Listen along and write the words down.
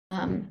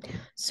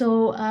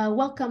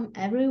Welcome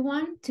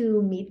everyone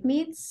to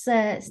Meets,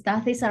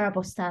 Stathis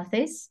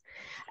Arapostathis.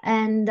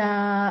 And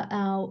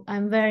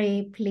I'm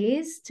very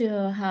pleased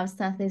to have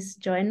Stathis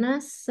join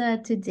us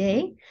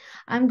today.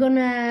 I'm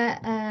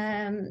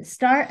gonna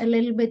start a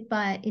little bit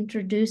by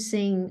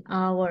introducing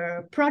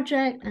our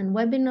project and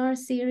webinar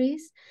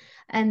series,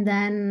 and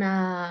then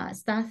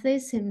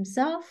Stathis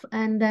himself,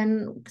 and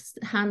then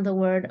hand the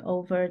word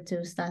over to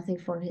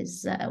Stathis for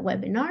his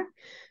webinar.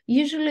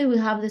 Usually we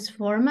have this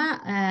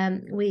format.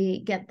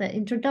 We get the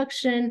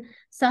introduction.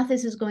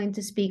 Stathis is going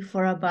to speak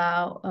for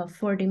about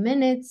 40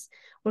 minutes.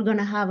 We're going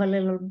to have a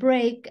little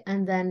break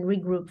and then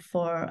regroup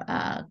for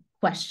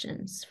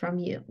questions from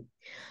you.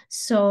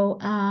 So,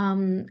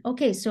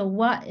 okay, so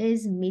what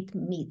is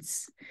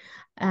Meets?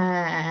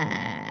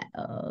 Okay,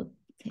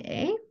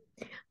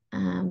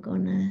 I'm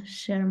going to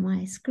share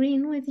my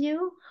screen with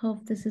you.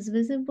 Hope this is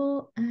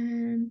visible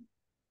and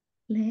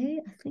I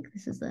think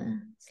this is a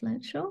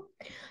slideshow.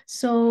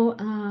 So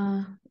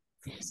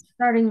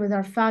starting with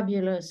our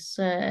fabulous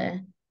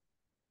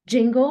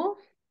jingle.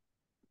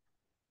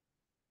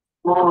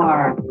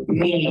 More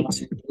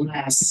meat,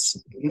 less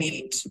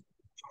meat.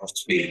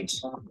 Just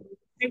meat.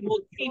 It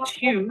will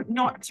teach you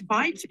not to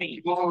bite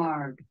me.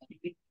 More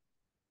meat,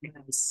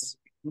 less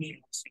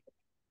meat.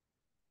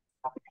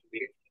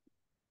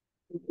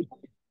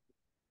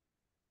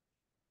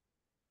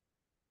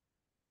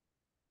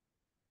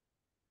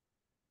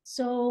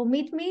 So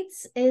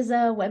Meets is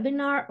a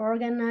webinar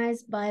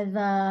organized by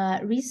the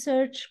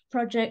research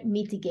project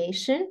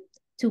MEATigation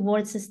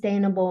towards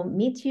sustainable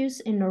meat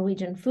use in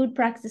Norwegian food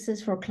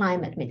practices for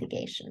climate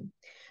mitigation.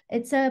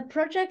 It's a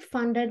project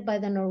funded by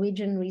the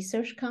Norwegian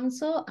Research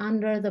Council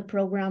under the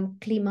program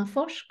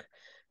KLIMAFORSK,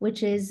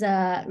 which is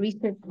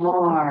research.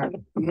 More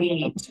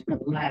meat,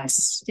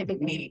 less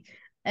meat.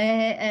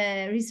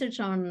 Research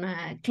on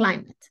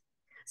climate.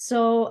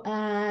 So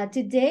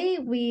today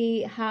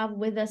we have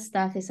with us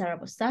Stathis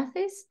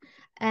Arapostathis,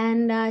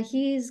 and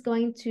he's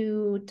going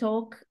to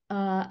talk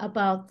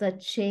about the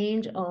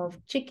change of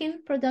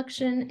chicken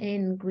production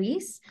in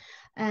Greece.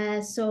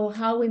 So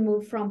how we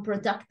move from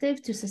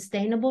productive to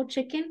sustainable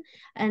chicken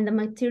and the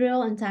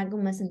material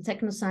entanglements and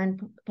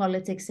technoscience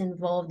politics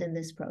involved in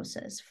this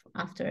process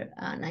after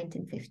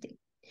 1950.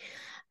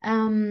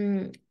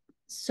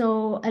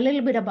 So a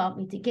little bit about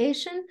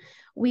mitigation.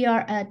 We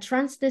are a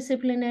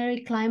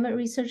transdisciplinary climate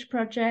research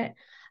project,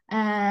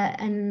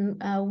 and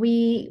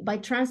by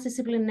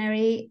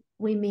transdisciplinary,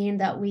 we mean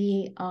that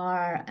we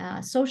are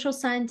social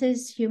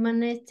scientists,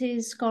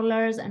 humanities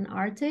scholars, and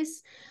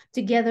artists,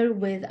 together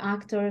with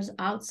actors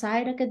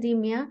outside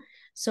academia,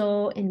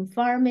 so in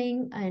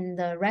farming and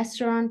the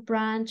restaurant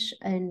branch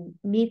and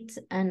meat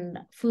and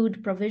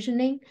food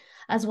provisioning,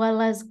 as well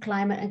as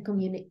climate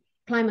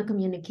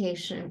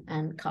communication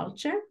and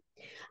culture.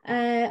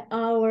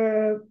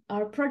 Our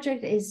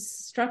project is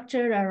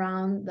structured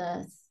around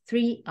the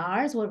 3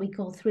 R's, what we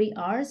call 3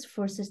 R's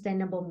for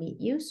sustainable meat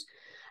use,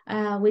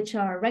 which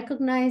are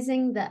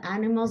recognizing the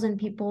animals and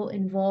people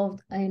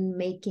involved in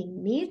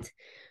making meat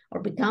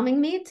or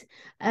becoming meat,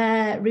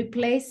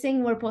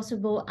 replacing where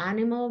possible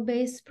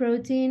animal-based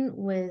protein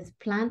with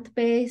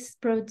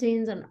plant-based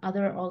proteins and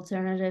other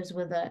alternatives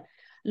with a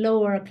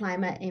lower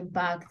climate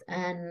impact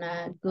and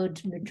good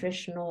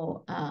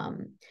nutritional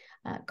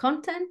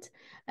content,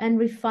 and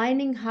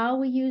refining how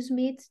we use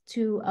meat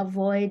to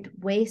avoid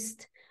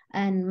waste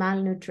and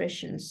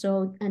malnutrition,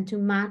 and to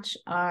match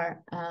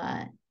our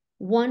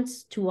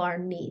wants to our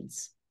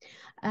needs.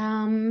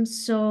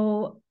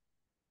 So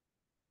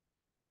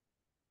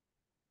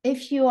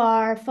if you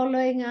are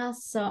following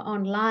us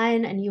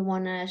online and you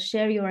want to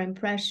share your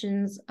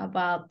impressions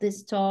about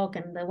this talk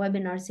and the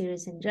webinar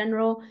series in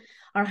general,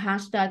 our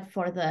hashtag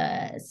for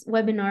the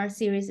webinar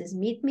series is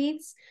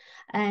Meets.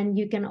 And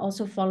you can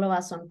also follow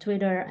us on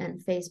Twitter and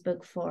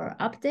Facebook for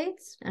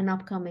updates and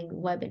upcoming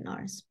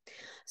webinars.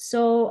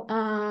 So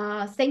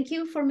thank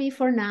you for me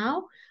for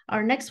now.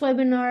 Our next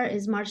webinar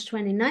is March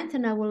 29th,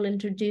 and I will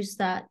introduce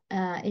that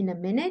in a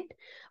minute.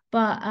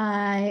 But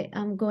I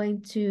am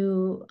going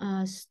to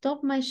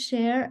stop my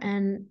share,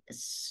 and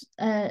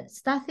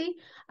Stathi,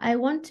 I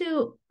want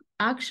to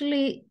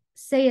actually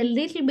say a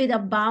little bit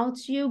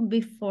about you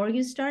before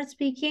you start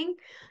speaking.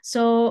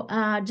 So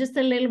just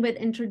a little bit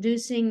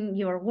introducing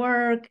your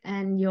work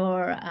and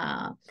your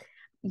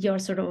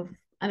sort of,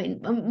 I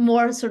mean,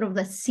 more sort of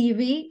the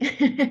CV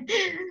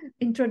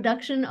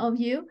introduction of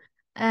you,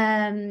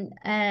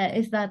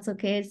 if that's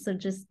okay. So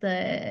just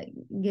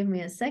give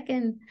me a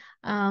second.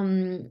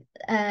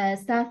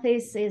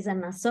 Stathis is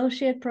an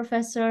associate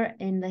professor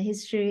in the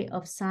history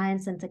of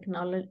science and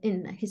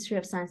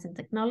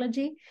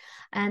technology,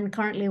 and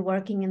currently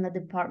working in the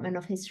Department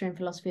of History and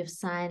Philosophy of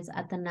Science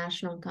at the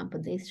National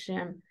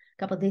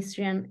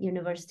Kapodistrian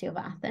University of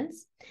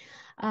Athens.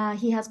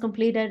 He has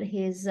completed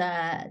his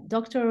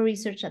doctoral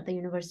research at the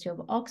University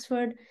of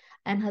Oxford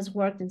and has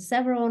worked in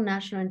several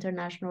national and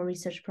international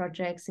research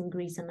projects in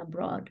Greece and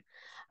abroad.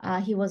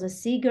 He was a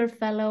Seeger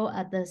Fellow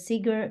at the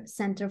Seeger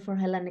Center for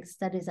Hellenic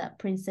Studies at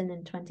Princeton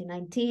in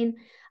 2019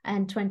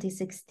 and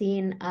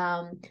 2016.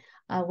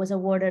 was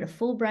awarded a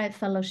Fulbright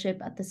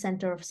Fellowship at the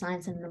Center of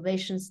Science and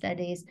Innovation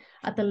Studies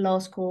at the Law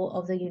School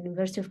of the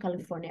University of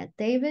California at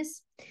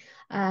Davis.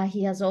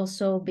 He has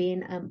also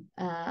been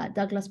a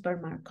Douglas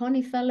Byrne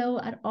Marconi Fellow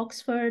at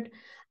Oxford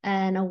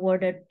and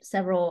awarded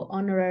several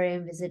honorary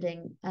and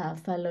visiting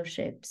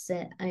fellowships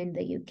in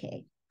the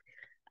UK.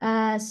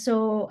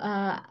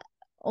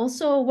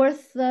 Also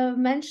worth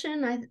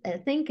mention, I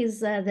think,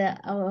 is the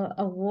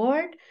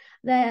award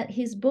that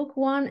his book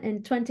won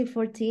in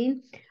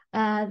 2014,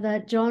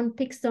 the John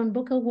Pickstone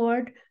Book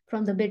Award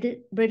from the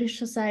British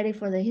Society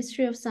for the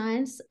History of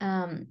Science,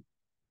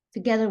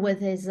 together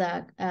with his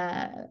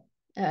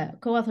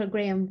co-author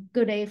Graham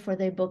Gooday for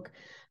their book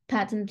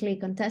Patently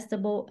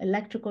Contestable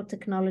Electrical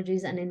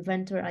Technologies and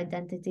Inventor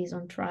Identities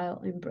on Trial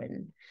in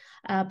Britain,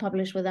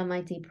 published with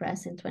MIT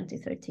Press in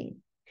 2013.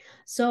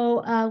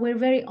 So we're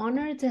very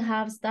honored to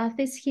have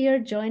Stathis here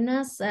join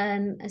us,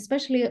 and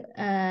especially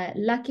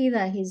lucky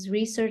that his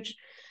research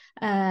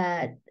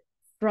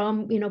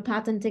from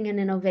patenting and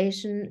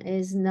innovation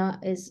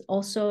is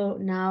also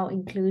now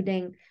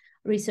including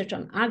research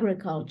on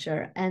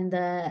agriculture and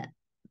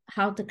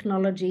how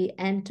technology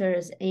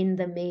enters in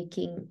the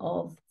making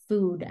of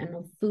food and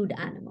of food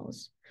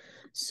animals.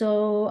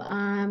 So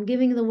I'm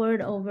giving the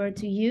word over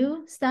to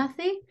you,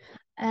 Stathi.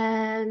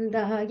 And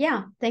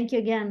yeah, thank you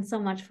again so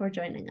much for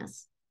joining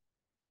us.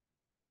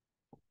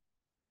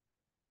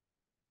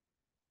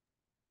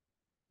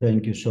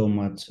 Thank you so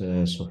much,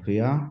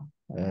 Sophia.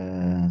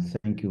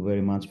 Thank you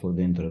very much for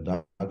the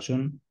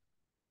introduction.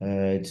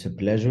 It's a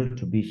pleasure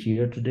to be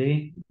here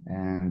today,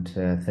 and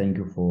thank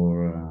you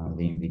for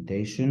the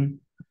invitation.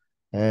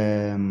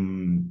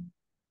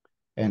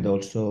 And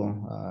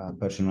also,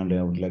 personally,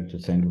 I would like to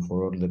thank you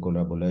for all the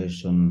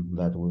collaboration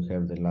that we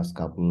have the last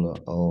couple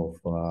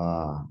of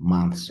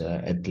months,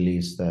 at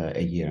least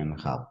a year and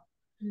a half.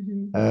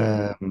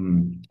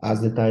 Mm-hmm.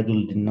 As the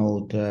title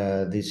denotes,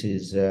 this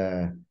is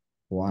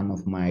one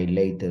of my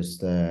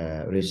latest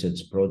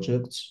research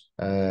projects.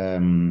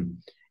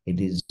 It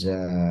is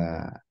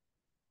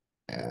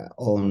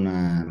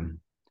on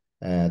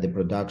the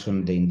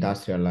production, the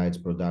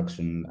industrialized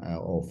production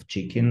of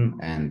chicken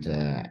and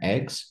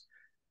eggs.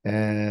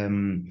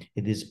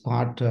 It is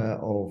part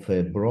of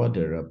a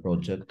broader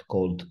project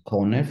called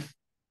CONEF,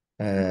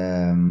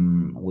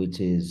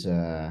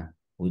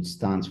 which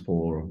stands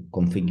for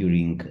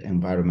Configuring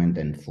Environment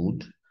and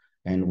Food.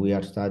 And we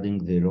are studying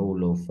the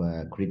role of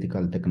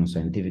critical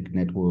technoscientific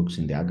networks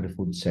in the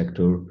agri-food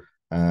sector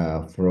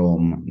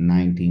from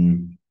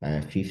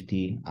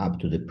 1950 up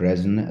to the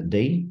present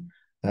day.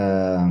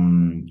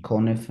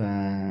 CONEF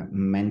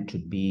meant to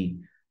be,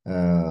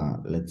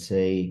 let's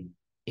say,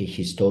 a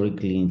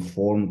historically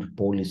informed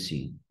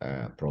policy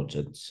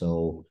project.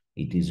 So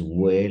it is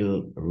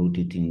well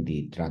rooted in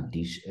the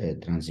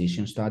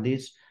transition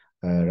studies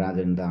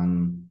rather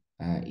than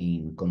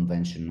in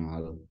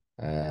conventional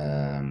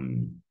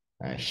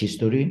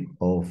history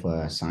of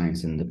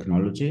science and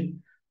technology.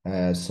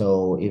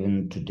 So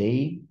even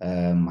today,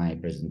 my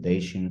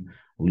presentation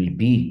will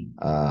be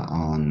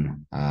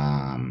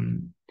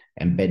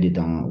embedded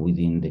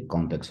within the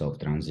context of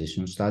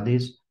transition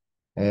studies.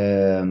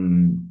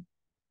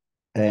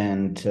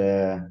 And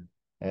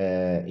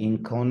in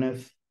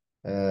CONEF,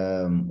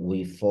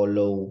 we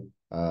follow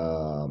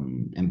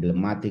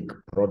emblematic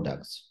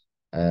products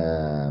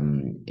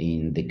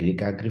in the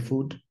Greek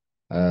agri-food.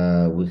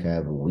 We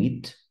have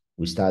wheat.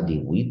 We study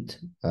wheat,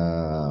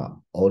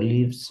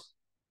 olives,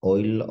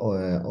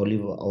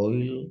 olive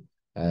oil,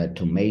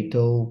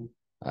 tomato,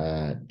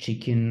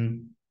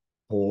 chicken,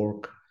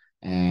 pork,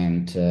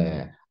 and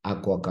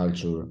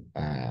aquaculture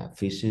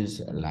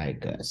fishes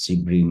like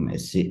sea bream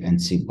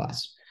and sea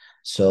bass.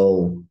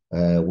 So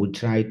we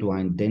try to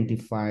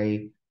identify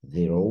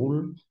the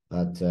role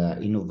that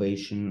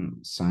innovation,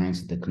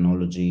 science,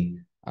 technology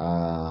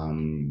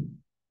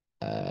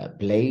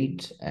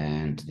played,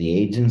 and the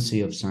agency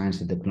of science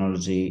and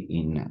technology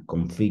in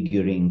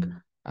configuring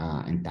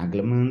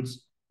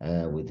entanglements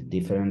with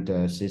different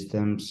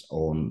systems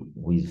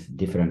with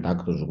different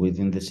actors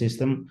within the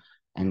system,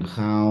 and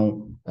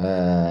how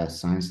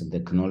science and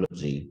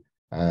technology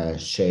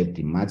shaped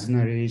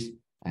imaginaries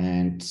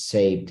and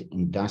shaped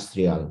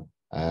industrial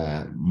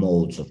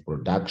modes of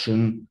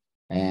production,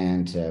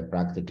 and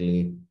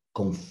practically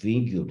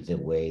configured the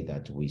way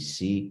that we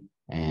see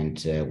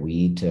and we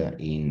eat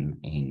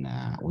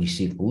we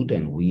see food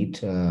and we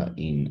eat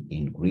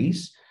in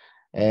Greece.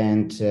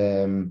 And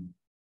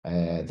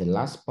the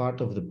last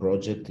part of the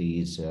project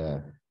is,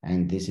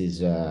 and this is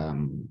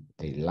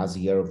the last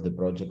year of the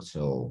project,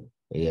 so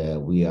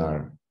we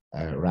are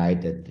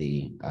right at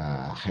the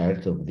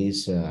heart of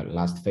this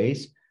last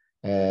phase.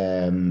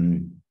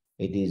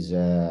 It is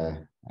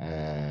a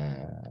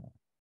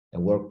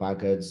work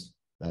package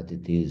that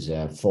it is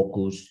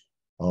focused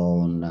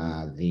on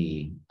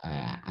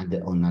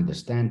on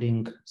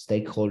understanding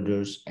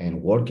stakeholders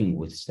and working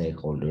with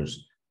stakeholders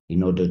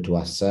in order to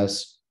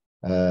assess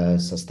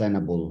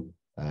sustainable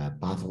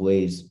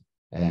pathways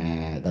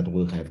that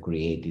we have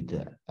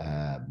created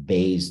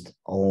based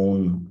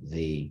on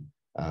the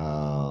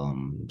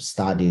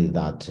study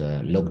that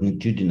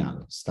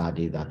longitudinal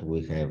study that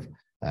we have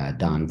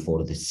done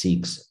for the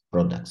 6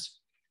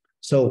 products.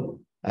 So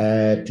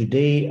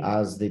today,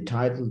 as the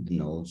title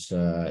denotes,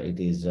 it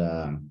is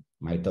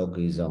my talk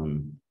is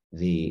on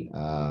the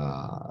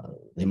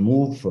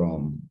move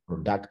from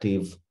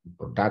productive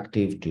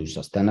to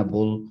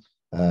sustainable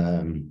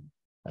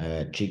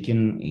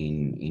chicken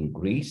in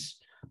Greece.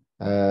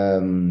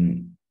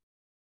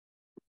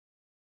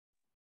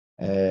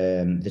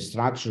 The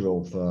structure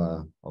of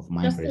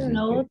my just presentation. a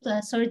note,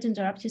 sorry to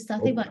interrupt you,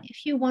 Stathis, but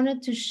if you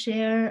wanted to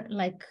share,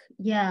 like,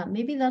 yeah,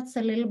 maybe that's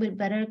a little bit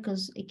better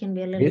because it can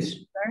be a little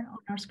bit better on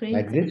our screen.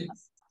 Like this?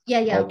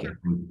 Yeah. Okay.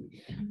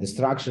 The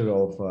structure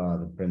of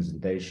the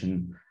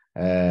presentation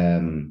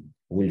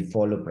will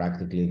follow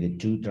practically the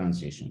 2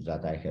 transitions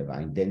that I have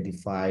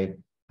identified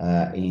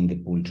in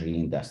the poultry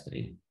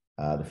industry.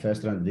 The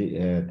first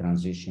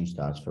transition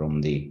starts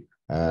from the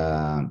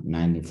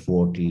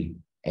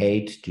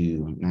 1948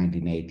 to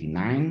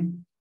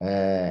 1989,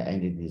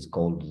 and it is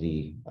called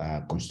the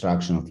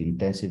construction of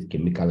intensive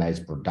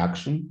chemicalized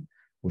production,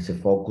 with a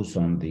focus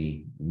on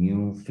the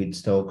new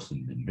feedstocks,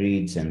 the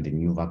breeds, and the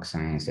new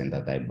vaccines and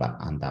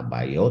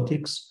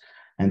antibiotics.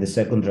 And the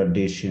second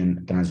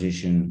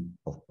transition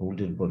of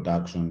poultry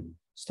production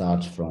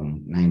starts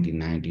from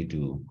 1990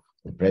 to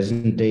the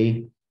present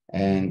day,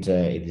 and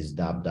it is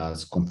dubbed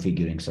as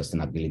configuring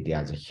sustainability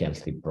as a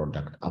healthy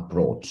product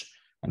approach.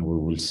 And we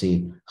will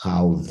see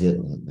how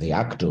the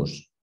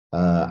actors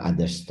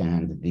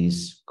understand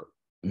this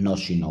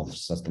notion of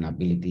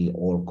sustainability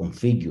or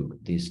configure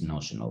this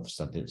notion of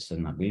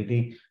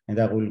sustainability, and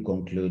I will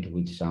conclude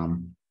with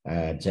some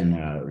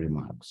general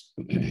remarks.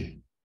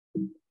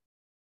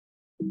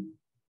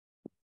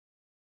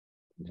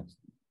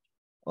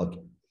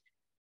 Okay.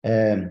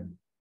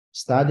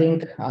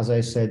 Studying, as I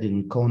said,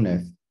 in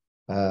CONEF,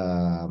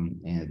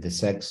 the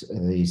 6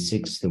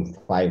 to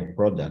 5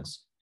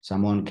 products,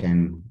 someone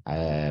can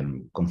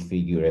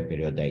configure a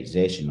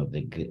periodization of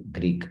the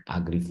Greek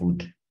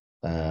agri-food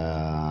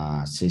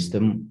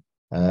system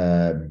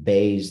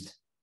based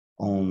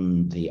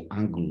on the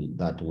angle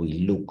that we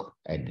look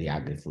at the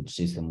agri-food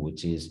system,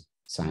 which is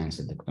science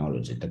and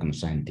technology,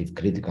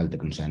 critical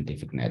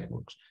technoscientific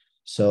networks.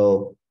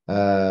 So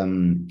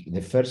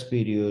the first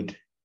period,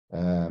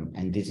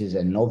 and this is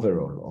an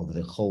overall of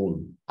the whole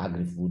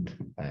agri-food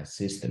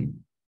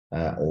system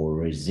or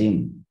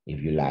regime, if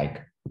you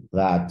like,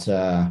 that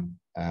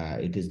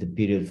it is the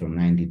period from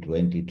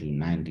 1920 to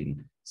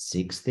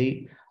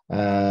 1960,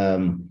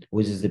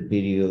 which is the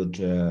period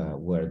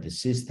where the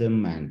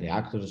system and the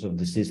actors of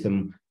the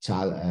system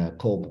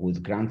cope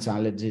with grand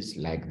challenges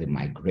like the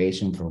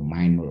migration from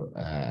Minor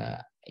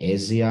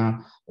Asia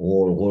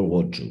or World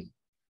War II.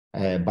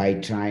 By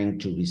trying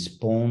to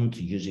respond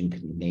using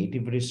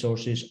native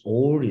resources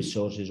or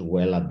resources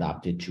well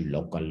adapted to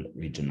local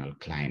regional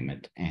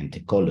climate and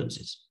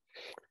ecologies.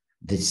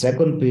 The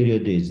second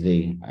period is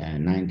the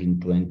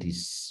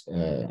 1920s,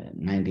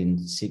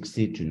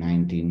 1960 to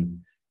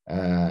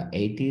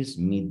 1980s,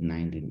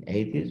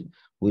 mid-1980s,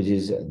 which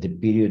is the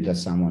period that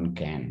someone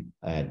can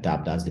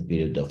dub as the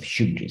period of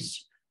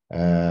hubris.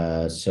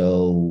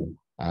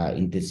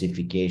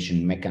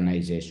 Intensification,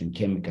 mechanization,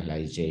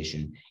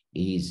 chemicalization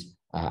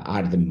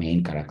are the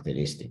main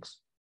characteristics.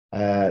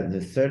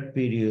 The third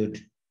period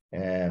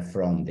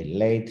from the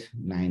late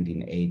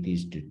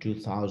 1980s to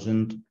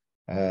 2000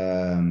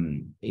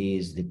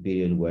 is the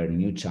period where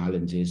new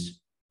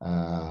challenges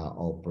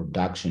of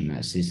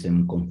production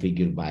system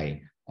configured by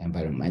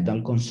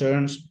environmental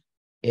concerns.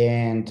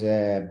 And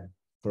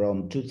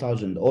from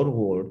 2000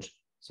 onwards,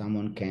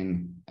 someone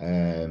can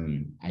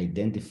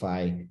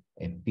identify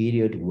a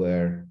period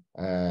where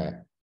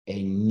a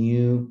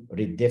new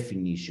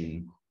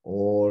redefinition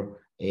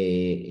or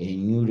a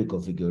new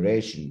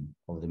reconfiguration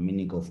of the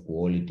meaning of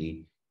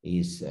quality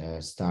is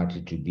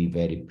started to be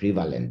very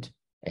prevalent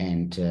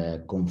and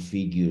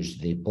configures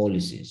the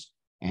policies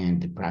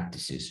and the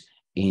practices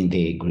in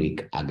the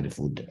Greek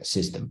agri-food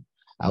system.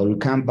 I will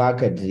come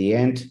back at the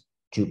end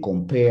to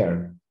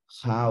compare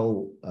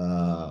how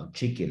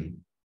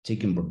chicken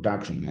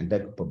production and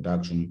egg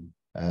production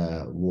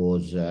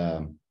was,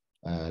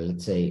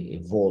 let's say,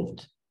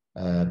 evolved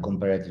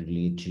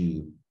comparatively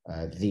to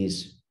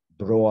this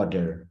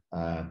broader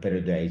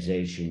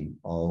periodization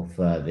of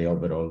the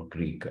overall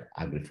Greek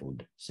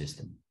agri-food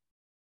system.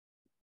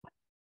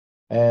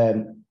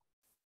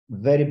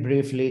 Very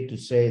briefly to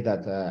say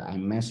that I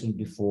mentioned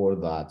before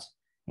that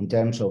in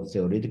terms of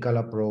theoretical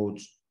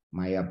approach,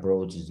 my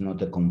approach is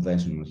not a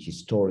conventional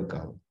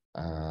historical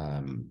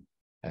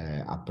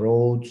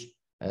approach.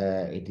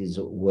 It is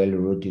well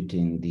rooted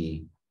in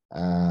the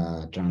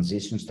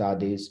transition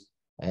studies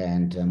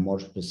and more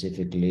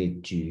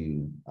specifically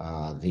to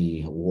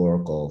the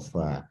work of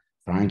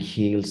Frank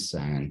Hills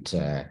and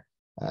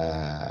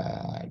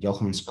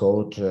Johann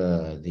Scott,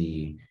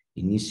 the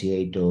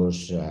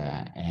initiators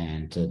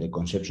and the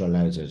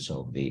conceptualizers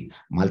of the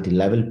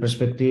multi-level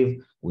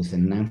perspective, with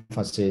an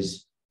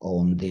emphasis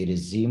on the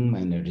regime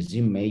and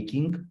regime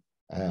making,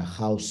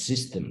 how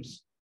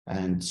systems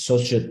and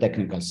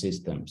sociotechnical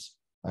systems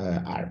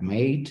are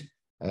made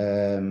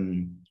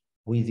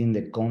within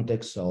the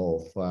context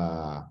of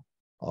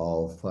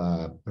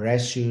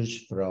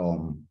pressures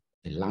from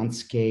the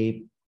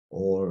landscape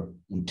or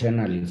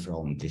internally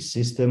from the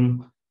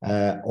system,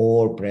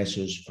 or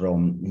pressures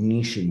from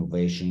niche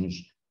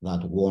innovations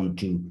that want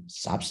to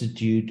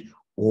substitute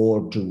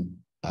or to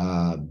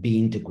be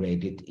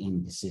integrated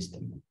in the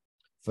system.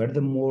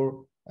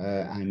 Furthermore,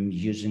 I'm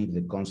using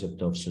the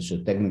concept of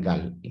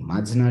sociotechnical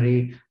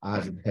imaginary,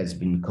 as it has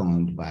been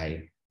coined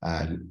by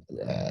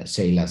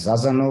Sheila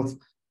Zazanov,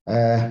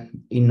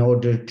 in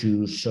order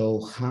to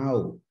show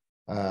how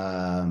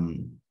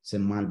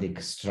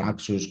semantic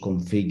structures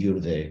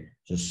configure the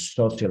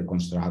social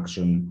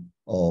construction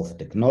of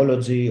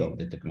technology, of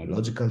the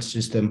technological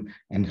system,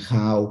 and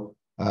how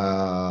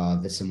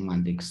the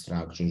semantic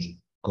structures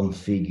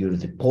configure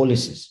the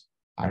policies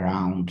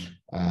around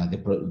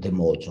the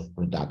modes of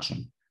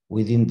production.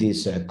 Within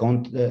this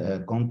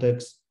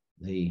context,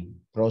 the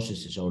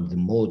processes or the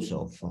modes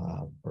of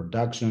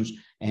productions,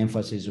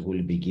 emphasis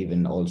will be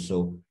given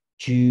also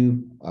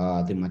to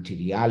the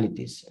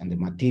materialities and the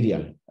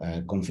material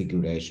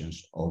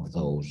configurations of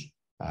those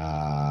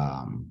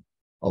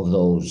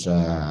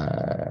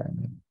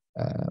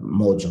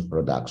modes of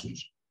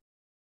productions.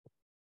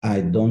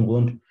 I don't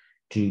want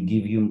to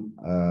give you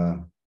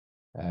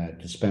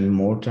to spend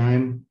more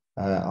time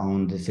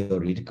on the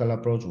theoretical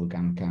approach. We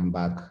can come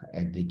back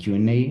at the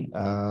Q&A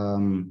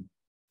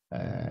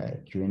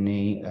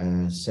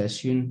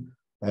session.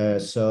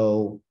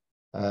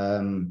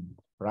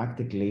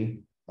 Practically,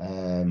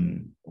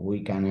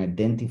 we can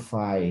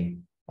identify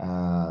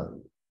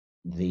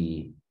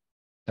the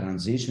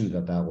transition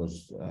that I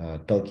was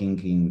talking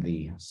in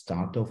the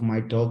start of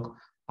my talk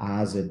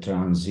as a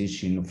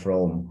transition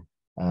from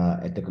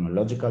a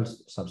technological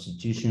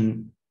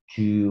substitution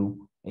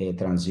to a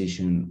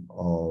transition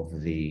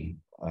of the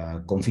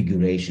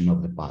configuration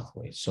of the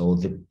pathway. So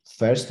the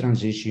first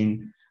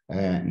transition,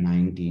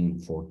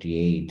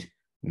 1948,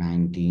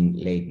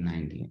 late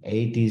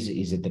 1980s,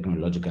 is a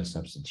technological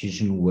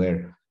substitution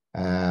where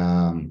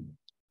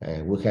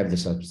we have the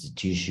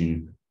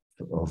substitution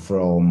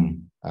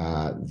from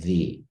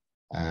the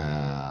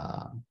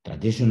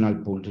traditional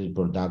poultry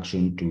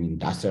production to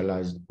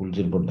industrialized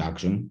poultry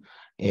production,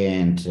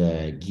 and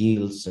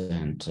Giles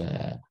and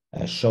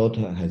Schott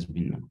has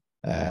been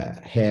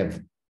have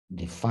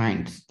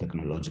defined the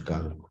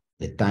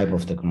type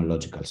of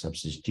technological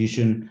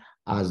substitution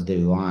as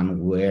the one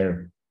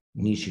where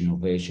niche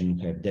innovation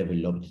have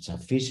developed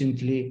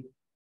sufficiently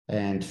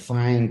and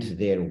find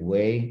their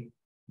way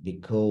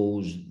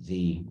because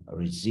the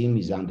regime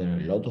is under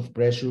a lot of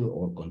pressure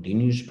or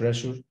continuous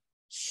pressure,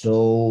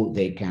 so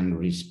they can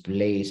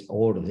replace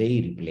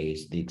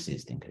the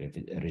existing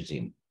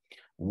regime.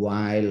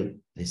 While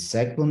the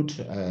second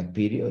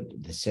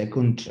period, the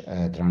second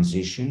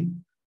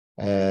transition,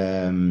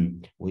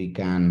 we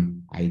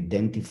can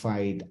identify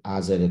it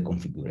as a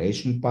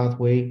configuration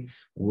pathway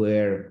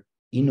where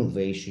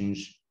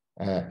innovations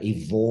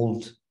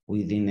evolved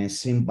within a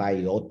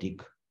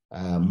symbiotic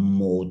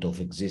mode of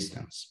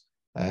existence.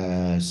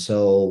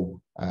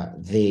 So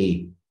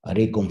they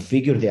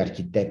reconfigure the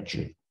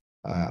architecture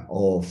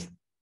of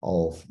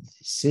the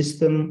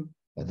system,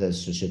 the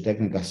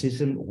sociotechnical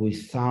system,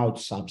 without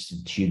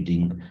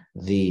substituting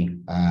the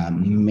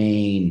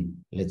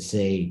main, let's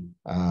say,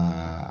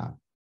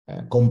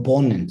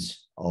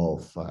 components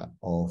of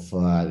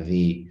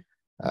the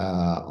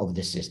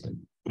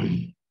system.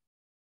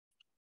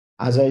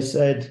 As I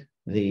said,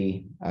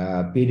 the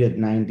period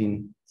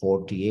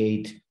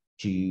 1948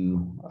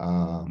 to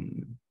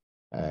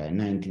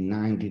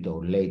 1990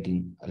 or late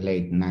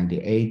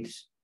 98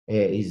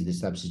 is the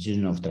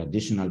substitution of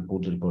traditional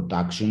poultry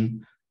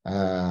production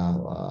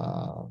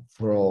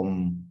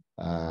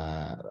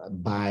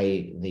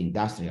by the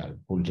industrial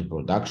poultry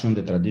production.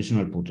 The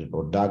traditional poultry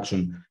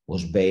production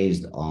was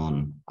based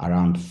on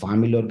around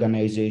family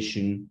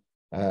organization.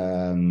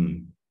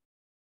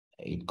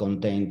 It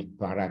contained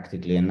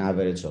practically an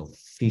average of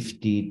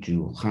 50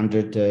 to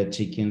 100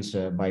 chickens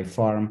by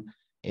farm,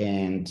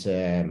 and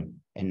an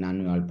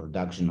annual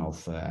production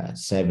of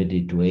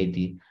 70 to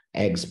 80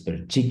 eggs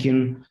per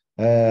chicken.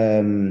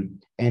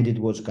 And it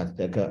was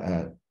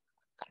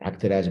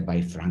characterized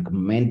by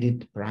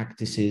fragmented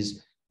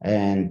practices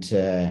and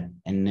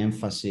an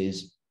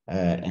emphasis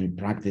and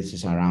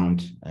practices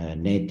around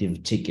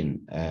native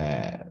chicken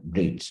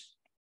breeds.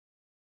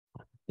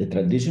 The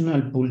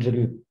traditional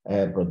poultry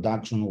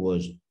production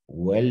was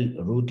well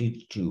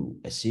rooted to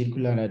a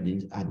circular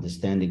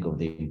understanding of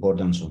the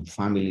importance of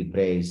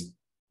family-based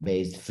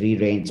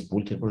free-range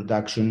poultry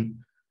production.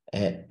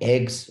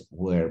 Eggs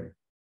were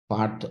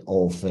part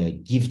of a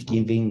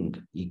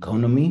gift-giving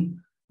economy,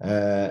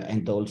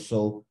 and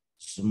also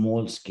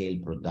small-scale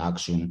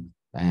production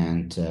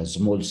and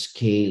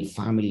small-scale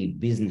family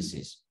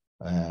businesses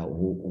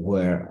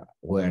were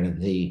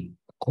the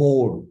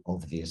core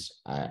of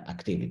this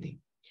activity.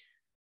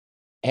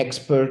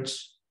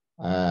 Experts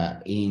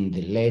in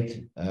the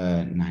late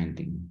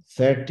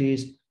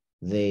 1930s,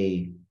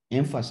 they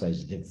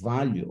emphasized the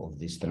value of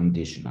this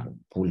traditional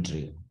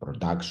poultry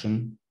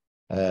production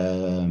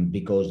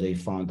because they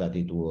found that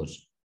it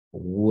was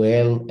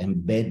well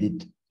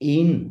embedded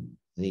in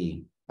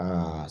the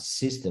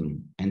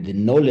system and the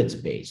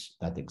knowledge base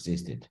that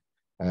existed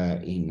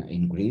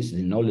in Greece,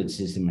 the knowledge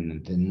system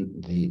and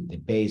the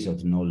base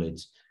of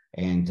knowledge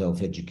and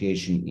of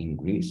education in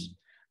Greece,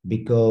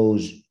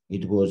 because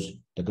it was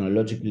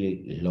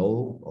technologically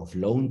low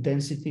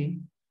intensity.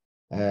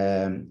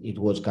 It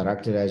was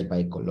characterized by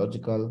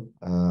ecological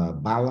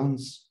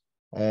balance,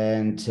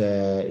 and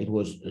it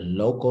was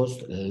low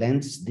cost,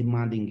 less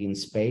demanding in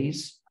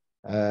space.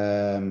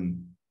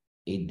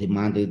 It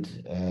demanded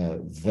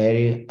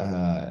very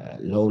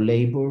low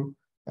labor,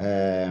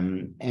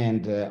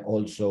 and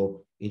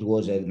also it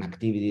was an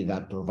activity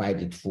that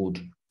provided food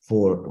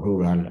for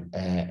rural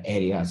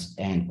areas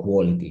and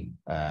quality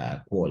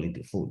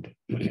food.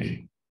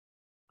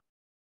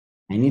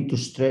 I need to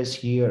stress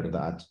here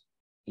that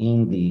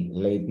in the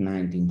late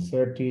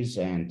 1930s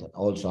and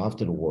also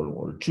after World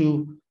War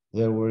II,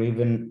 there were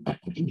even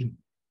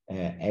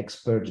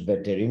experts,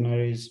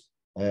 veterinaries,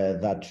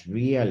 that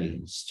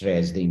really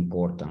stressed the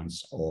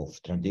importance of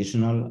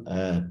traditional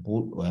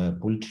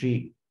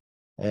poultry,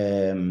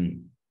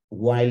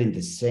 while in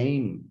the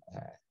same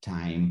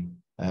time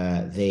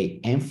they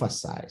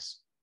emphasize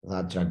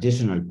that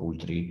traditional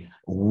poultry,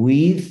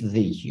 with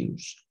the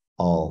use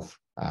of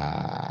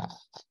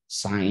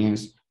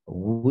science,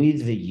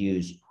 with the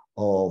use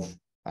of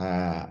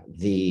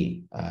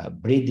the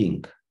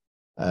breeding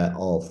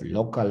of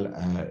local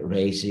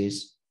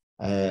races,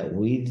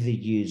 with the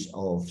use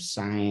of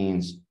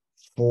science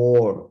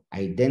for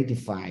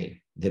identify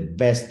the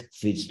best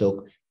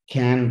feedstock,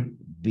 can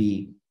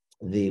be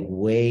the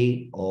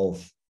way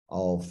of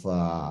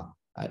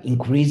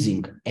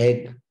increasing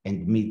egg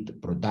and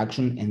meat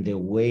production, and the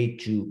way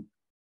to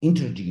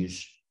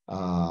introduce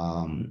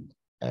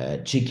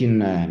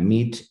chicken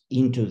meat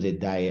into the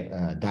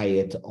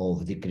diet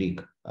of the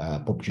Greek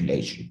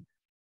population.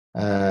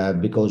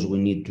 Because we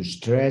need to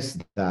stress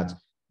that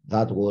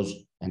that was,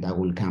 and I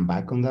will come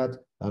back on that,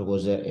 that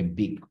was a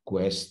big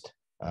quest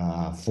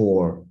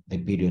for the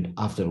period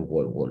after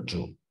World War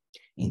II.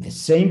 In the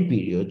same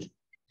period,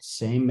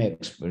 same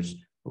experts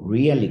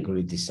really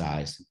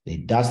criticized the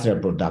industrial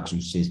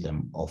production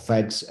system of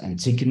eggs and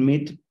chicken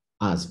meat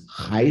as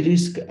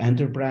high-risk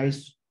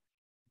enterprise,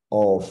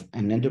 of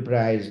an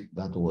enterprise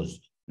that was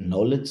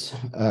knowledge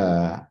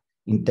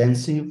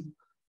intensive,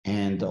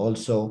 and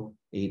also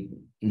it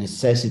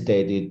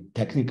necessitated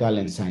technical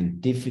and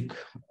scientific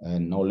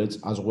knowledge,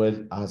 as well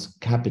as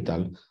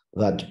capital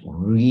that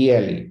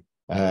really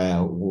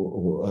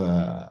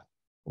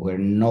were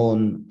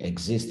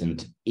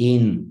non-existent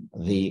in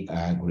the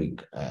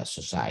Greek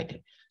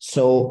society.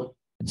 So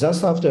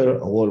just after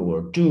World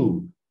War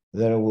II,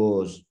 there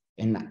was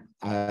an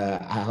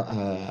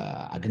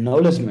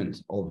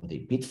acknowledgement of the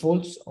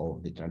pitfalls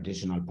of the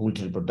traditional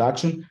poultry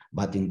production,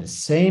 but in the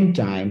same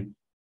time,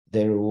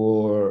 there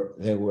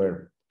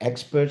were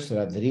experts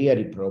that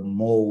really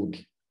promote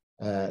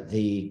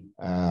the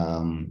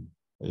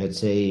let's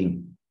say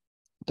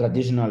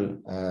traditional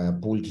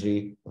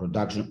poultry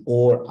production,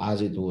 or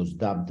as it was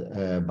dubbed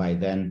by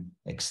then,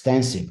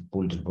 extensive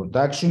poultry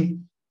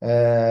production,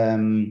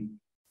 and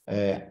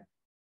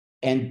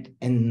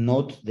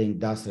not the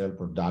industrial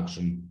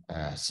production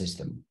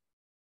system.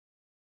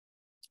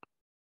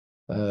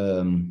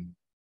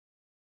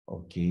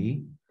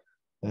 Okay,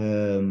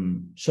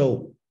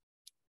 so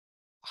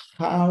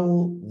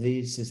how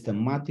the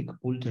systematic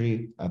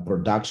poultry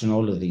production,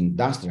 all of the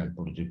industrial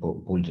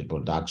poultry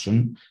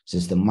production,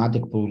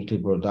 systematic poultry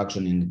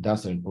production and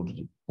industrial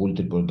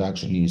poultry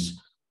production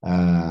is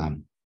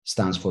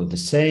stands for the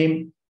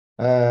same,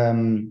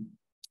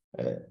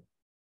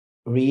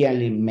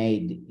 really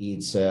made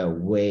its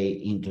way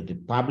into the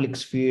public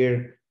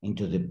sphere,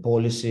 into the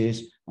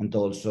policies, and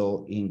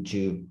also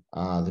into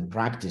the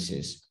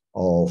practices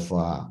of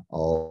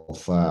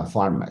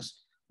farmers.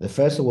 The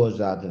first was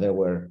that there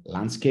were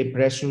landscape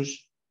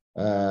pressures,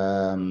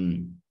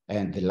 and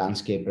the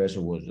landscape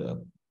pressure was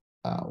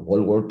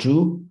World War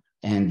II,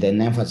 and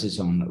an emphasis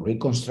on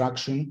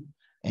reconstruction,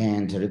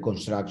 and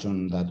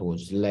reconstruction that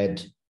was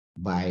led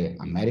by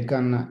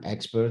American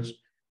experts,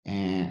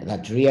 and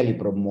that really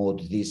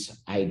promote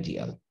this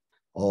ideal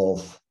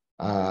of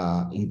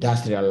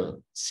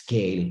industrial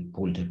scale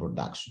poultry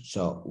production.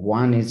 So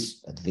one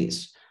is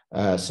this.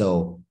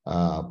 World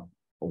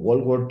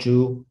War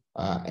II,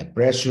 a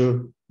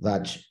pressure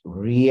that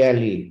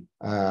really,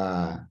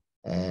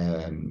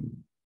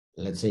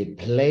 let's say,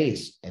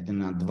 place at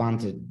an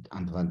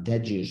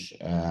advantageous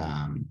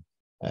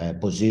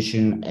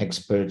position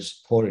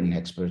experts, foreign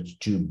experts,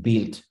 to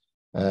build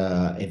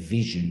a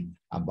vision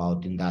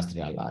about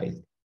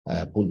industrialized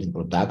poultry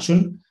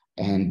production.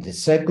 And the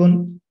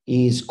second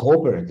is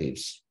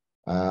cooperatives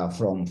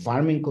from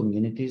farming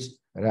communities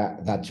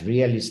that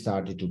really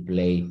started to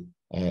play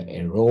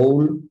a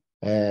role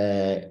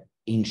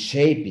in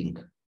shaping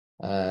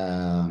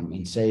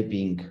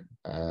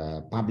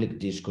public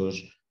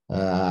discourse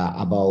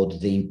about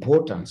the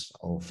importance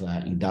of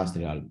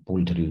industrial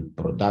poultry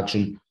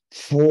production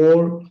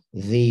for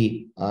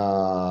the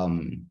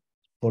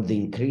for the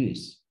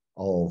increase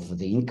of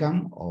the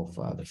income of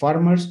the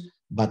farmers,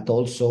 but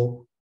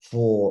also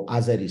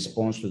as a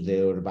response to the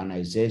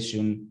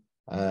urbanization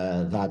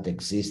that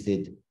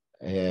existed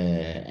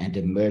and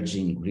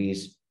emerging in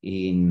Greece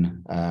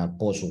in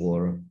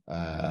post-war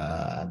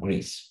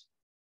Greece.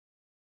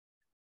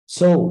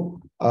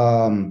 So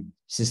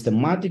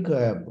systematic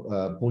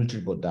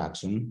poultry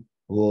production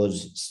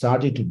was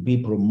started to be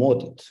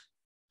promoted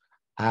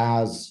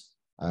as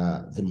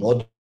the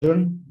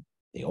modern,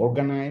 the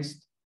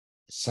organized,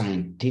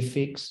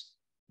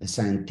 the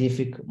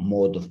scientific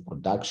mode of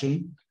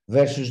production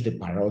versus the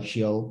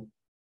parochial,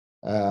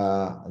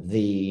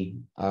 the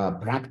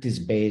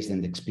practice-based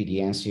and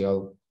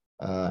experiential,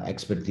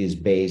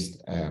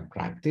 expertise-based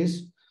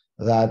practice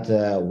that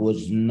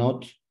was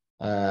not,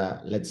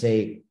 let's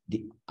say,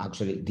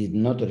 actually did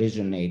not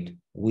resonate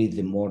with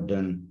the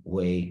modern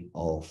way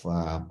of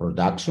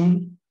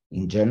production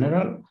in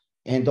general.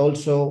 And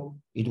also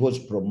it was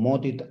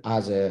promoted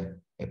as a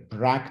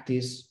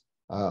practice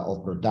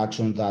of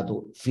production that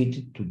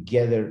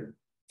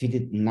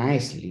fitted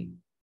nicely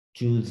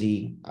to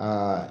the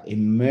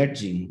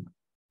emerging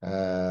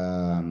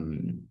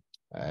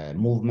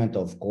movement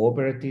of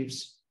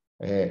cooperatives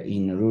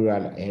in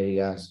rural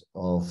areas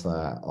of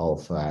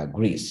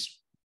Greece.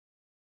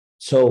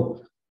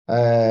 So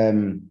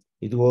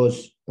it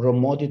was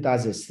promoted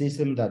as a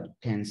system that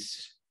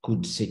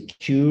could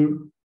secure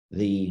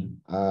the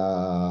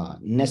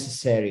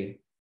necessary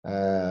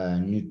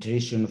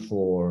nutrition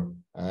for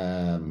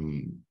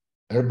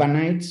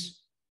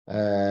urbanites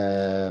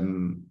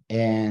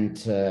and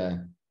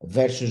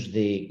versus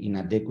the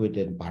inadequate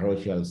and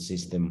parochial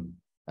system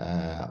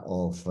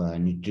of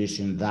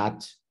nutrition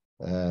that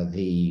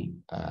the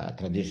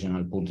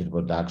traditional poultry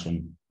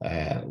production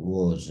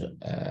was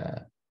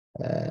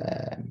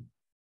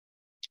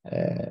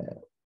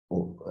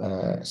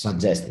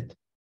suggested.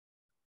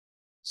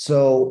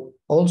 So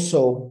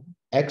also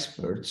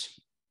experts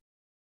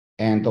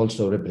and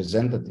also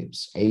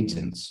representatives,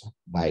 agents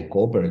by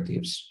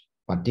cooperatives,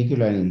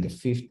 particularly in the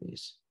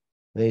 50s,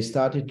 they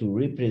started to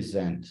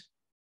represent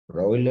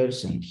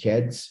broilers and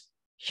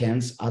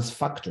hens as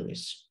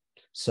factories.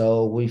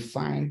 So we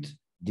find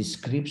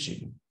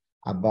description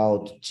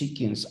about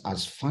chickens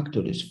as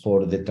factories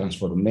for the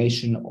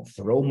transformation of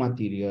raw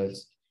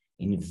materials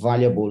in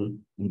valuable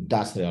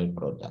industrial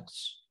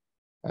products,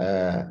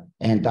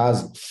 and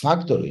as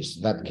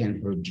factories that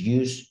can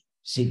produce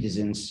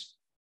citizens'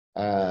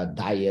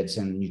 diets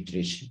and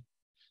nutrition.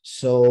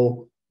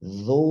 So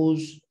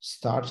those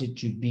started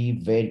to be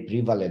very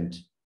prevalent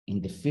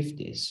in the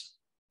 50s,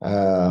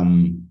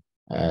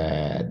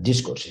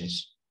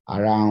 discourses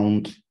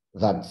around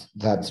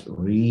that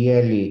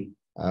really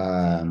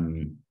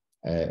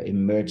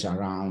emerged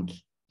around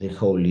the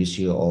whole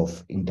issue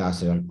of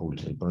industrial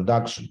poultry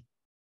production.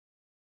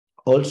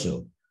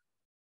 Also,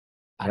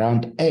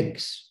 around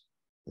eggs,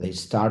 they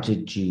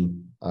started to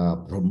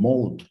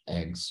promote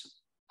eggs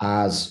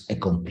as a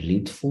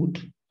complete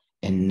food,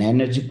 an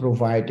energy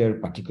provider,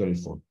 particularly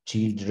for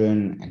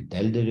children and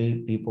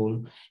elderly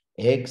people.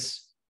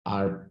 Eggs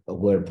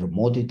were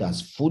promoted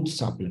as food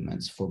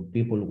supplements for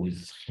people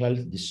with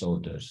health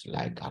disorders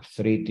like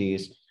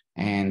arthritis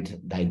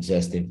and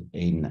digestive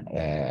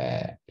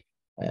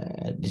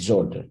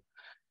disorder.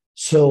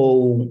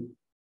 So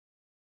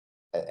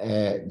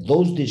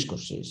those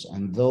discourses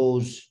and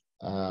those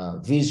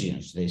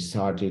visions, they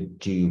started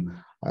to,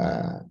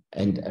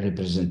 and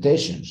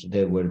representations,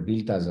 they were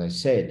built, as I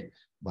said,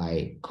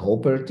 by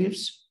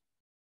cooperatives,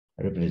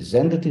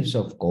 representatives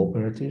of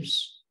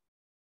cooperatives,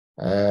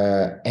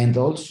 and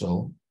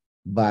also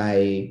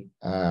by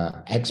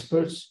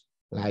experts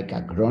like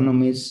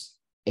agronomists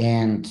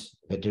and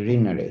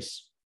veterinaries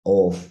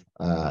of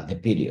the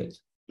period.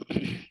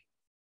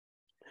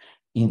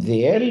 In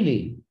the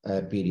early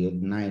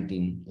period,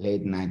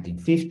 late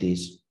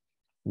 1950s,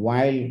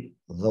 while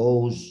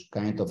those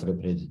kind of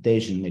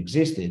representation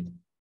existed,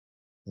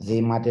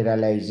 the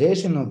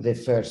materialization of the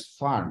first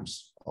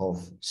farms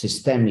of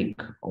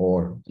systemic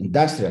or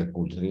industrial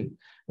poultry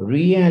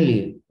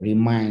really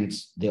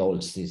reminds the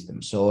old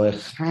system. So a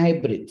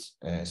hybrid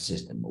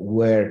system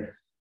where,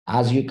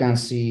 as you can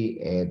see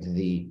at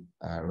the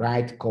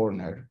right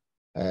corner,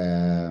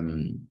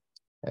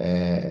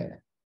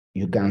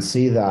 you can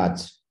see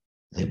that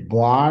the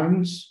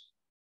barns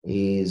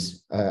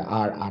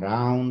are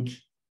around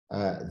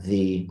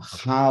the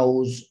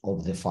house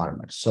of the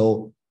farmer.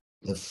 So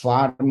the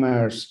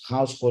farmer's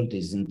household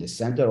is in the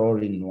center or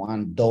in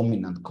one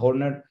dominant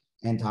corner,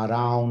 and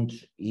around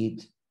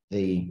it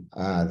the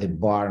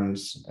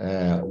barns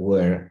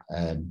were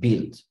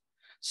built.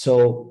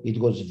 So it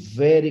was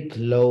very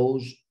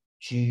close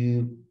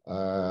to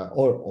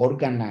or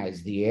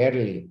organize the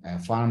early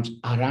farms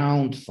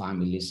around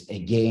families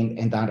again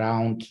and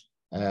around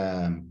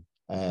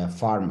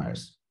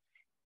farmers.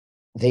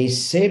 They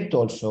shaped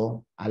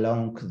also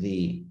along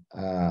the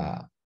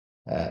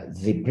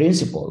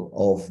principle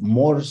of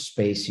more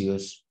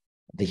spacious,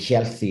 the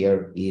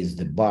healthier is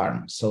the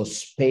barn. So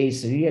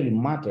space really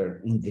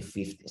mattered in the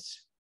 50s.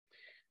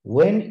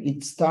 When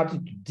it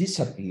started to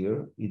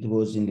disappear, it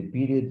was in the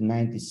period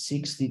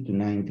 1960 to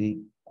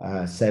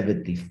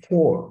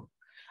 1974,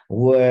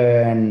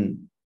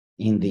 when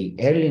in the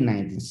early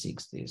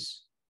 1960s,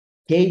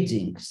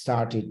 caging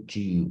started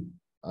to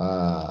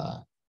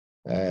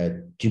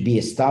be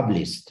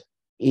established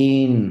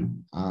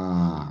in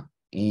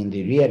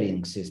the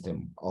rearing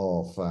system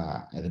of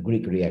the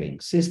Greek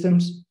rearing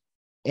systems,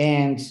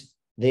 and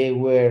they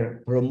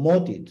were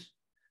promoted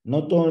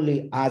not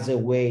only as a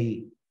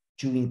way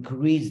to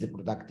increase the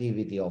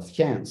productivity of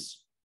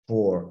hens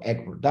for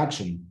egg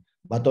production,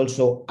 but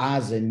also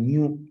as a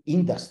new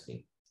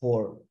industry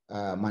for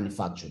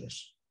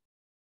manufacturers,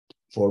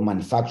 for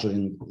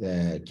manufacturing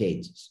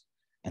cages.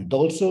 And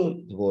also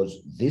it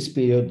was this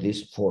period,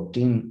 these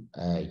 14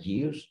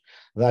 years,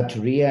 that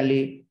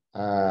really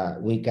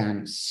we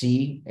can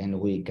see and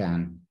we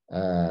can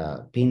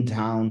pin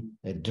down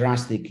a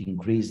drastic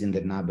increase in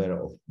the number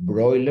of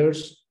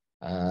broilers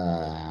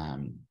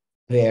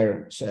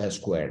per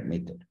square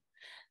meter.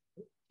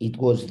 It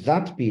was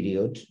that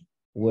period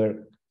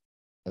where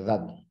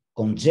that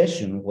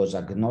congestion was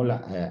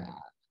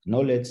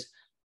acknowledged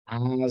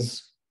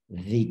as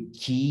the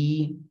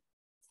key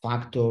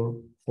factor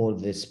for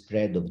the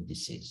spread of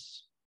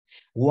disease.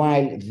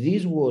 While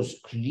this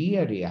was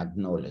clearly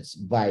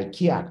acknowledged by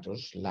key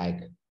actors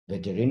like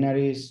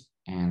veterinaries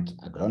and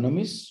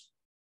agronomists,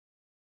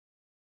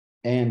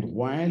 and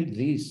while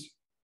this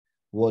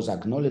was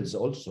acknowledged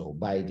also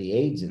by the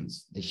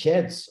agents, the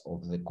heads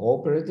of the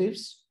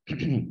cooperatives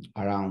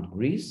around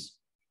Greece,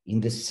 in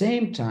the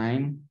same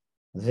time,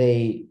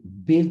 they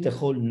built a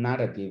whole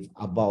narrative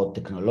about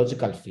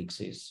technological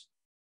fixes.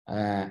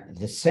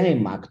 The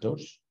same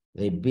actors,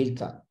 they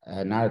built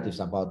narratives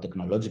about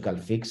technological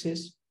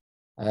fixes,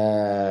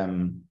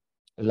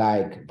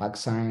 like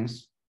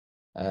vaccines,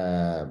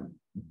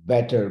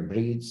 better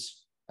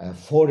breeds,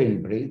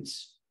 foreign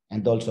breeds,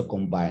 and also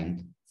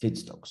combined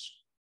feedstocks.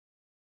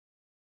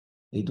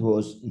 It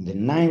was in the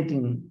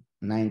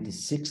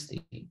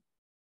 1960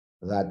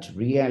 that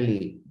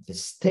really the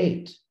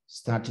state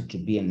started to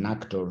be an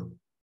actor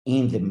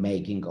in the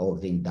making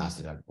of the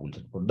industrial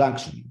poultry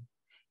production.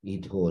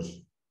 It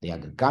was the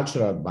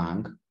agricultural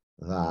bank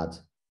that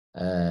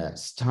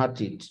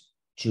started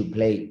to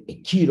play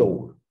a key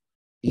role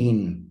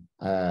in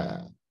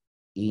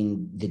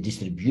the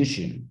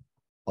distribution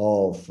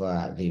of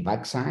the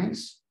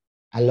vaccines,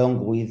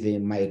 along with the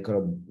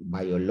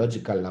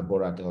microbiological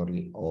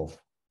laboratory of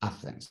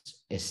Athens,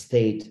 a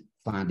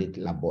state-funded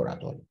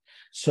laboratory.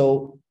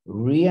 So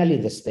really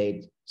the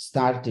state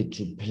started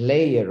to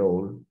play a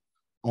role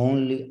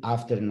only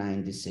after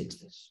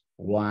 1960s,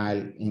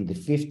 while in the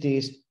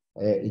 50s,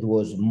 it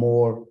was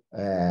more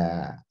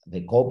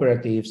the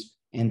cooperatives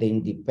and the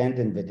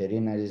independent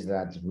veterinaries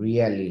that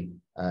really,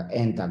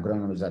 and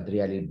agronomists that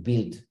really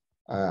built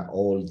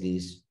all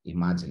these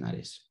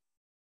imaginaries.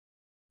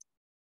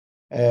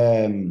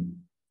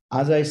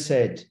 As I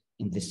said,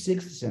 in the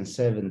 60s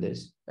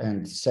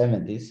and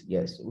 70s,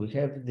 yes, we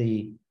have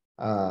the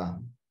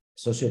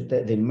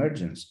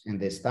emergence and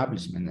the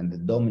establishment and the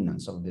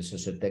dominance of the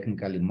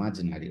sociotechnical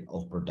imaginary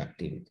of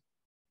productivity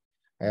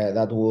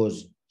that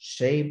was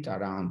shaped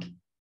around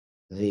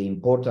the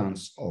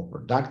importance of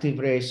productive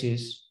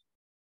races,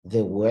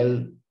 the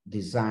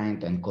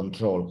well-designed and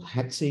controlled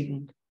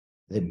hatching,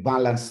 the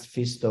balanced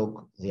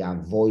feedstock, the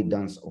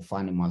avoidance of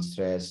animal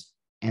stress,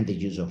 and the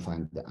use of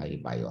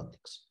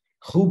antibiotics.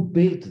 Who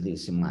built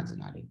this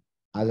imaginary?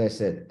 As I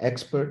said,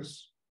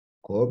 experts,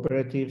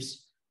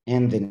 cooperatives,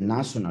 and the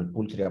National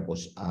Poultry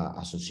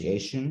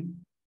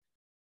Association.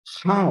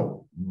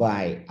 How?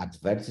 By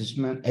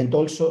advertisement, and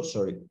also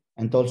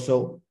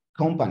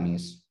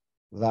companies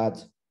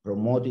that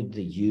promoted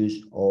the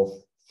use of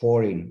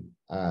foreign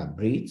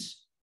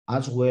breeds,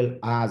 as well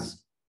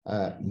as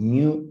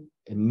new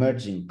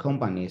emerging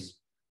companies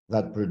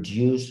that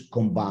produce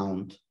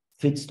compound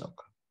feedstock.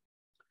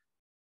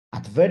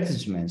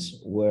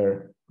 Advertisements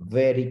were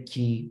very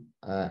key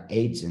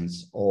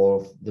agents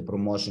of the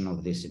promotion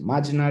of this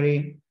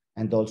imaginary,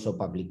 and also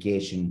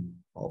publication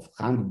of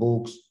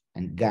handbooks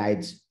and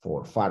guides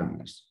for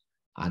farmers.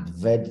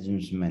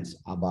 Advertisements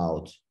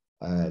about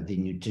the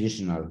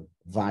nutritional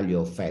value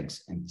of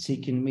eggs and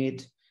chicken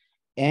meat,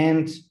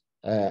 and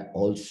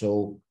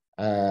also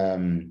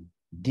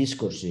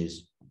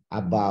discourses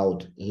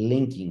about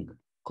linking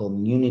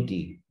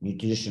community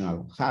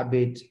nutritional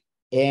habit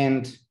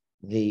and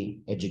the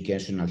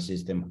educational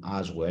system,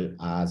 as well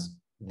as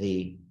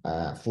the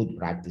food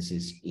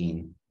practices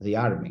in the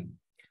army.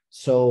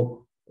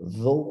 So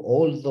though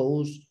all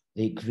those,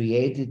 they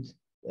created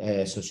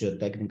a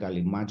sociotechnical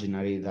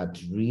imaginary that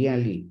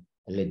really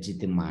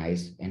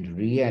legitimized and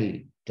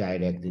really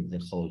directed the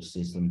whole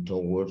system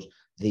towards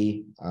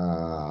the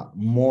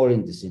more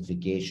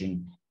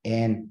intensification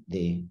and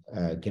the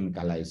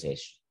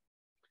chemicalization.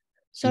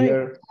 Sorry,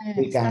 here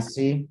we can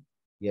see,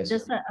 yes.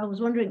 Just I was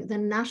wondering, the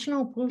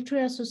National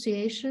Poultry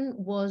Association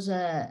was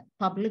a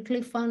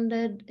publicly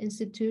funded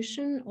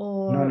institution,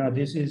 or? No,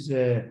 this is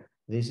a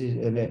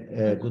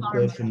good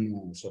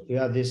question,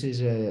 Sophia. This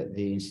is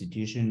the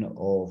institution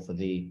of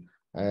the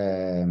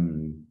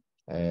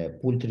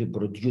poultry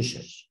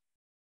producers.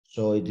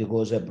 So it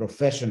was a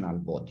professional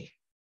body.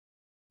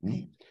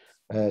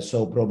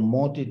 So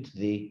promoted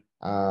the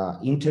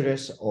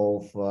interests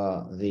of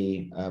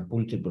the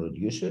poultry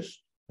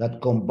producers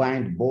that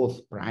combined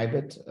both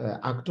private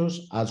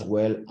actors as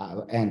well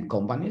and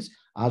companies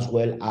as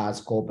well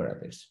as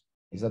cooperatives.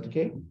 Is that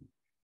okay?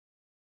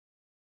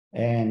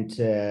 And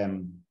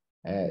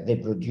they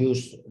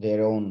produce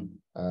their own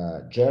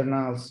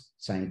journals,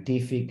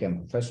 scientific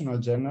and professional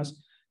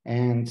journals.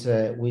 And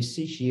we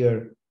see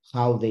here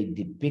how they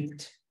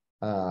depict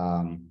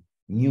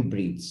new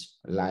breeds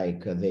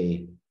like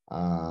the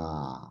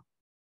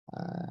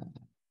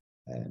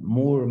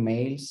Moor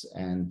males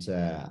and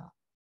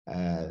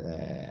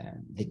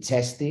the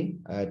chesty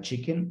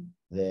chicken,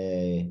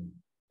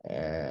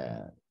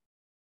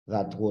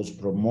 that was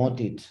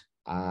promoted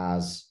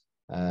as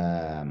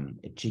a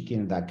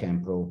chicken that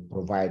can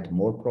provide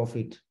more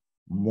profit,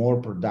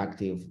 more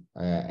productive,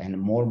 and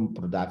more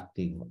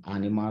productive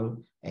animal,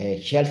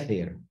 a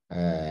healthier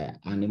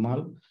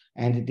animal.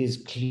 And it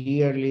is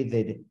clearly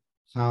that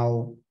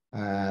how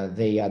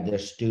they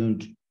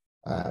understood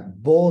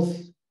both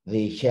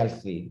the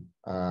healthy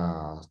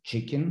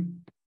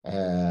chicken,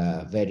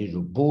 very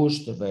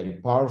robust, very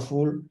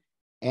powerful,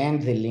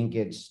 and the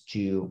linkage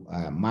to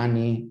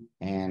money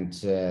and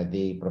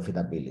the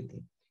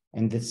profitability.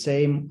 And the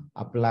same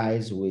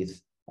applies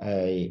with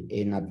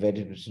an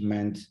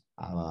advertisement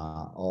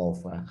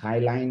of a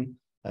Highline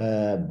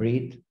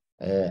breed,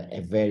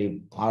 a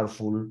very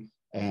powerful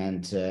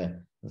and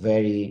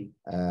very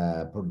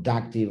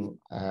productive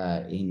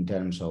in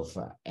terms of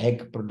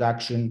egg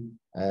production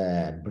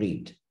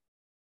breed.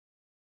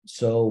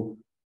 So,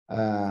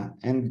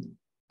 and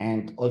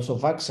also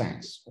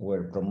vaccines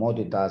were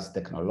promoted as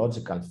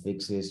technological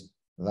fixes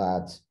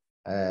that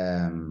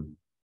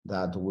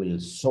that will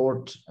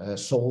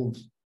solve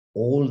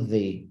all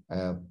the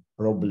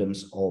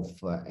problems of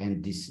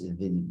and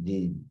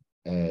the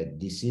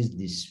disease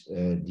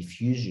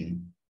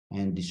diffusion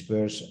and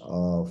disperse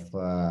of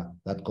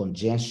that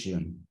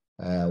congestion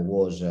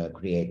was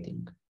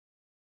creating.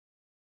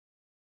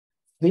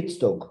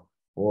 Feedstock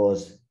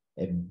was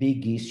a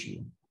big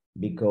issue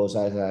because,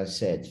 as I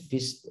said,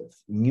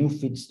 new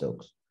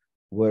feedstocks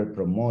were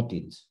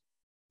promoted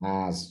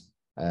as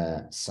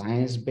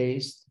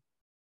science-based.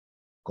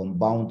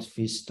 Compound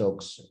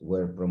feedstocks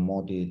were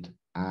promoted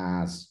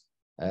as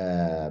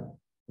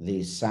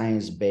the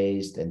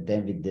science-based and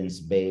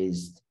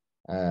evidence-based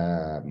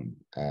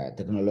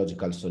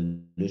technological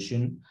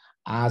solution,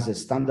 as a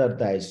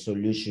standardized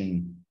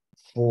solution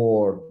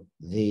for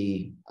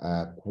the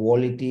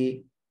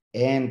quality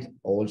and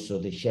also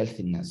the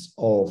healthiness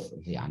of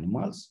the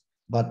animals,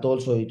 but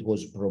also it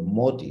was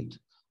promoted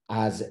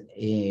as an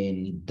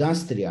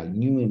industrial,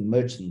 new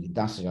emerging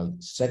industrial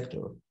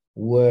sector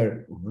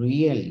where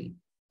really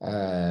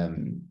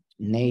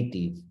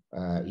native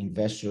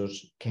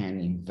investors can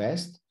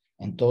invest,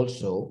 and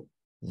also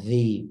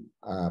the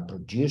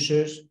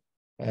producers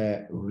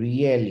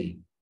really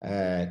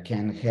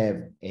can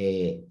have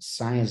a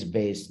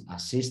science-based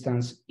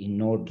assistance in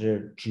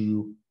order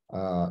to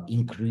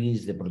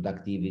increase the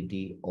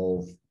productivity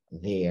of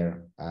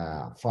their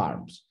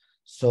farms.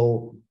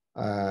 So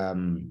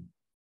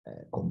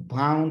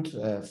compound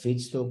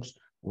feedstocks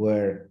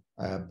were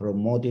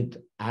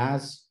promoted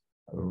as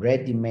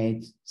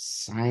ready-made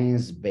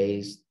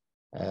science-based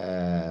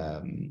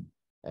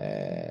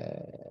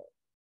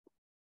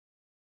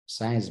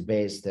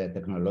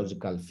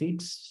technological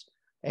fix,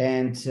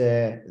 and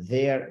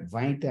their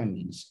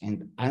vitamins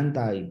and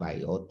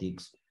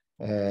antibiotics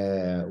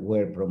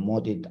were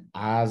promoted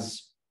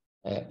as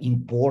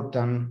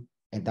important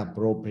and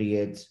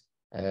appropriate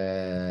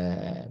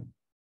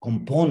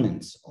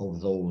components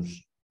of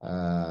those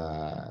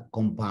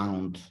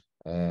compound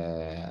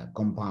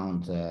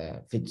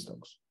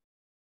feedstocks.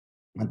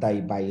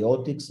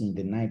 Antibiotics in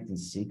the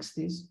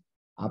 1960s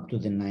up to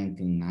the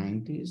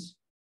 1990s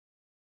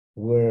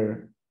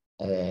were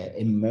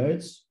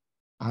emerged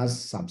as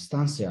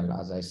substantial,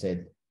 as I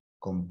said,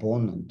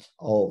 component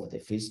of the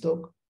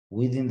feedstock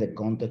within the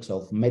context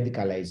of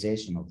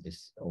medicalization of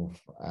this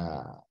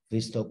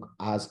feedstock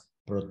as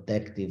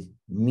protective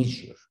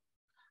measure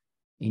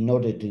in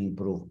order to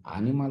improve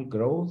animal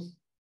growth,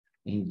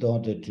 in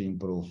order to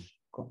improve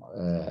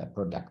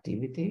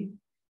productivity,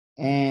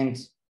 and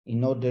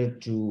in order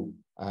to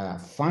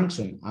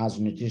function as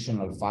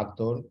nutritional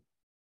factor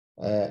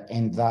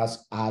and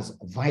thus as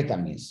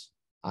vitamins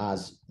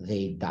as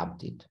they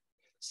adapted.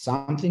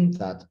 Something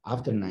that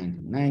after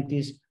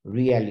 1990s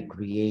really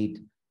create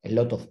a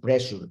lot of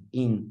pressure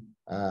in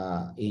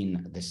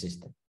the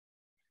system.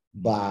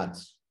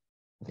 But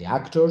the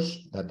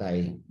actors that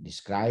I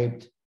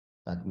described,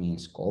 that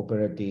means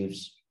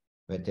cooperatives,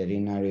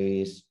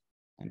 veterinaries,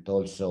 and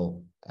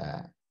also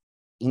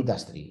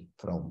industry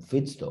from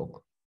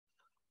feedstock,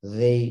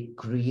 they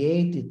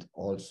created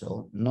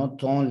also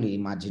not only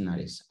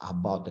imaginaries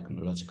about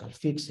technological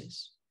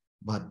fixes,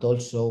 but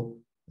also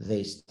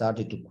they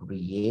started to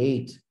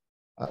create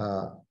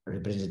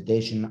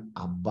representation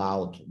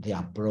about the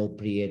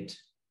appropriate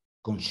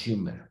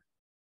consumer.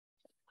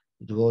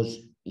 It was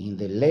in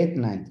the late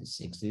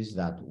 1960s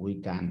that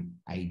we can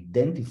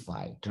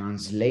identify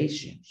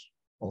translations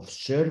of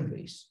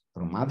surveys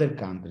from other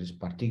countries,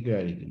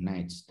 particularly the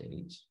United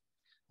States,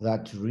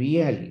 that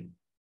really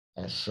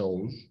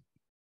shows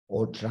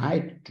or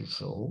tried to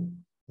show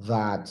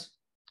that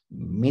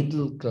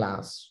middle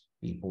class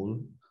people,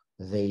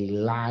 they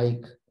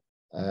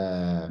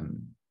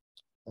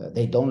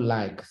don't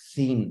like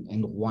thin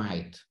and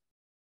white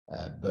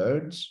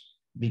birds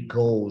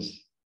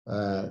because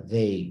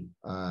they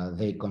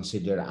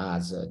consider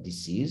as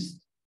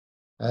diseased.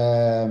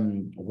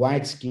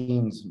 White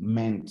skins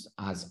meant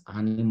as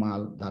an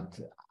animal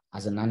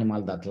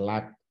that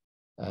lacked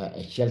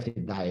a healthy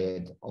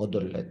diet,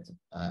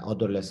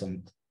 odorless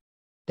and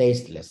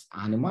tasteless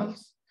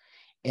animals,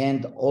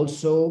 and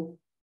also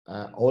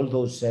all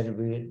those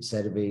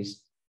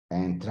surveys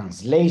and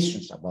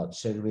translations about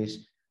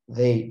surveys,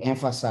 they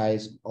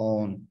emphasize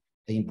on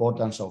the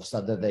importance of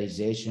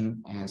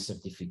standardization and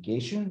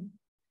certification.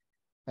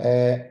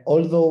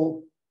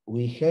 Although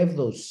we have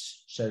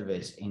those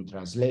surveys in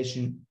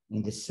translation,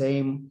 in the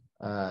same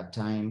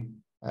time,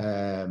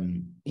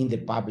 in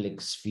the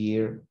public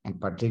sphere, and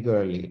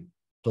particularly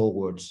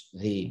towards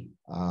the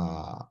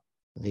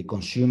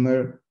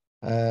consumer,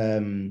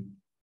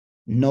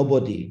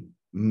 nobody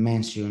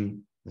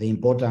mentioned the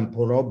important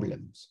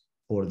problems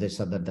for the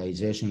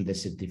standardization, the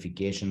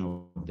certification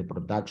of the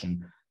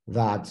production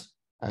that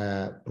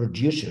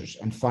producers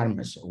and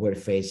farmers were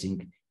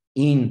facing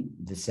in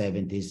the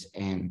 70s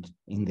and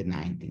in the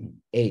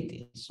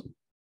 1980s.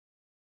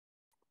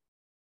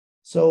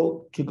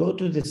 So to go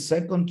to the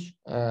second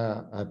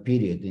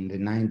period in the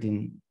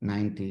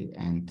 1990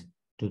 and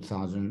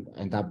 2000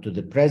 and up to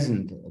the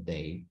present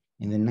day,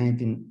 in the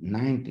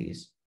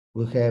 1990s,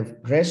 we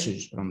have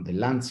pressures from the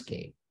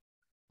landscape.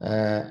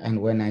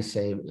 And when I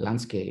say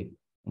landscape,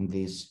 in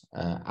this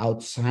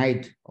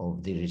outside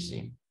of the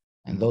regime,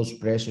 and those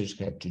pressures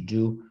had to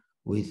do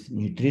with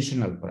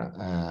nutritional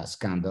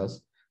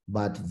scandals,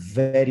 but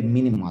very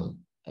minimal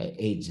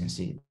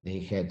agency they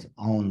had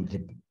on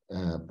the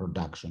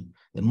production.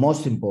 The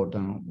most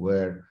important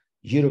were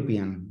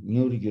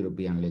new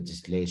European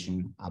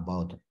legislation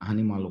about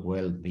animal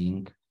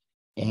well-being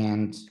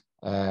and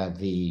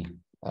the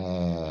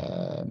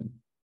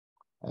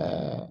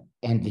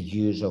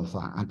use of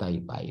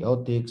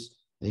antibiotics,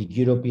 the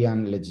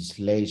European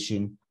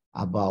legislation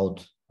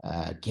about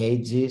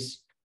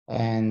cages,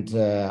 and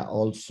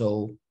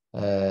also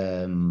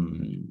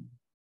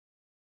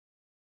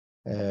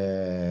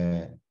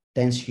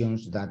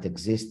tensions that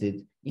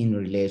existed in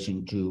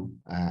relation to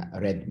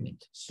red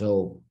meat.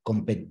 So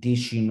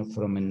competition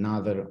from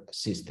another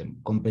system,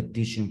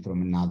 competition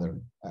from another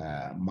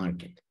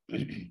market.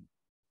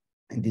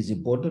 It is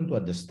important to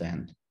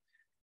understand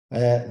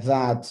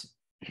that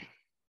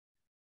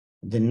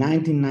the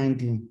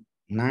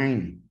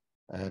 1999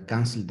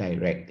 Council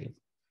Directive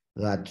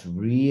that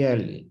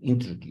really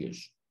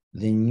introduced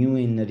the new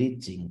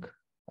enriching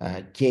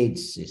cage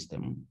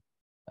system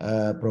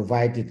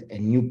provided a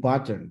new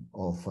pattern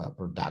of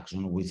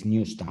production with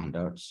new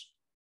standards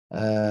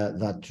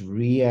that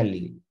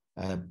really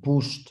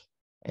pushed,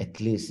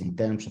 at least in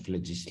terms of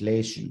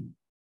legislation,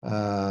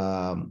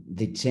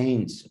 the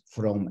change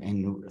from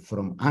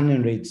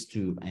unenriched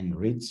to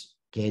enriched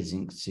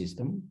caging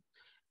system.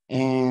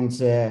 And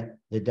the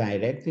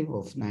directive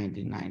of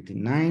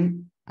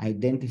 1999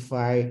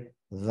 identified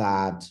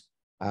that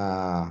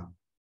the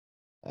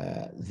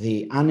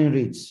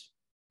unenriched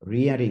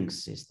rearing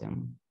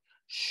system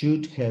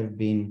should have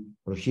been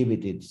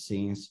prohibited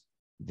since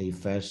the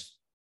 1st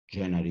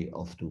January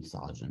of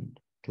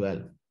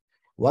 2012.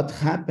 What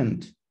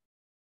happened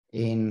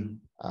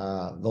in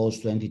those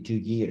 22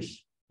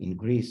 years in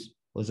Greece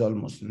was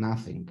almost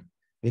nothing,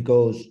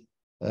 because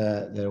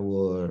there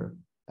were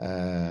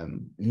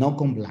no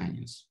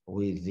compliance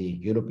with the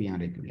European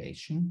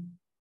regulation.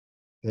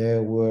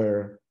 There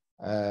were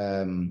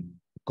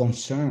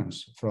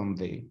concerns from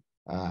the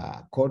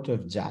Court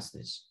of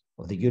Justice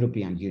of the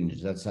European Union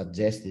that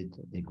suggested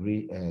the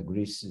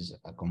Greece's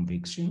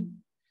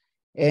conviction.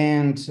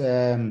 And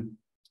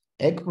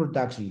egg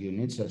production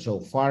units, so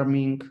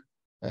farming,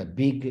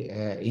 big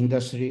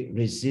industry,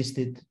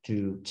 resisted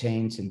to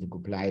change and to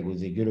comply with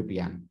the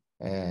European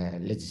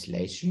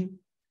legislation.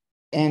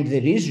 And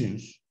the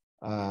reasons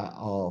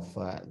of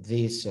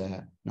this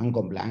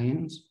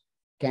non-compliance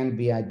can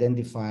be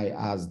identified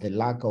as the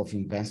lack of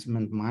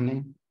investment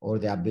money or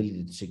the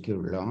ability to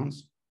secure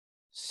loans.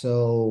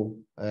 So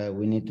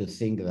we need to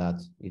think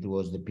that it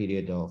was the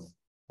period of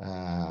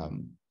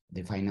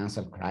the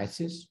financial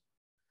crisis.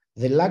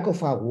 The lack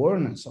of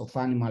awareness of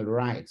animal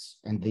rights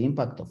and the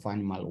impact of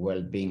animal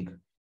well-being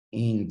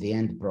in the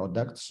end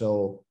product.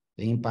 So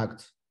the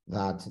impact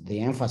that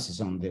the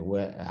emphasis on the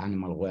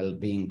animal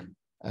well-being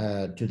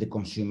to the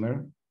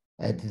consumer.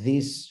 At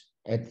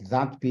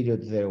that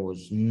period, there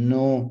was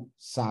no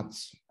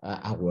such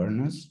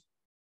awareness,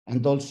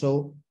 and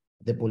also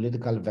the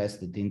political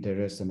vested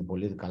interest and the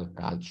political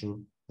culture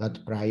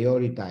that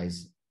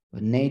prioritize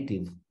the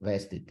native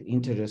vested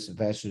interest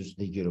versus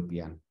the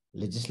European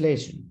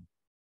legislation.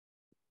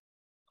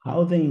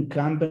 how the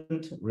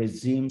incumbent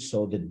regime,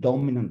 so the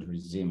dominant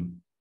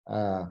regime,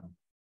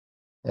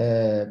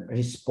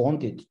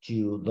 responded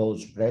to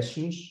those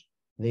pressures.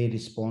 They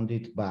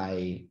responded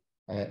by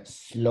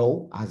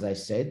slow, as I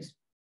said,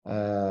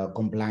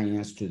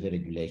 compliance to the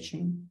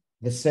regulation.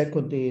 The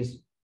second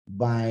is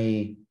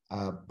by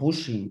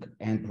pushing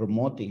and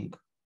promoting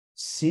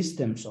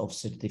systems of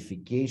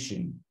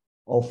certification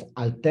of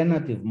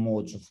alternative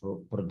modes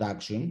of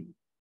production,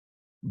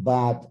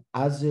 but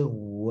as a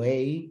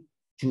way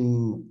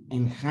to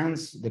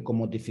enhance the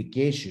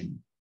commodification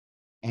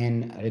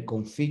and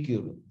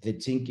reconfigure the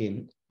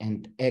chicken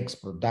and eggs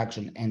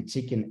production and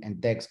chicken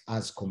and eggs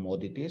as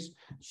commodities.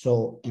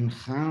 So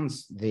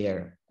enhance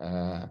their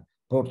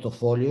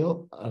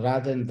portfolio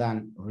rather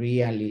than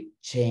really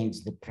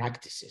change the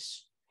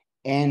practices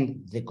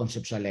and the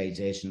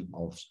conceptualization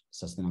of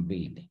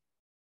sustainability.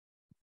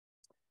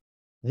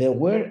 There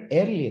were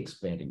early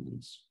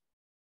experiments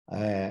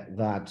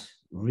that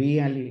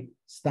really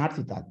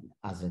started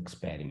as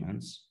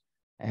experiments,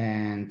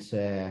 and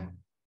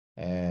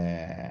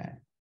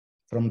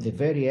from the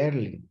very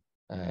early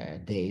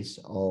days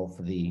of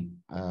the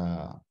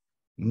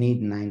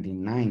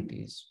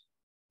mid-1990s,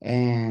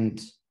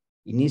 and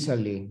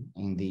initially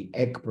in the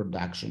egg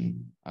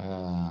production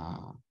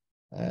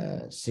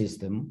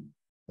system,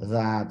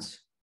 that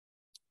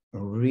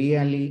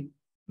really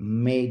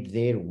made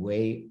their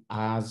way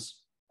as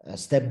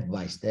step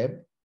by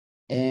step,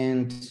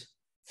 and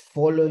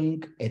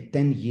following a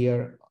 10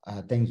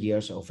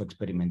 years of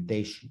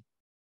experimentation.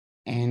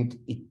 And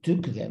it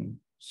took them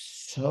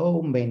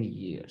so many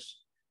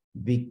years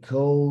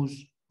because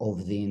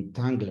of the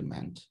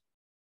entanglement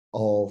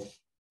of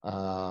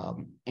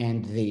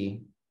and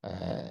the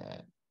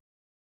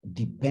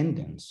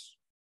dependence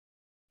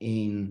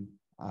in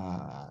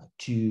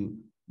two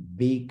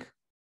big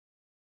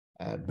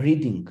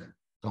breeding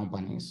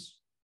companies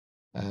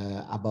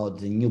about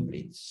the new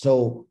breeds.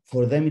 So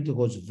for them, it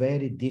was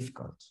very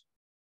difficult,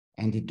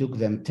 and it took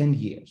them 10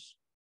 years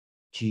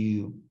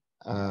to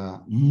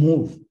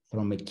move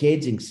from a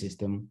caging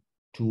system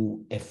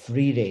to a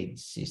free-range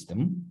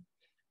system.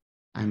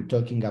 I'm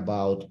talking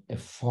about a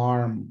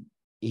farm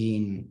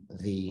in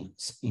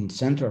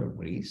central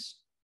Greece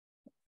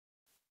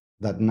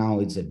that now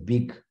is a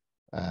big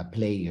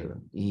player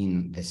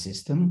in the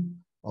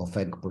system of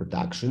egg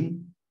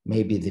production,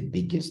 maybe the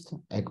biggest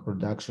egg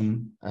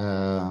production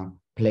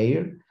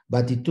player,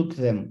 but it took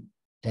them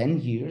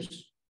 10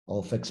 years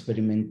of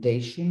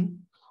experimentation,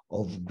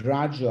 of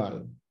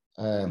gradual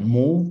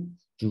move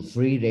to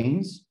free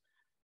range.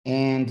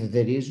 And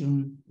the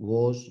reason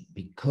was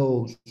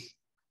because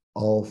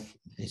of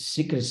the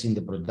secrecy in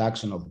the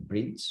production of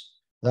breeds.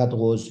 That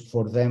was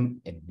for them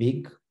a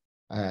big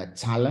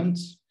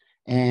challenge,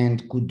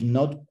 and could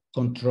not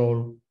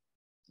control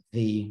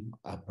the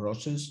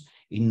process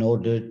in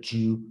order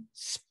to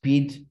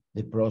speed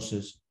the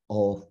process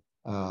of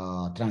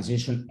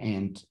transition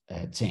and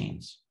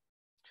change.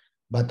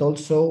 But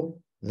also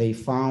they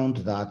found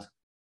that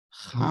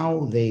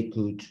how they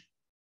could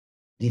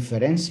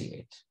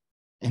differentiate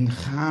and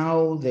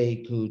how they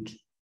could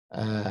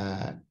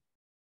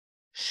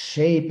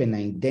shape an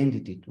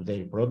identity to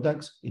their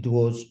products, it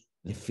was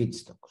the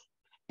feedstocks.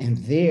 And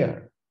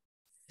there,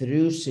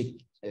 through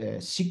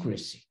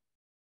secrecy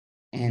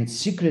and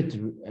secret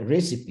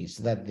recipes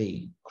that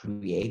they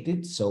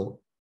created, so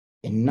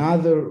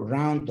another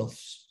round of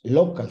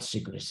local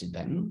secrecy,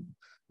 then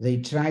they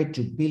tried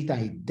to build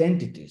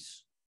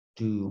identities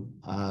to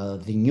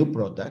the new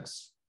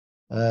products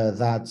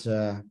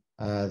that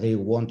they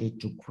wanted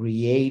to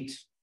create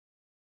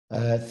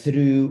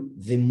through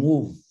the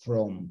move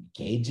from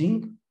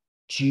caging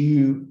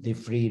to the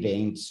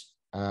free-range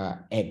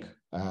egg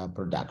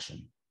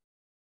production.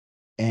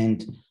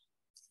 And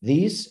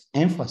this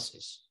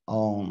emphasis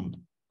on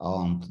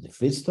the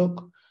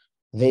feedstock,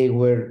 they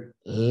were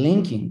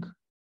linking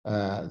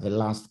the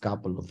last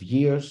couple of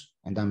years,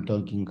 and I'm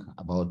talking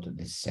about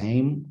the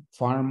same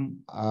farm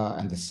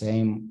and the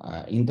same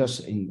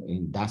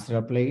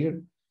industrial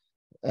player.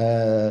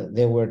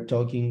 They were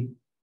talking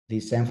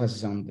this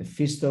emphasis on the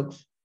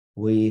feedstocks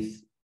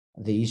with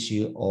the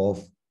issue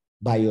of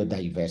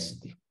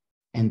biodiversity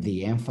and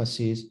the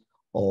emphasis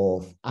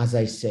of, as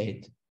I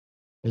said,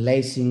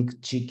 placing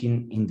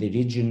chicken in the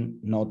region,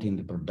 not in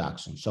the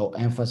production. So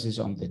emphasis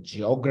on the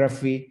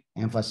geography,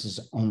 emphasis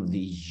on the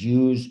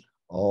use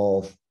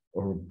of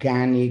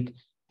organic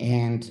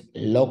and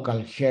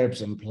local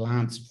herbs and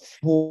plants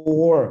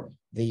for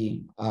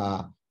the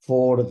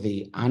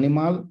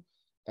animal,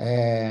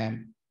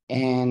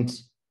 and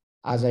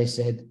as I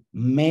said,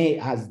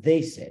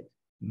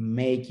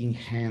 making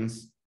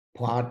hens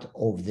part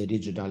of the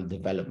regional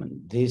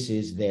development. This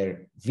is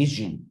their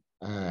vision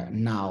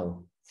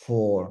now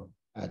for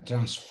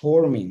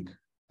transforming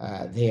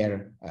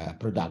their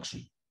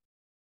production.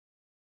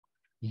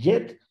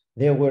 Yet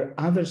there were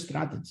other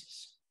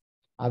strategies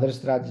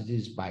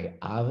by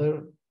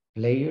other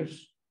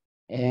players,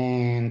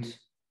 and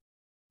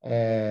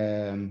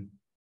that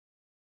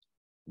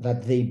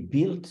they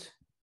built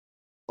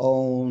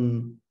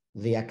on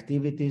the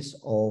activities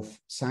of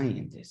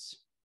scientists.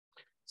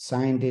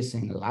 scientists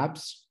in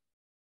labs,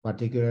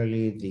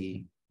 particularly the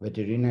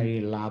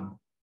veterinary lab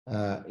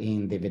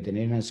in the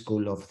veterinary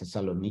school of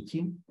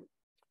Thessaloniki,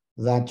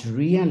 that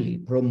really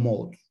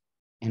promote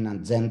an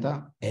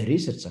agenda, a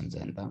research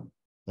agenda,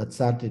 that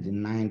started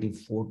in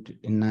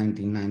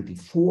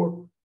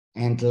 1994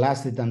 and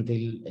lasted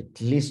until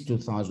at least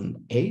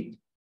 2008,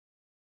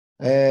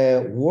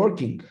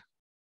 working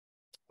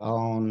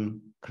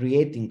on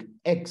creating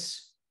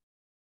eggs,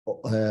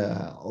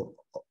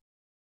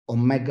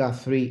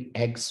 omega-3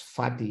 eggs,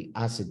 fatty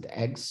acid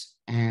eggs,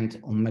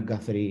 and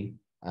omega-3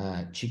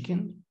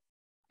 chicken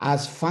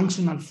as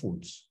functional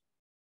foods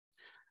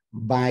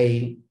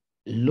by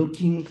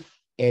looking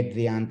at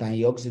the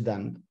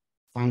antioxidant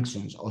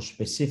functions of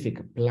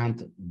specific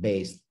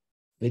plant-based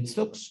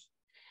feedstocks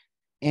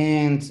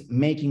and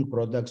making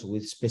products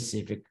with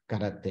specific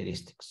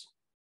characteristics.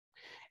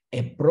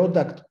 A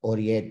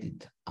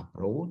product-oriented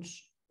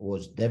approach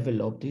was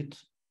developed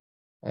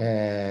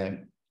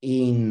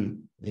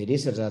in the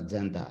research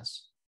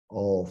agendas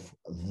of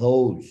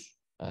those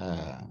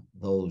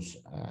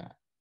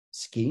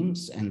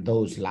schemes and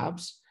those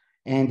labs,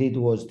 and it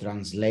was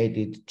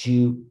translated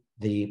to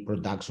the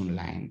production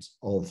lines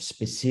of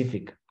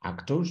specific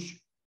actors,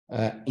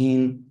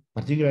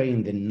 particularly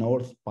in the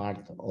north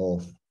part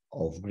of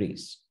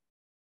Greece.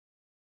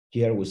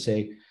 Here we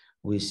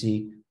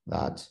see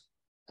that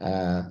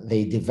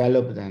they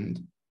developed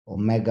an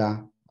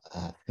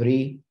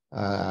omega-3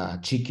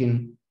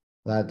 chicken,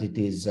 that it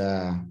is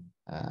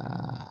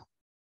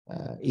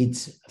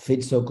its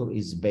feedstock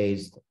is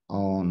based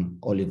on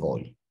olive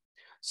oil.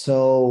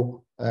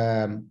 So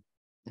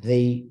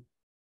they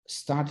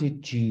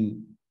started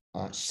to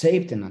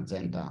shape an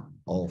agenda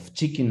of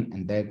chicken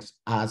and eggs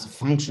as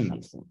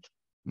functional food.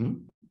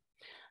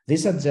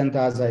 This agenda,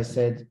 as I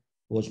said,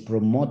 was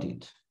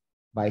promoted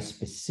by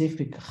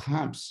specific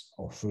hubs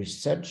of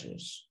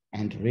researchers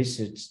and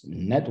research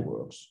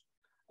networks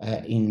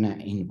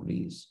in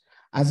Greece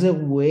as a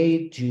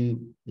way to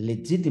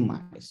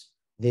legitimize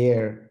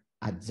their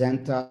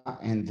agenda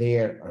and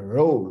their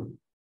role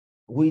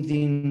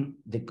within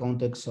the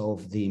context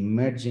of the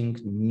emerging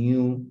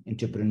new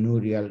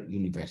entrepreneurial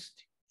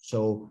university.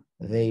 So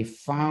they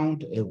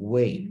found a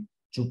way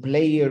to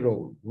play a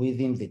role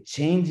within the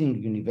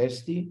changing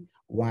university,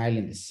 while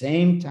at the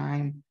same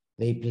time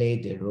they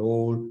played a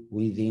role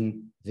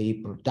within the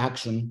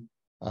production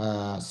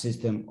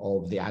system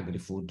of the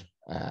agri-food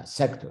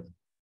sector.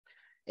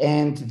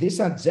 And this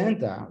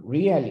agenda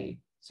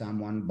really,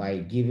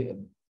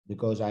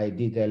 because I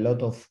did a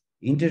lot of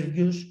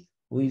interviews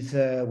with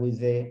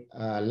the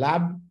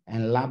lab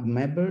and lab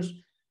members,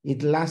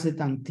 it lasted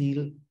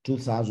until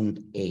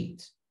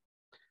 2008.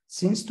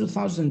 Since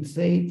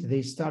 2008,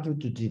 they started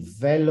to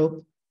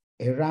develop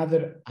a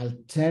rather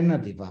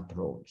alternative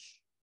approach.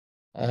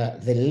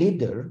 The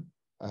leader,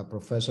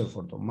 Professor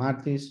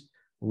Fortomatis,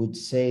 would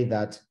say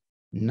that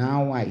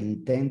now I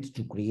intend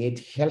to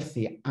create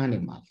healthy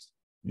animals,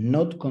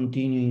 not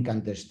continuing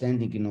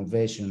understanding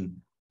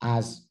innovation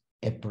as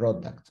a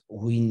product.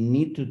 We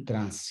need to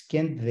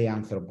transcend the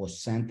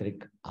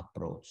anthropocentric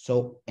approach.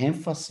 So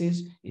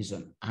emphasis is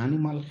on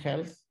animal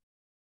health,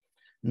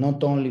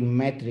 not only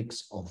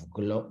metrics of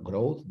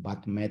growth,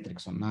 but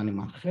metrics on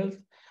animal health,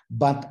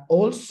 but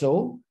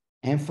also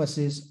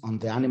emphasis on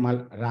the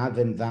animal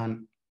rather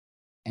than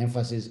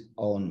emphasis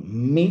on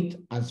meat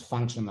as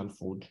functional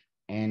food,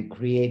 and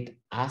create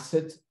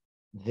assets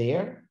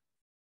there,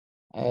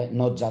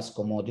 not just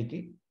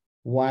commodity,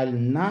 while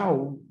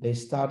now they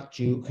start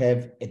to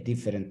have a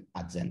different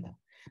agenda.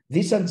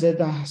 This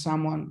agenda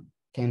someone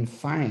can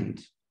find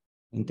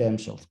in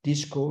terms of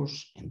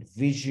discourse and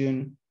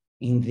vision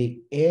in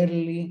the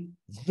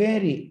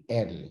very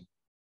early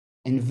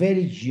and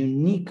very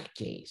unique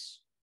case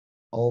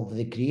of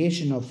the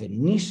creation of a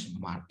niche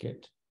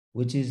market,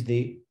 which is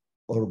the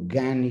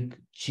organic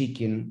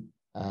chicken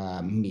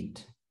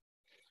meat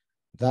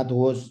that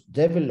was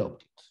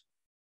developed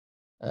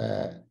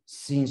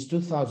since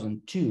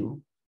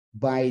 2002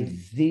 by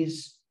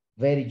this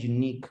very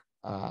unique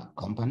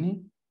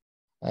company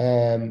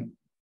that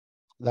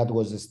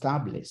was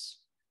established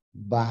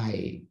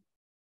by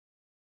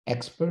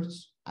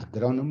experts,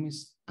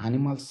 agronomists,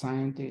 animal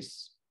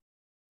scientists,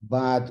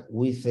 but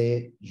with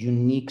a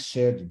unique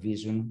shared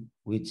vision,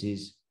 which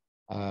is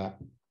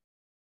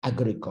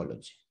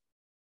agroecology.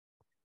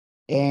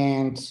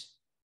 And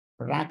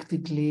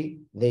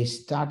practically, they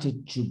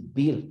started to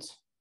build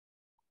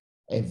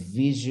a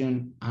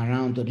vision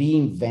around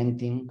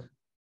reinventing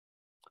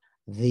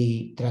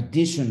the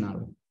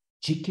traditional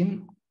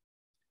chicken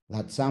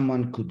that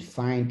someone could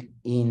find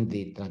in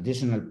the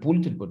traditional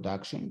poultry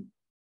production,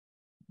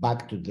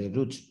 back to the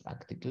roots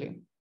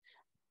practically,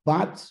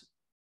 but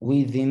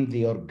within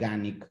the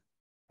organic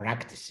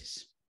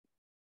practices.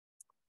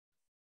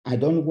 I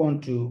don't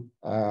want to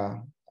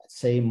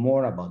say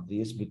more about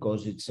this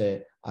because it's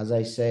as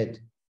I said,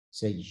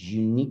 it's a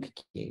unique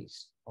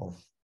case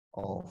of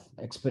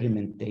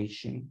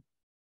experimentation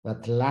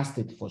that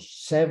lasted for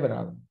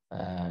several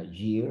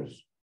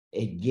years,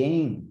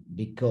 again,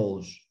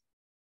 because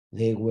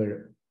they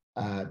were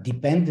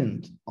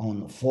dependent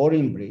on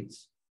foreign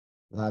breeds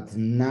that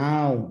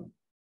now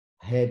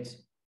had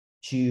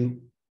to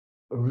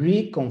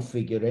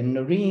reconfigure and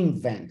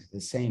reinvent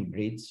the same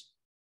breeds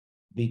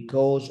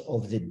because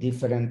of the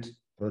different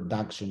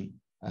production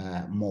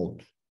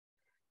mode.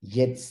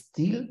 Yet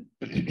still,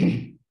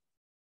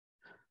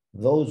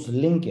 those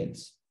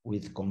linkages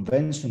with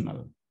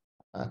conventional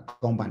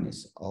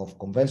companies of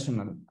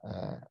conventional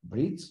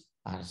breeds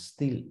are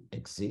still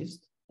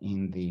exist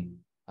in the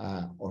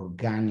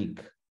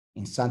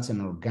in such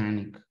an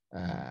organic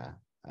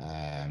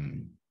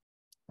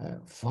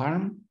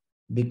farm,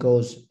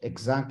 because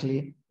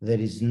exactly there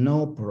is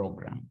no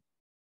program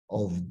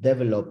of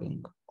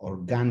developing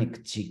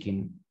organic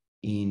chicken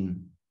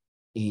in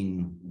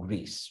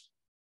Greece.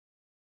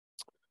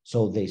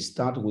 So they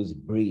start with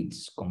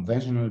breeds,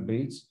 conventional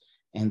breeds,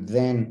 and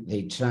then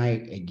they try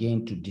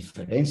again to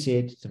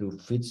differentiate through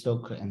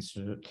feedstock and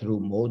through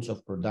modes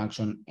of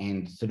production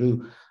and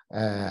through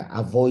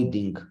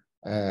avoiding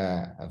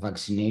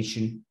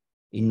vaccination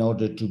in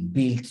order to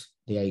build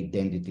the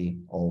identity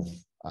of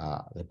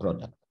the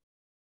product.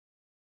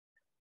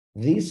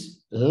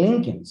 These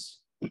linkings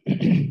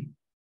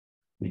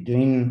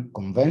between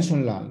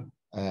conventional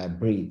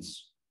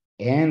breeds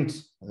and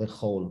the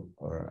whole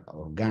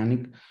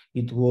organic,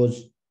 it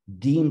was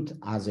deemed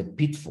as a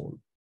pitfall.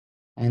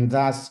 And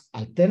thus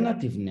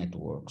alternative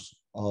networks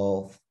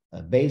of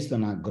based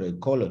on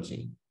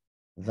agroecology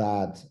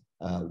that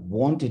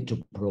wanted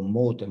to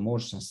promote a more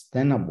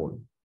sustainable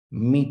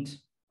meat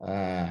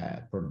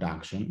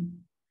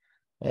production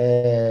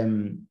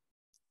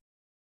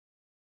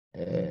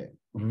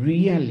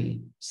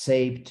really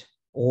shaped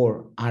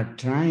or are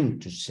trying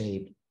to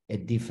shape a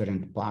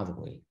different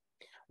pathway.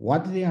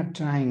 What they are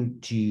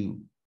trying to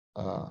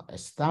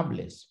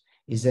establish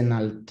is an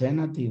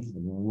alternative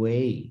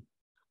way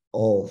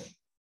of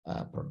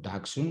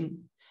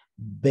production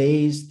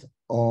based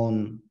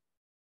on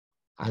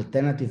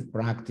alternative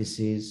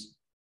practices,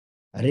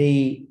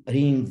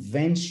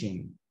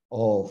 reinvention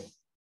of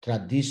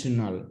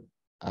traditional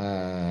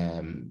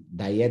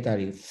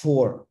dietary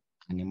for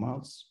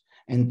animals,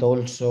 and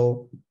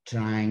also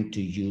trying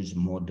to use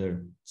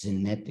modern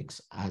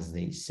genetics, as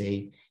they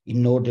say,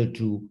 in order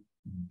to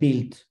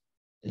build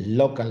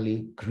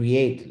locally,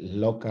 create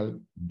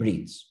local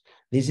breeds.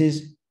 This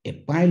is a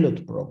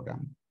pilot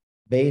program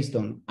based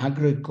on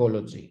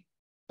agroecology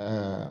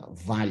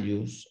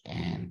values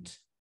and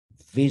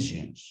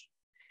visions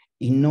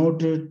in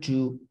order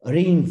to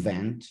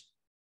reinvent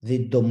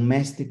the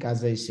domestic,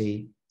 as I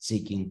say,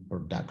 chicken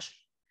production.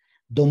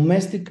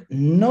 Domestic,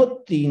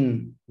 not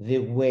in the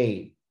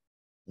way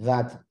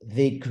that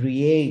they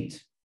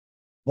create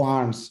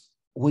barns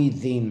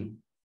within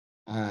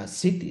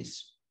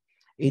cities.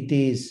 It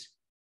is,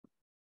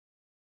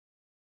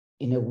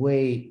 in a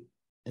way,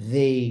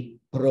 they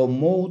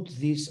promote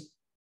this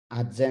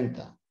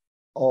agenda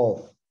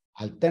of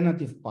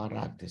alternative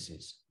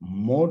practices,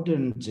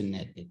 modern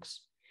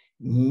genetics,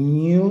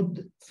 new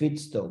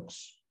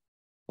feedstocks,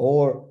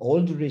 or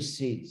old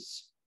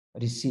receipts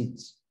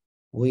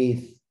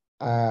with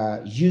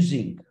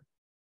using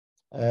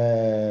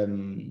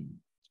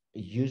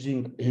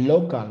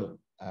local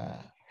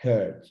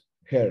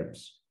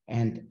herbs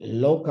and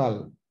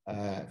local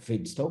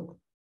feedstock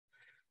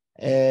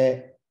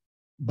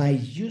by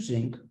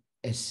using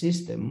a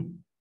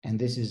system, and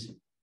this is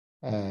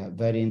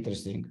very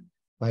interesting,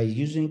 by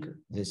using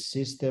the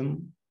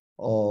system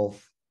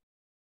of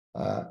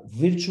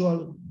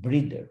virtual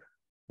breeder.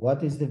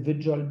 What is the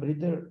virtual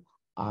breeder?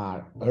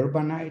 Are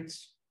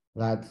urbanites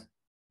that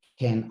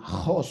can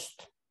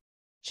host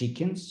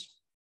chickens,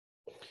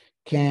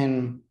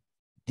 can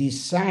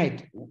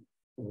decide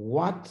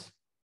what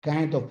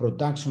kind of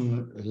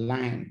production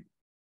line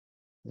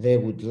they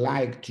would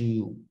like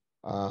to,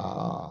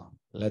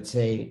 let's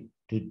say,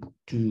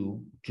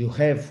 to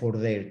have for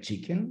their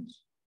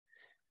chickens,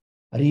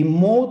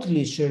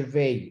 remotely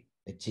survey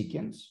the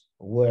chickens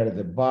where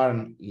the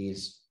barn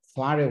is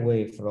far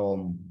away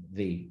from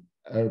the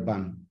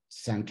urban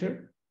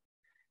center,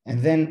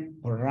 and then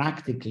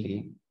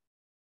practically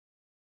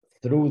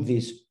through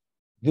this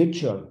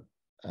virtual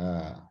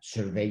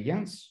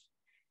surveillance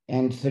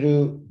and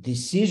through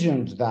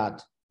decisions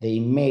that they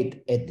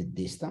made at the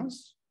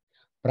distance,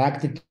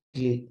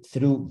 practically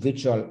through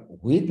virtual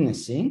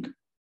witnessing,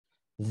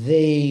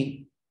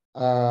 they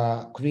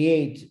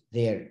create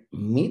their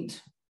meat,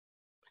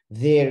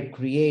 they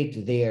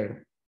create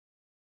their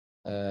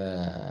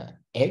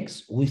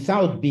eggs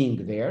without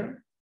being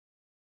there,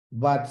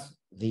 but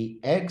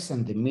the eggs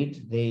and the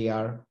meat, they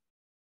are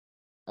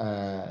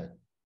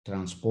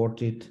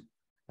transported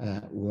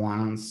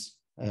once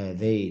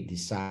they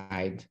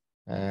decide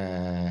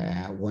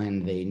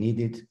when they need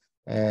it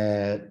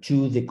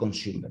to the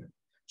consumer.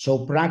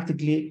 So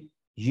practically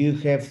you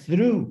have,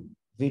 through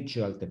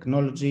virtual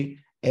technology,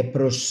 a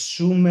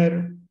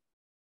prosumer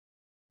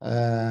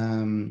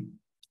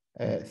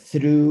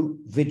through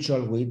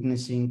virtual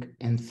witnessing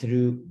and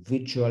through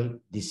virtual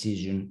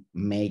decision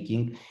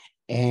making.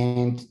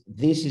 And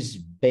this is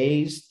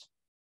based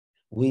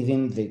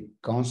within the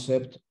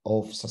concept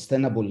of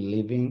sustainable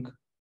living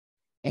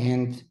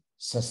and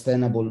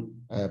sustainable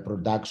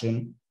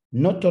production,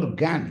 not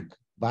organic,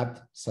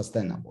 but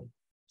sustainable.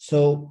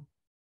 So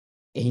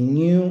a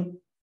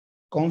new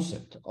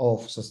concept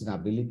of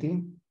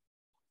sustainability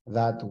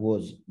that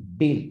was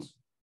built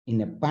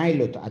in a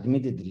pilot,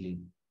 admittedly,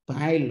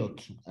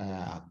 pilot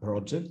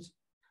project,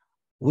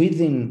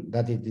 within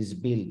that it is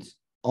built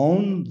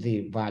on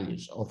the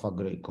values of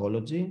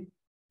agroecology,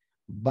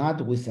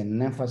 but with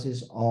an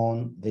emphasis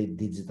on the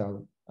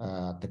digital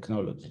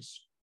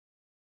technologies.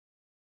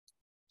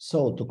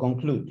 So to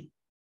conclude,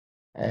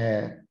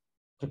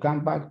 to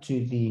come back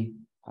to the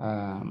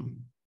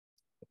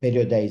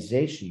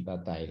periodization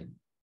that I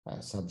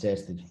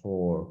suggested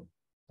for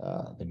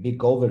the big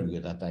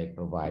overview that I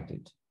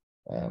provided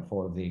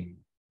for the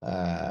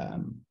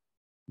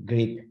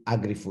Greek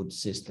agri-food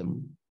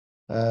system.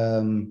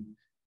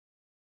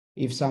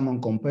 If someone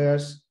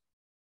compares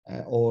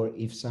or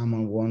if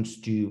someone wants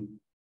to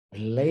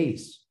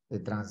place the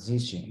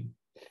transitions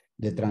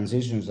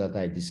that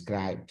I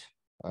described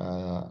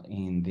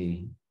in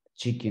the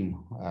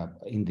chicken,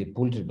 in the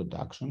poultry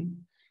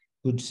production,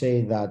 could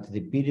say that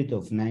the period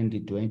of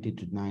 1920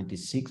 to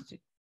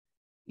 1960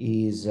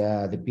 is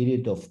the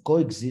period of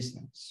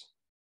coexistence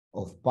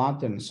of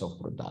patterns of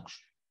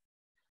production,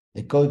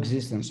 the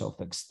coexistence of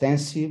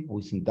extensive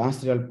with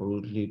industrial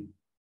poultry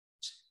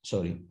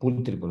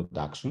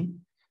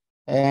production,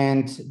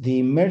 and the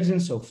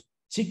emergence of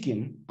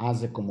chicken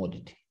as a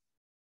commodity.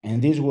 And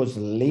this was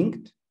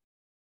linked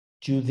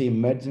to the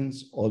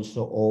emergence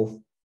also of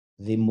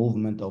the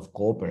movement of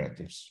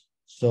cooperatives.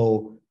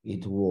 So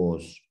it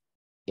was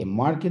a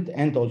market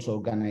and also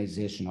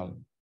organizational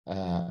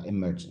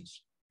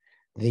emergence.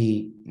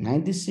 The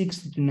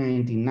 1960 to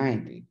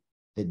 1990,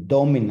 the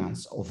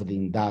dominance of the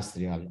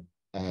industrial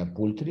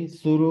poultry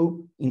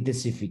through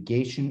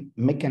intensification,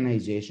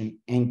 mechanization,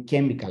 and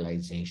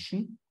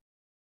chemicalization.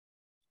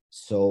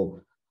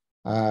 So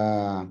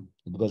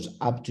it goes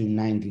up to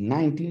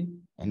 1990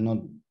 and not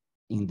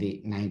in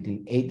the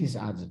 1980s,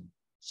 as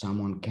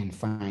someone can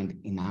find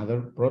in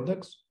other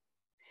products.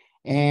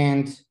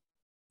 And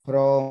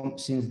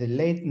since the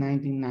late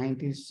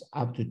 1990s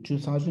up to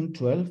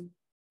 2012,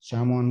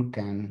 someone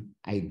can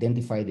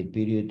identify the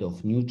period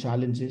of new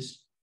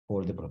challenges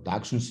for the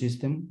production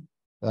system,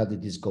 that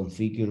it is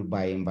configured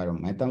by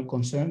environmental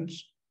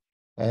concerns.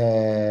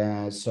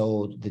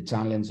 So the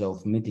challenge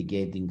of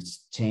mitigating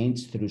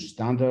change through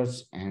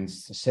standards and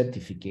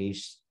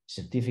certificates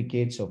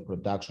of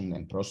production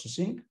and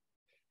processing.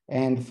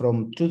 And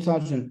from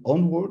 2000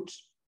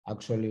 onwards,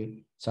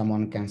 actually,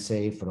 someone can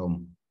say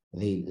from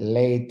the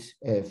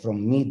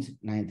from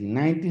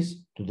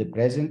mid-1990s to the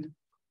present,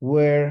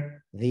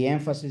 where the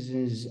emphasis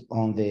is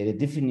on the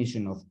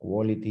redefinition of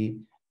quality,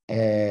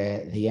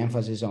 the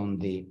emphasis on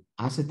the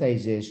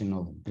assetization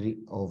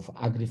of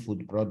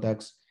agri-food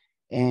products,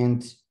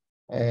 and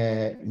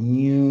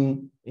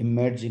new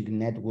emerging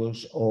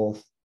networks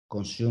of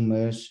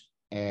consumers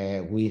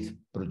with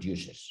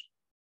producers.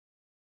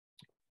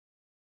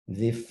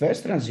 The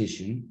first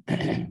transition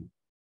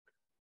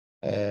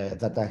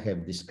that I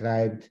have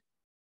described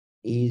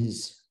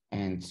is,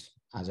 and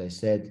as I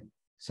said,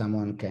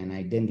 someone can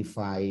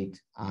identify it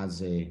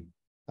as a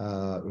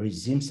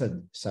regime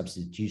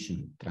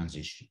substitution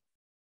transition,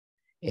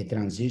 a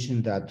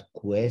transition that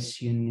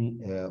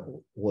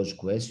was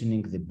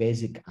questioning the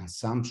basic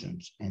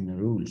assumptions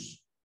and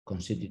rules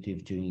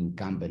constitutive to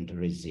incumbent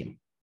regime.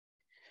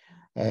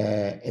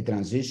 A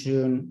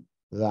transition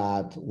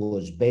that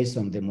was based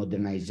on the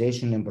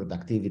modernization and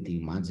productivity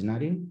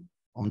imaginary,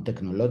 on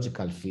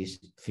technological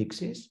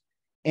fixes,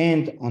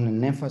 and on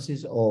an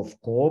emphasis of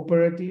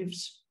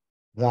cooperatives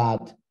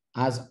that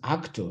as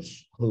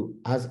actors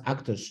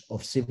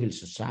of civil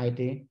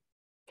society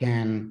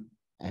can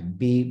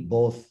be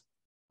both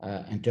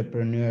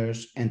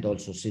entrepreneurs and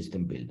also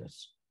system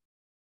builders.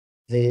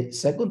 The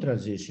second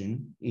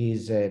transition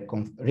is a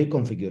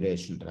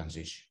reconfiguration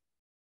transition.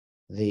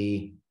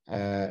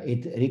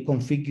 It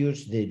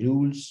reconfigures the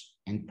rules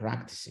and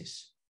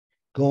practices,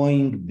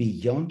 going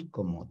beyond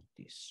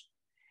commodities,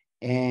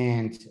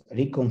 and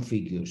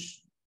reconfigures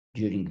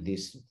during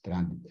this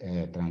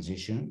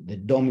transition the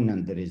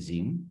dominant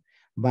regime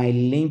by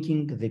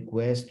linking the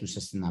quest to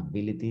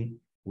sustainability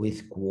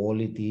with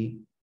quality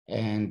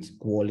and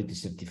quality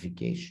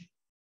certification.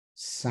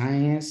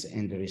 Science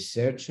and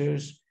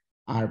researchers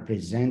are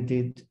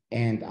presented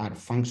and are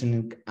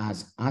functioning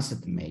as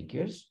asset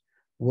makers,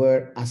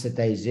 where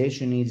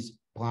assetization is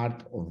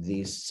part of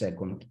this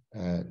second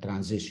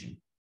transition.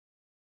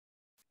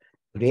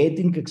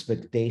 Creating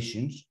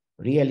expectations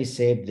really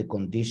shaped the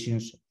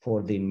conditions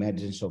for the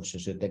emergence of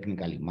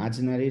sociotechnical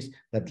imaginaries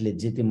that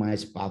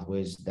legitimize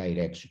pathways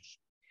directions.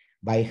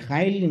 By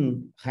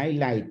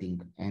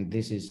highlighting, and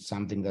this is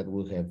something that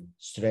we have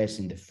stressed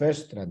in the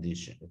first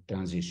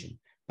transition,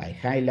 by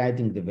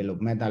highlighting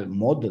developmental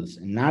models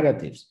and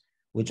narratives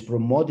which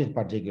promoted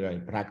particular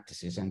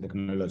practices and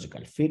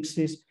technological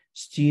fixes,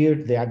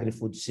 steered the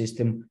agri-food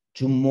system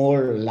to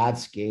more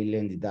large-scale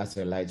and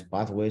industrialized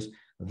pathways,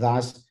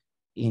 thus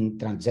in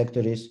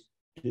trajectories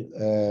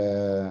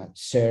to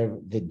serve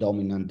the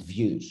dominant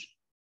views.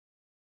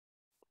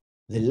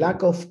 The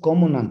lack of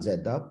common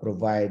agenda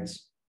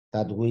provides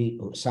that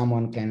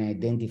someone can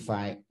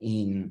identify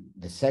in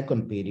the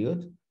second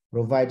period,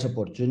 provides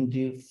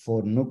opportunity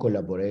for new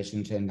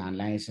collaborations and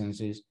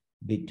alliances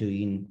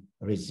between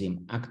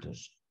regime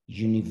actors.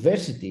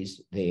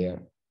 Universities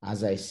there,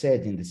 as I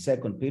said, in the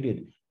second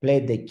period,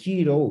 played a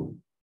key role,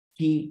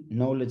 key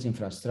knowledge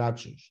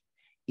infrastructures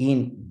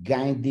in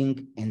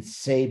guiding and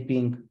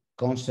shaping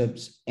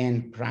concepts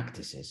and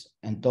practices.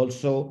 And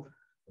also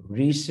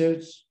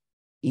research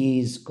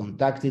is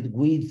conducted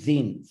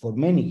within, for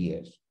many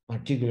years,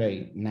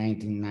 particularly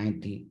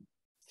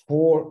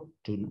 1994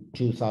 to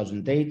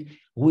 2008,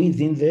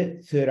 within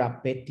the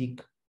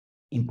therapeutic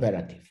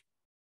imperative.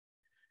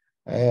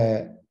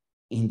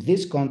 In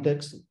this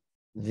context,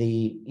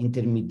 the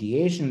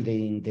intermediaries,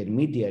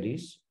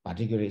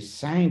 particularly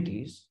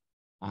scientists,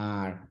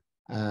 are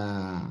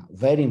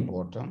very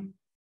important,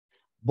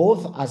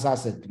 both as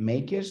asset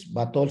makers,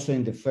 but also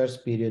in the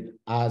first period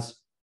as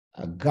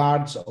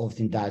guards of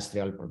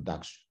industrial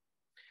production.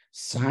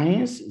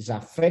 Science is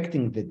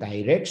affecting the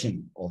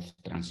direction of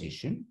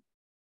transition,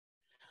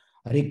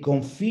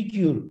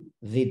 reconfigure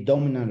the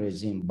dominant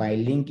regime by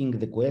linking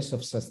the quest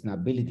of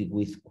sustainability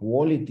with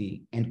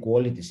quality and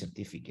quality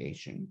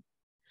certification,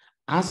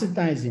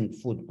 assetizing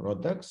food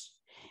products,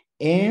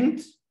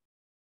 and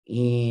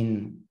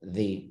in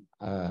the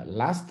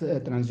last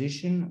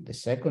transition, the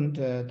second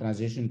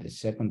transition, the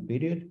second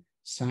period,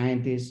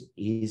 scientist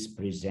is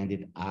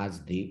presented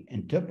as the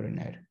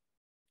entrepreneur.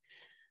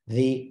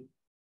 The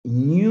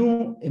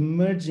new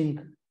emerging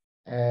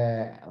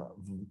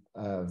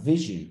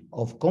vision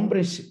of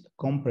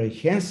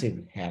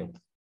comprehensive health,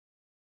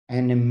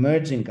 an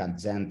emerging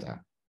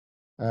agenda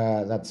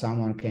that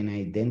someone can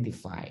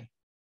identify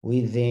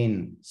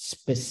within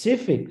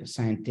specific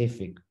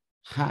scientific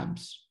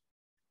hubs,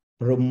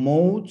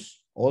 promotes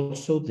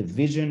also the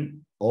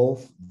vision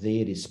of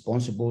the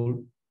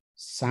responsible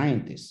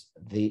scientists,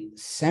 the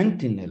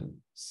sentinel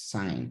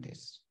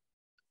scientists.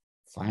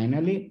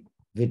 Finally,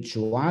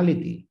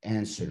 virtuality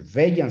and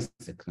surveillance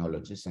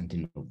technologies and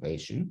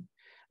innovation,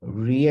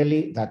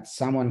 really that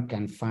someone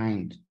can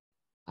find,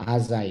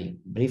 as I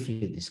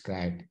briefly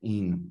described,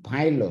 in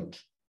pilot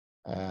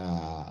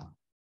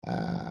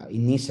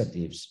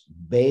initiatives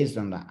based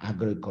on the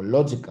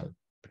agroecological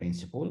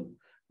principle,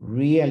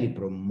 really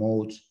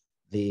promotes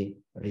the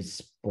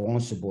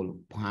responsible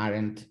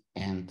parent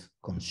and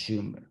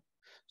consumer.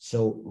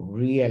 So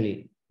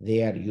really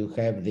there you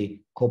have the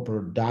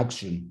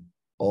co-production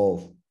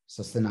of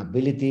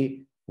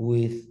sustainability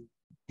with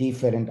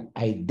different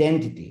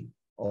identity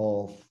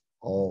of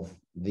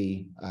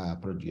the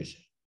producer.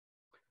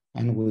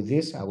 And with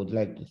this, I would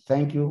like to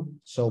thank you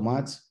so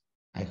much.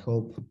 I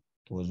hope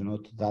it was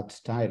not that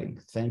tiring.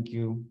 Thank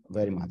you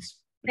very much.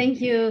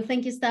 Thank you,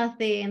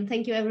 Stathis, and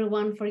thank you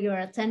everyone for your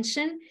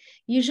attention.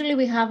 Usually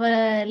we have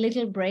a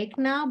little break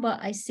now,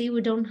 but I see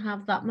we don't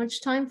have that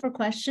much time for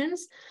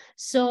questions.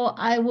 So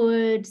I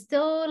would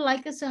still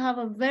like us to have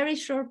a very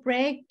short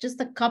break, just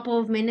a couple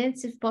of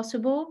minutes if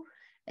possible,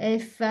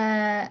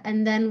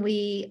 and then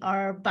we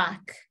are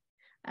back.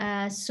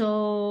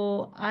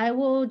 So I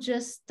will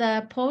just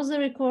pause the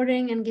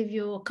recording and give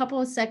you a couple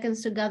of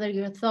seconds to gather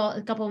your thought,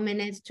 a couple of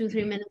minutes,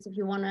 2-3 minutes if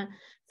you want to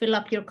fill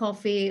up your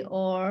coffee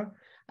or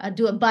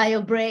do a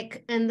bio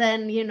break, and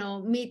then, you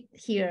know, meet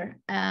here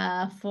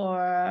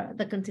for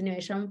the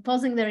continuation. I'm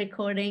pausing the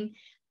recording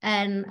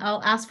and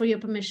I'll ask for your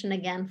permission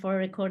again for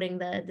recording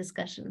the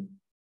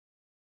discussion.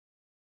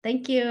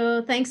 Thank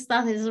you. Thanks,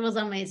 Stathis. It was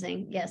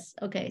amazing. Yes.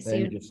 Okay.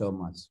 Thank you so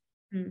much.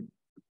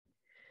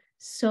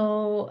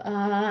 So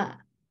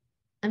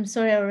I'm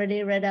sorry, I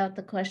already read out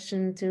the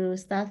question to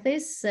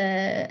Stathis.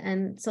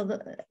 And so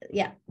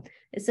yeah,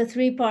 it's a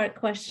 3-part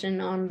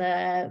question on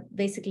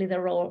basically the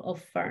role of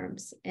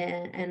firms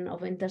and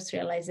of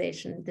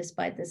industrialization,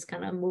 despite this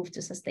kind of move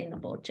to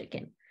sustainable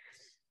chicken.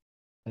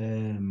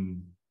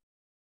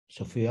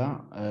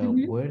 Sophia,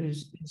 where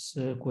is this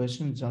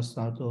question? Just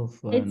out of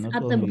it's not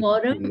at only the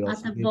bottom,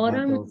 curiosity, but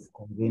of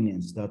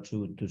convenience, that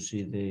to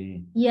see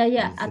the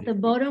at the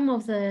bottom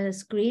of the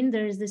screen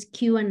there is this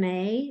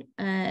Q&A,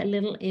 a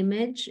little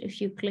image. If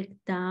you click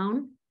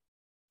down,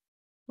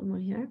 one more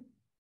here.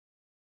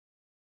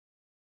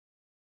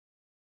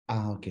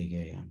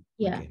 Okay,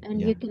 yeah, okay,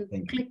 and you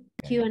can click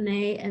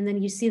Q&A, and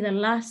then you see the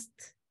last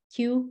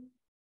Q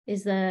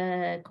is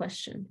the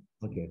question.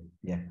 Okay,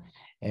 yeah.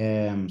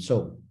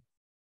 So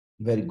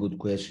very good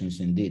questions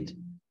indeed.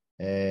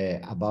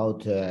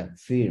 About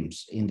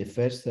firms. In the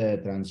first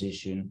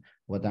transition,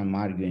 what I'm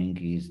arguing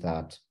is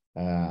that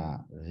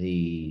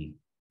the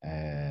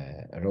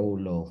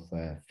role of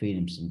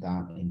firms in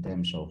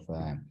terms of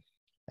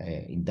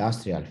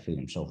industrial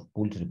firms of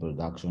poultry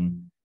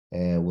production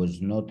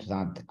was not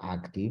that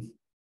active,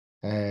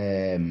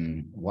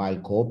 while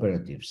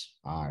cooperatives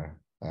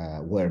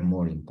were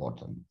more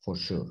important, for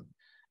sure.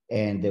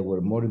 And they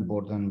were more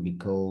important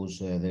because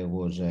there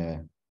was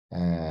a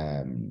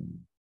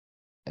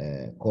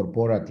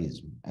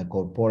corporatism, a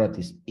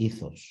corporatist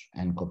ethos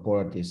and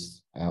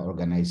corporatist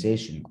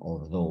organization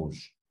of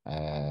those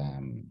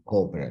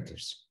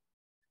cooperatives.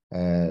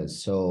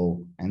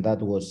 And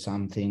that was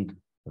something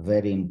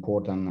very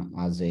important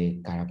as a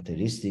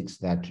characteristic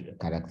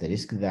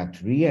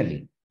that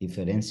really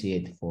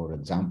differentiate, for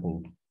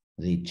example,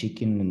 the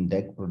chicken and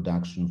egg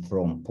production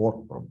from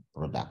pork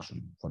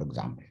production, for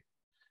example.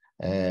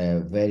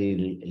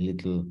 Very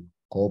little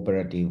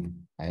cooperative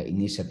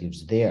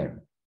initiatives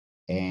there.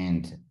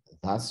 And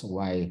that's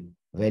why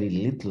very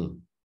little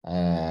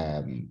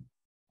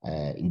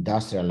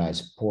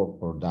industrialized pork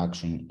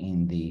production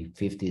in the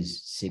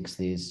 50s,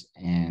 60s,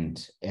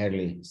 and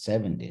early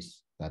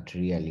 70s that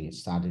really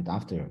started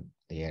after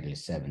the early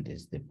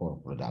 70s, the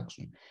pork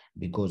production,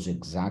 because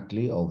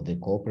exactly of the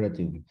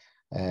cooperative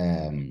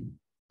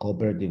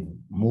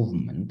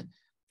movement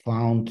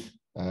found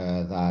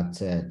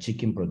that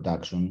chicken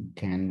production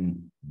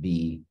can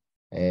be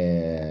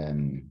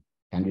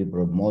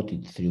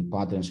promoted through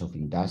patterns of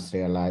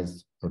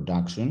industrialized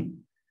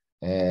production,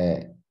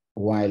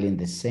 while in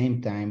the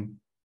same time,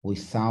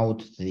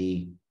 without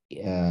the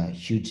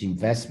huge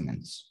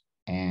investments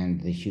and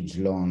the huge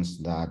loans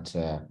that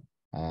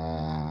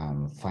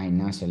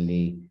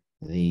financially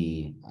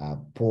the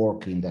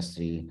pork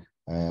industry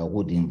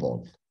would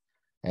involve.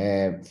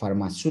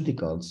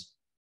 Pharmaceuticals,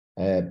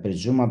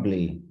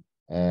 presumably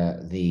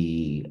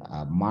the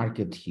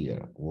market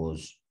here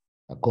was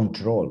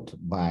controlled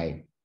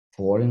by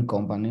foreign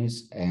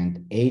companies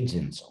and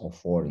agents of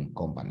foreign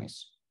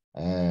companies.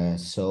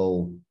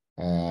 So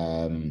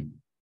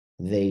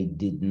they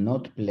did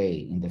not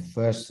play in the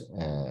first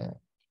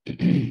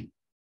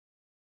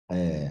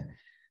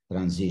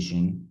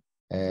transition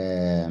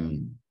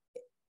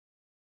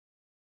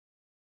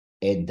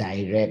a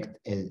direct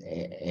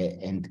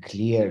and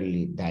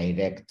clearly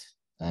direct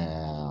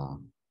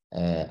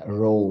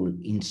role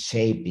in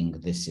shaping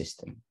the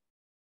system,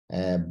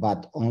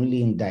 but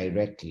only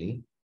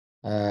indirectly,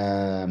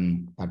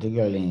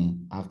 particularly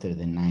after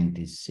the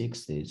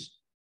 1960s,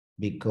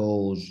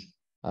 because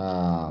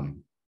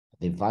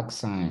the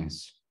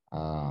vaccines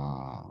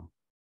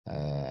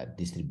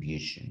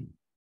distribution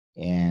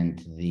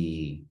and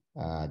the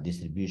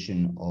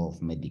distribution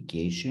of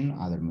medication,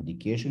 other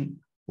medication,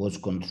 was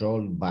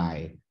controlled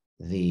by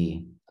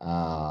the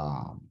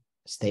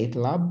state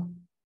lab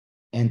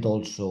and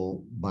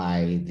also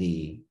by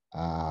the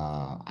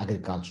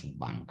agricultural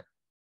bank.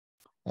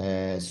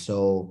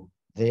 So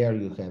there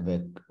you have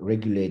a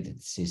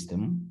regulated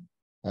system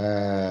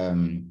that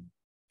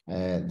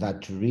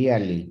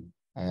really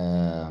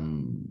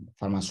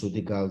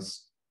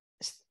pharmaceuticals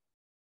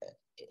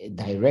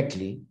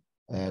directly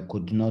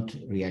could not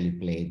really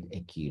play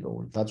a key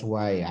role. That's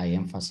why I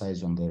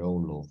emphasize on the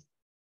role of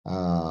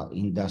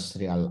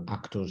industrial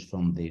actors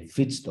from the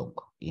feedstock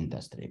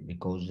industry,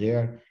 because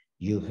there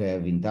you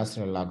have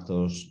industrial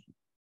actors,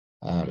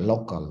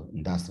 local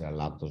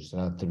industrial actors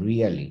that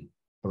really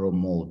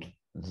promote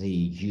the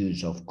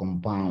use of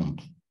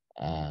compound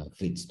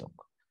feedstock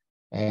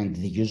and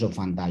the use of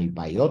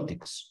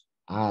antibiotics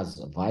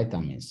as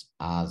vitamins,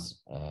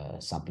 as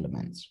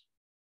supplements.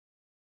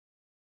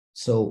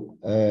 So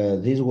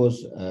this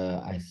was,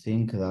 I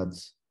think that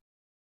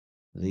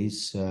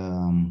this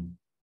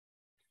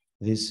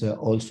this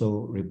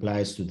also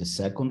replies to the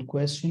second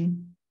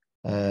question,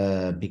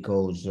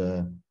 because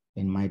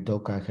in my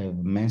talk I have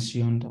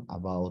mentioned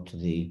about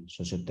the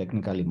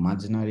sociotechnical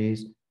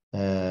imaginaries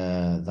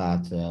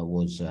that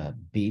was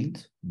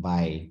built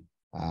by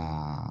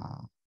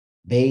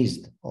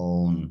based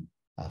on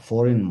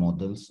foreign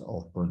models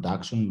of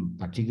production,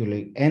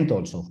 particularly, and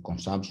also of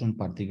consumption,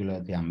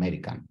 particularly the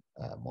American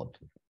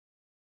model.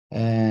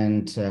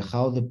 And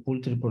how the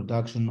poultry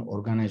production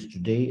organized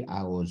today,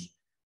 I was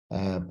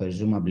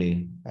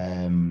presumably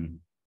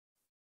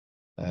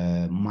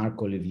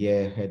Marc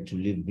Olivier had to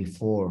live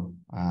before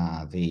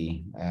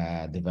the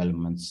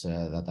developments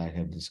that I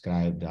have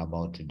described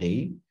about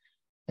today.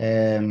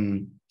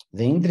 The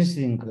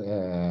interesting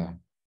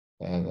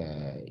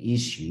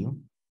issue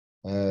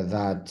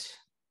that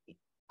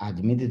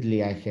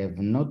admittedly I have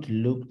not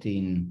looked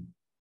in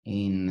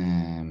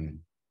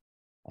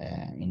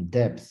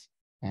depth,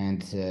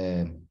 and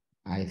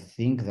I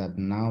think that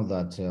now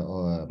that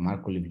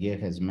Marc Olivier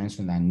has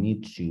mentioned, I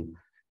need to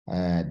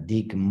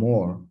dig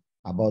more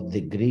about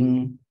the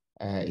green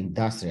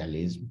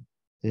industrialism.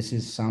 This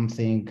is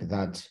something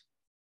that,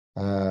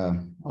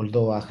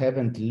 although I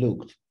haven't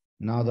looked,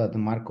 now that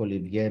Marc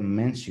Olivier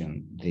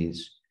mentioned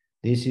this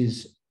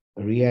is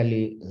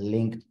really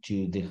linked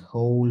to the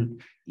whole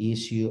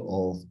issue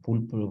of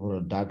poultry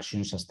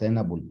production,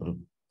 sustainable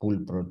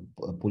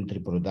poultry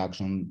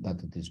production,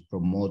 that it is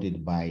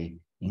promoted by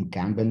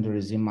incumbent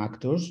regime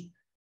actors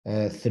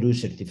through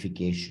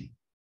certification.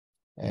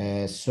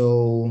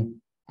 So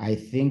I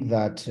think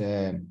that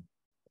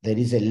there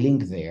is a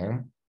link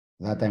there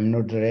that I'm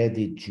not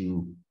ready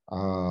to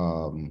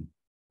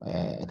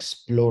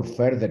explore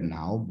further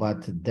now,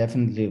 but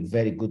definitely a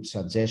very good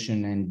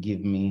suggestion and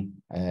give me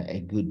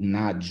a good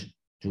nudge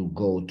to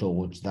go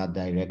towards that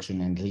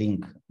direction and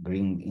link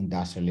green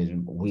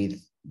industrialism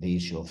with the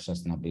issue of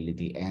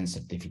sustainability and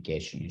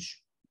certification issue.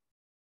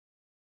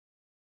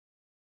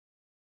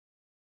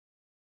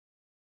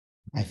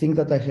 I think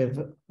that I have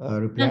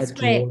replied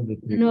to all the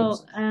three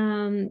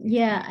questions.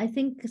 Yeah, I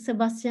think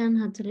Sebastian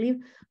had to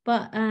leave,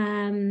 but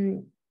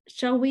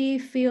shall we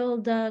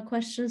field the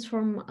questions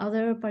from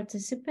other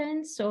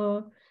participants?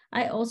 Or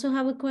I also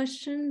have a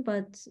question,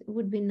 but it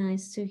would be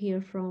nice to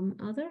hear from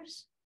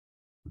others.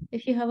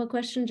 If you have a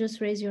question,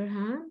 just raise your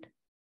hand.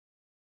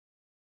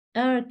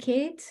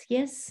 Kate,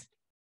 yes,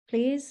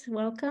 please,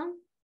 welcome.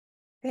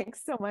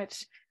 Thanks so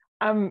much.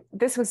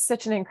 This was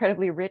such an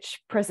incredibly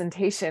rich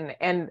presentation,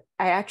 and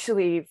I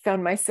actually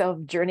found myself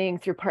journeying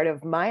through part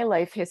of my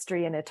life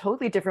history in a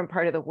totally different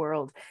part of the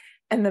world,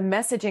 and the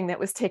messaging that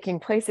was taking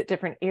place at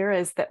different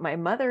eras that my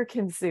mother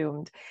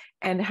consumed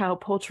and how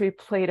poultry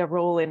played a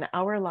role in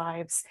our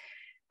lives.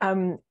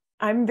 I'm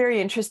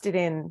very interested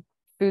in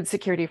food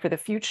security for the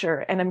future,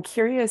 and I'm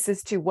curious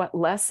as to what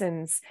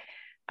lessons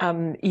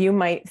you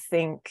might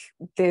think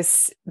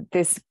this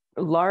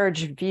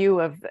large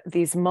view of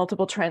these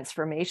multiple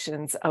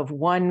transformations of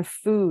one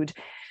food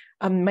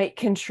might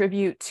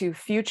contribute to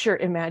future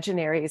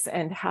imaginaries,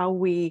 and how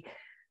we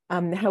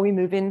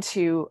move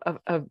into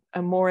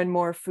a more and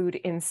more food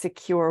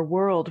insecure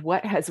world.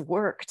 What has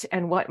worked,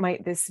 and what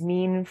might this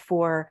mean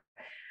for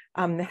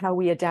how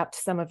we adapt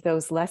some of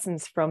those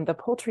lessons from the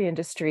poultry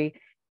industry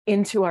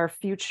into our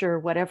future,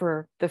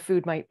 whatever the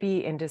food might be,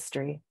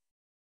 industry?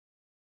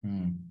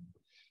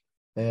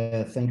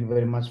 Thank you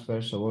very much,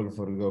 first of all,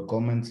 for your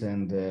comments,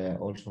 and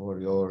also for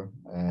your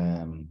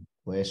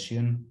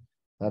question.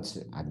 That's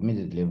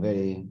admittedly a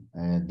very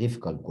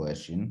difficult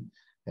question.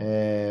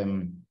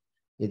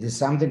 It is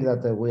something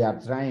that we are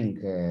trying,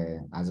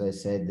 as I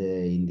said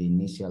in the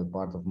initial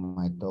part of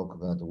my talk,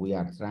 that we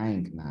are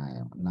trying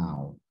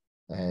now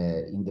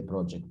in the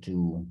project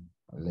to,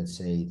 let's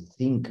say,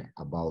 think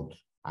about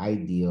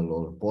ideal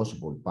or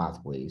possible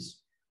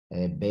pathways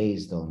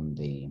based on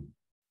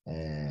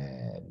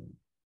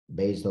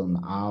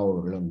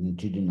our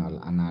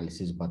longitudinal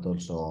analysis, but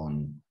also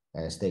on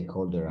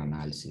stakeholder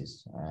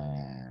analysis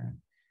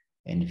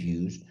and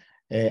views.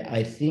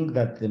 I think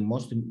that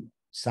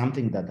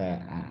something that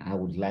I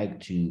would like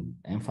to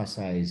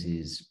emphasize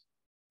is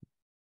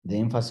the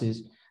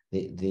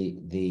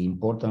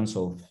importance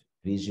of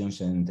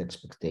visions and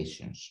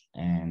expectations,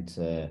 and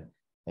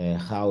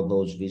how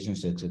those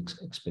visions and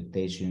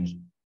expectations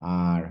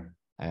are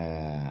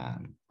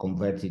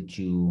converted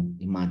to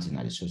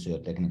imaginaries,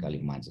 sociotechnical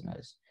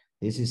imaginaries.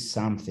 This is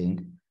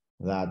something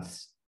that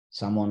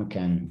someone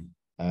can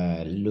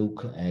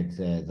look at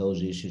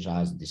those issues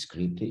as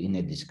descriptive, in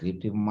a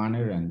descriptive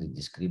manner and a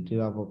descriptive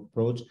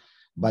approach,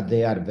 but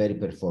they are very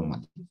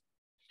performative.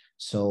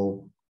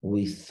 So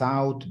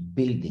without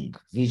building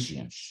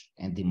visions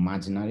and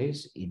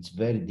imaginaries, it's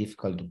very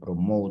difficult to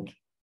promote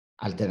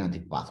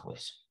alternative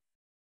pathways.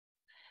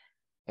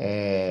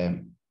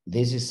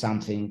 This is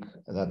something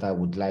that I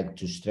would like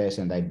to stress,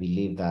 and I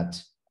believe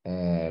that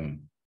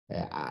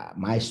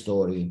my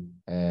story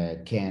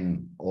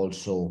can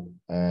also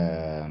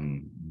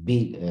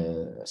be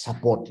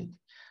supported.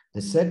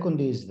 The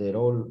second is the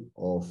role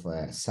of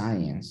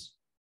science,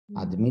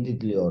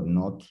 admittedly or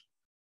not,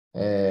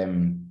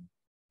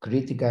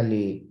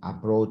 critically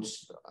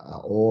approached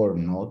or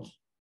not,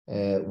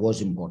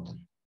 was important.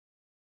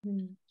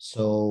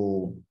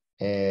 So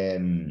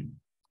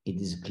it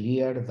is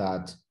clear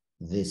that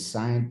the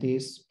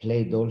scientists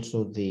played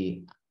also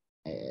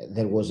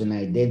there was an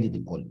identity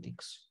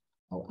politics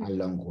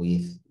along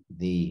with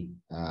the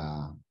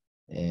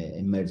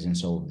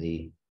emergence of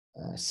the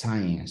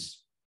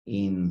science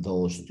in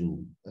those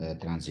two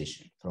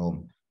transitions.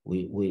 From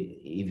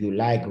if you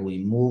like, we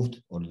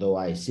moved, although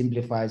I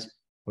simplify,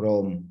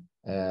 from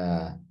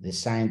the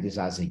scientist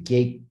as a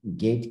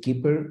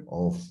gatekeeper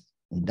of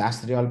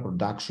industrial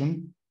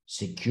production,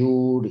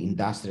 secure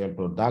industrial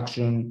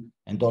production,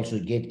 and also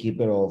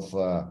gatekeeper of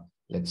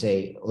let's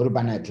say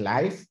urbanite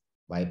life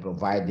by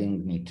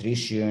providing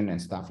nutrition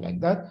and stuff like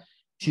that,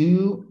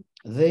 to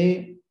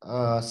the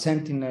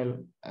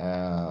sentinel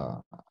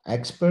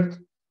expert,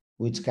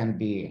 which can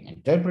be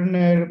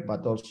entrepreneur,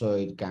 but also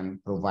it can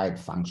provide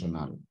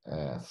functional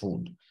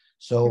food.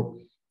 So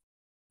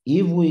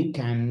if we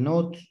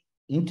cannot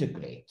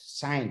integrate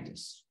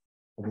scientists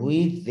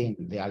within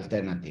the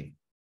alternative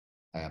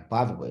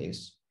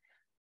pathways,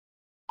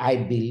 I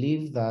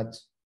believe that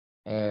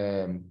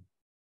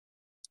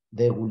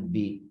they will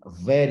be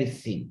very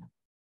thin.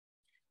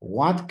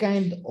 What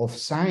kind of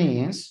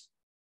science?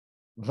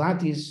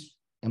 That is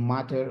a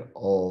matter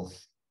of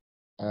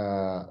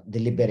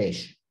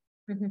deliberation.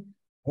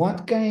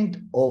 What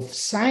kind of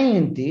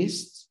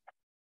scientists?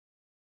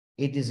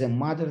 It is a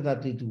matter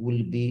that it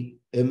will be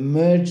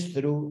emerged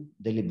through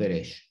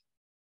deliberation.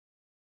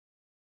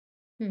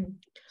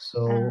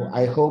 So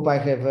I hope I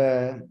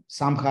have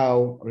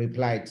somehow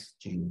replied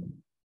to you.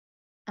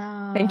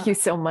 Thank you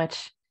so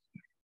much.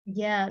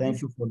 Yeah.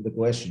 Thank you for the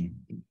question.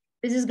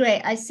 This is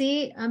great. I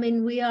see, I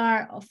mean, we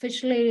are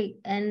officially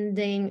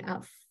ending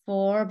at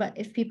 4, but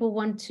if people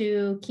want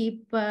to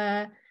keep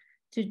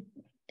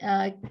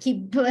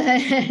keep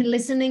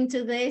listening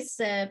to this,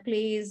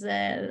 please.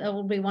 That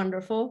would be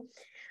wonderful.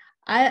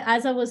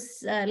 As I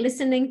was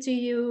listening to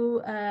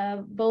you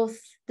both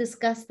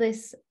discuss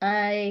this,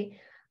 I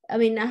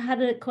mean, I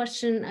had a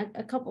question,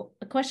 a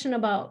question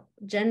about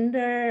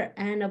gender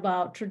and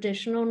about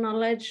traditional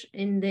knowledge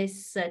in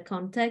this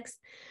context.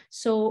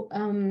 So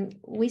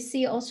we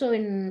see also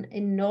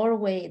in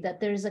Norway that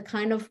there's a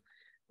kind of,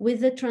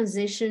 with the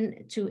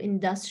transition to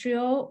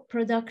industrial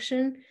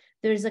production,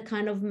 there's a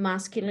kind of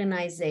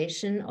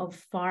masculinization of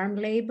farm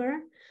labor.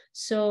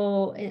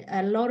 So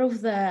a lot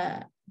of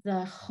the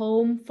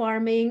home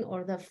farming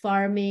or the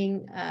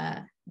farming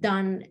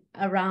done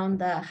around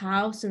the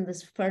house in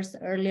this first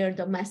earlier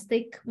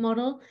domestic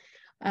model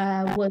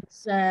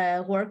was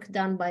work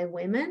done by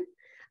women.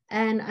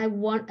 And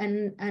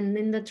and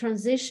in the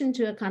transition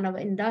to a kind of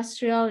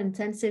industrial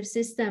intensive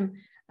system,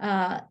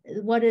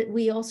 what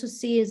we also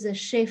see is a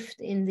shift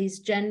in these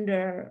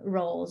gender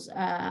roles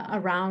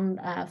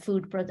around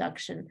food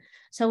production.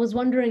 So I was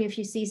wondering if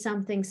you see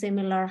something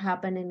similar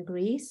happen in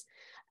Greece.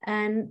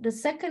 And the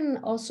second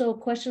also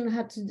question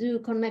had to do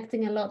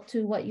connecting a lot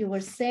to what you were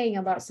saying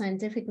about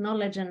scientific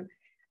knowledge. And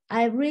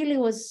I really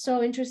was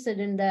so interested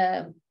in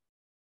the,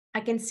 I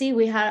can see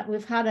we've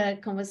had a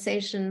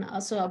conversation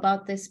also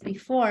about this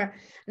before,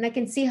 and I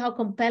can see how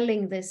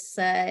compelling this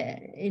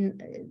in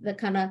the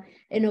kind of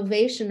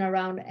innovation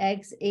around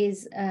eggs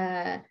is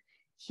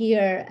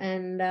here,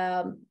 and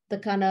the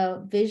kind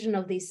of vision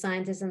of these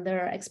scientists and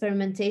their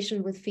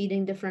experimentation with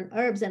feeding different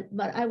herbs.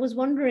 But I was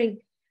wondering,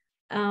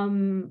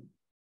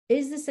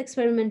 is this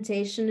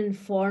experimentation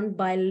informed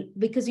by,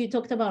 because you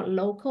talked about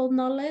local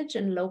knowledge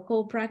and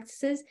local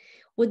practices,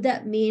 would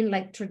that mean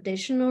like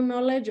traditional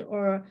knowledge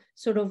or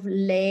sort of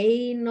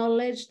lay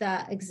knowledge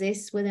that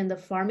exists within the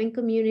farming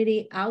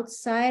community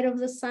outside of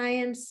the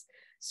science,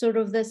 sort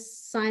of the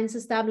science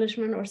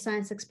establishment or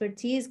science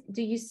expertise?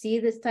 Do you see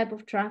this type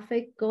of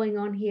traffic going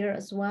on here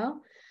as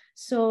well?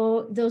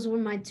 So those were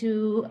my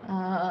two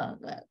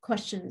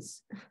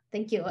questions.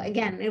 Thank you.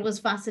 Again, it was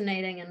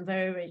fascinating and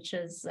very rich.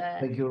 As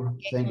thank you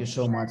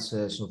so much,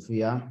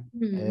 Sophia.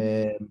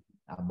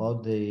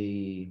 About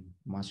the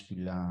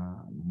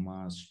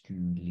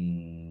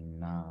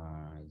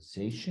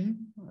masculinization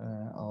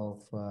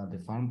of the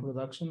farm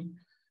production,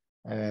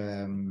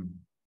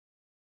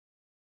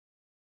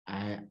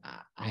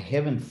 I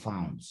haven't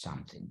found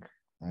something,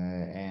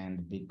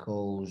 and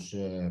because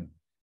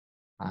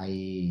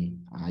I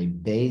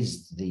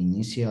based the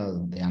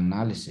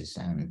analysis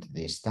and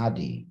the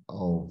study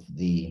of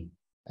the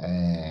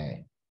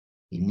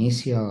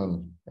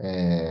initial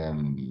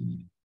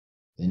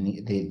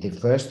the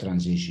first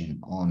transition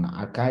on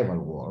archival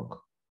work,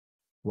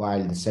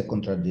 while the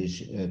second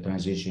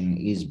transition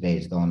is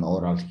based on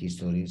oral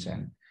histories.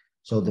 And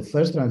so the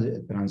first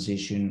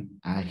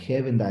transition, I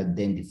haven't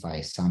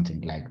identified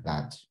something like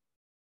that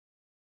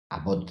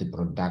about the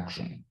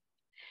production.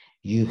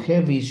 You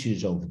have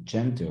issues of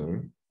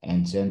gender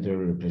and gender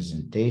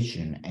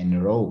representation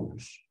and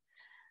roles.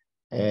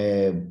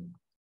 Within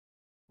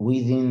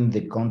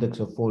the context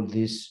of all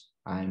this,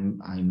 I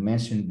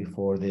mentioned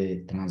before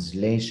the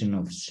translation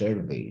of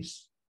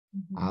surveys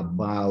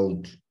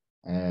about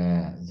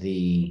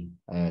the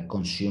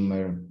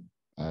consumer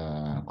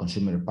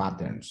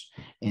patterns,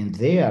 and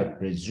there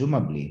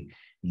presumably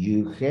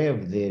you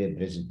have the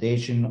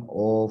representation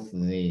of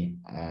the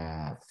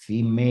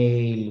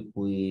female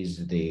who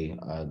is the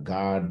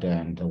guard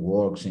and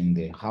works in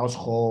the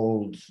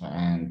household,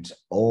 and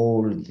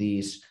all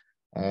this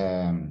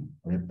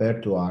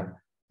repertoire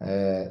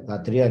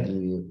that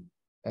really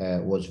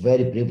was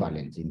very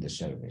prevalent in the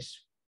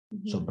service.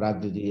 So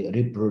practically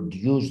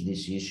reproduce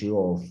this issue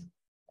of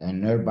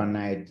an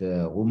urbanite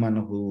woman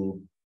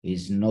who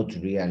is not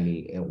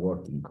really a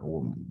working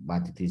woman,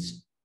 but it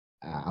is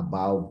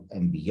above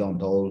and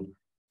beyond all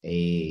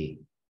a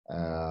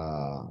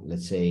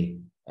let's say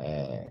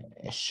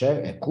a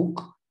chef, a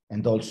cook,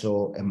 and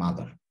also a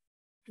mother.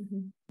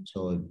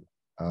 So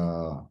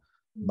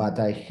but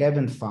I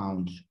haven't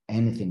found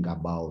anything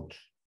about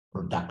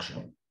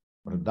production.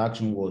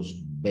 Production was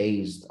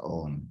based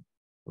on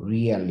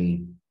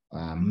really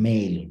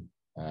male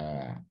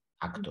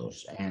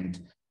actors, and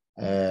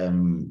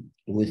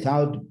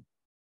without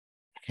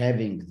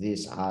having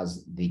this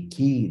as the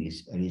key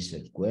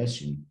research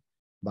question,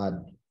 but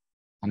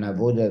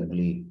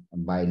unavoidably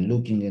by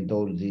looking at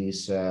all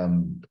these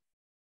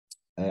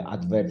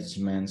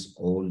advertisements,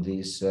 all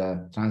these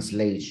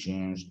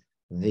translations,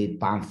 the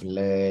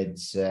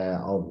pamphlets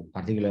of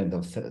particularly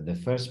the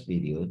first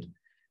period,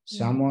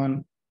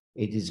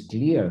 it is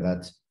clear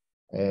that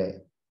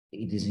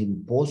it is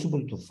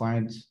impossible to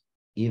find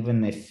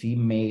even a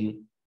female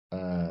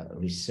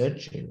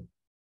researcher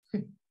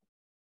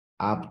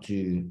up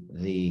to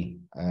the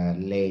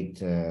late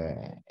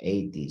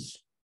 80s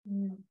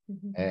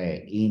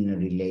in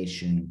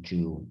relation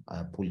to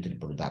poultry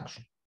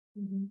production.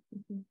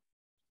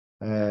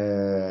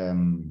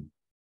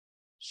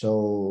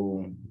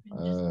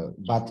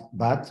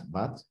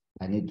 But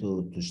I need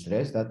to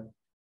stress that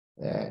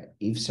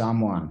if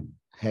someone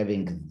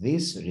having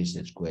this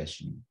research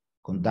question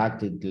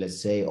conducted,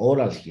 let's say,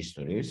 oral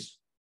histories,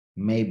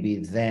 maybe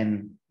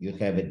then you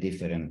have a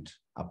different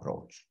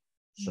approach.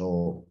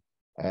 So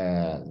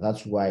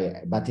that's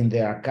why, but in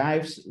the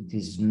archives, it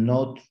is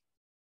not,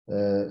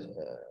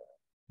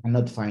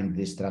 cannot find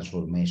this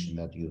transformation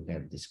that you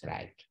have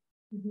described.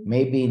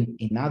 Maybe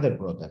in other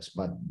products,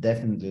 but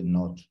definitely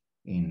not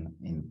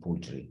in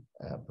poultry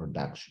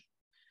production.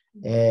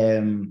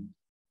 In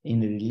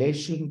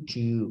relation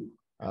to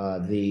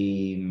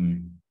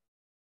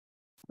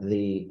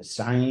the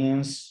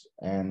science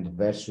and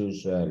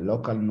versus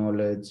local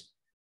knowledge,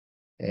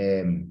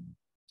 there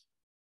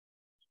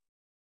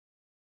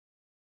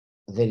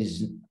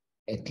is,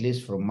 at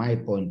least from my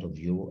point of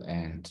view,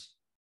 and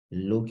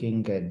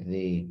looking at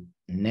the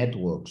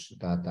networks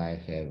that I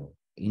have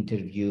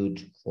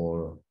interviewed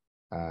for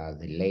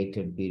the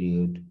later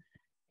period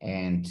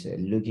and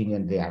looking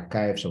at the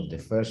archives of the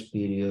first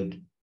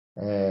period,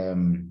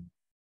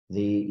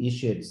 the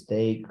issue at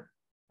stake,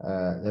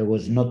 there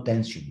was no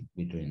tension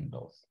between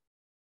those.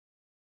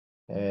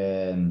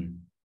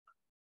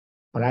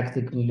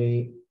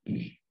 Practically,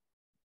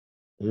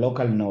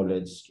 local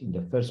knowledge in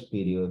the first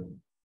period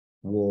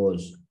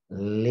was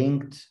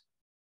linked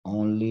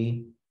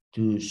only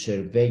to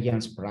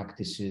surveillance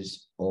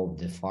practices of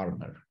the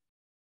farmer,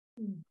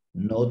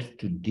 not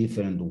to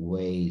different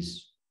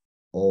ways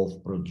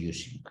of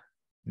producing,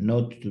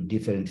 not to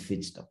different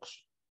feedstocks.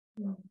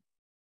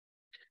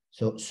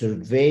 So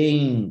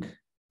surveying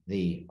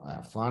the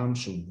farm,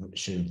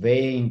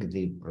 surveying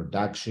the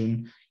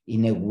production,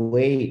 in a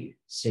way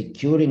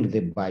securing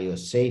the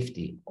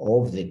biosafety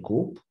of the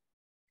coop,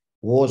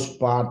 was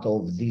part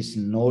of this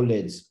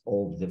knowledge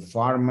of the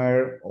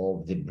farmer,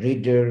 of the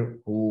breeder,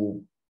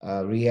 who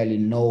really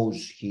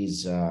knows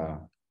his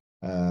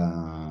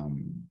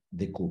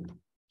the coop.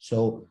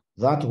 So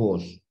that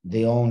was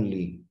the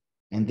only,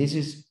 and this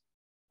is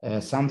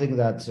something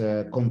that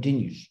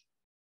continues.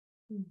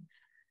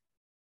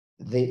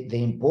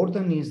 The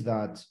important is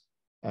that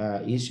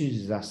issue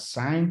is that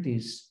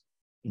scientists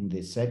in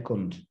the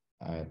second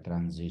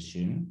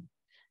transition,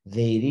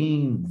 they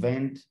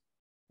reinvent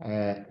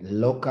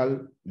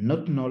local,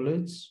 not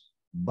knowledge,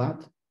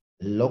 but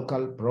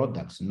local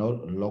products,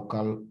 not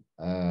local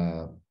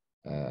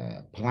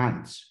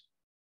plants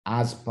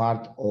as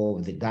part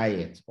of the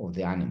diet of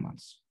the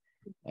animals.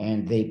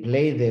 And they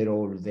play their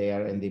role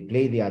there, and they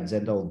play the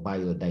agenda of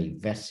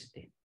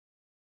biodiversity.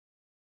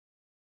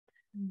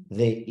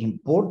 The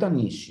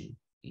important issue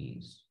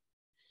is,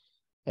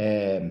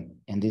 and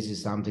this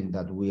is something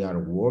that we are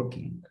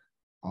working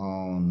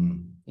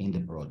on in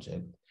the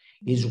project,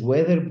 is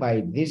whether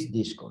by this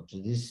discourse,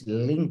 this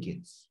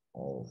linkage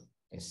of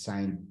a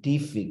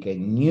scientific, a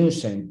new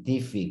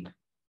scientific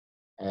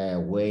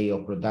way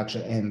of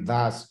production, and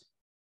thus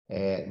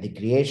the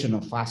creation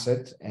of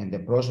assets and the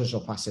process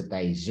of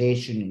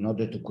assetization in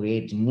order to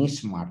create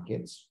niche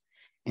markets,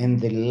 and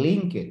the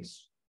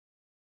linkage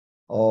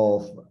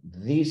of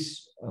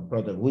this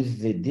product with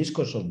the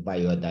discourse of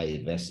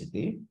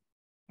biodiversity,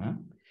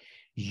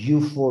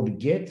 you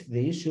forget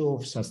the issue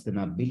of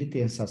sustainability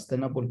and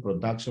sustainable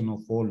production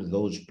of all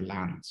those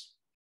plants.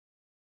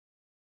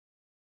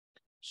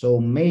 So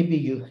maybe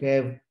you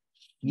have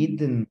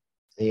hidden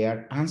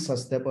there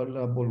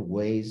unsustainable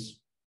ways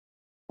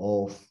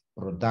of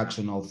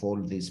production of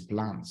all these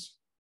plants,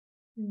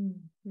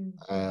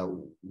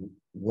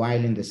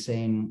 while in the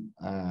same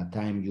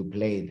time you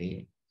play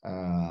the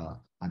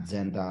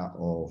agenda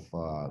of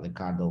the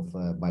card of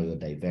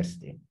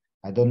biodiversity.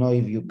 I don't know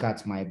if you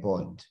catch my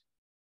point.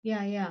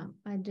 Yeah,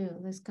 I do.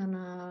 This kind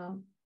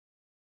of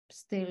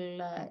still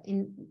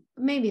in,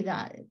 maybe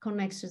that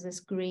connects to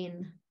this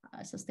green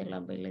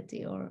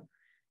sustainability or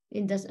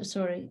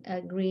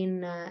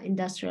green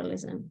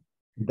industrialism.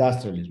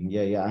 Industrialism,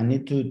 yeah. I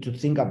need to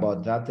think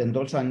about that, and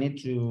also I need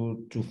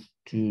to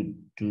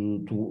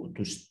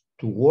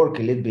work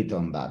a little bit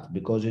on that,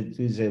 because it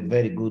is a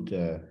very good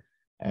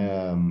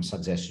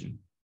suggestion.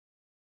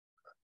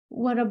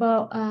 What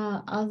about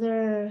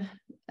other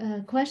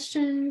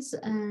questions,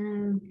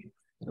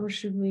 or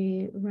should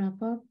we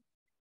wrap up?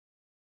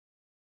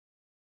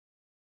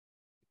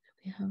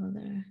 We have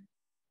other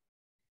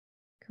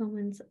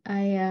comments.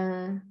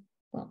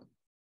 Well,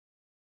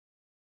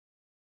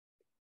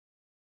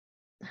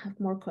 have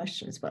more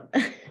questions, but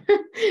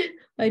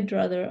I'd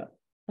rather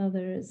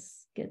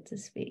others get to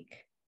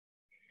speak.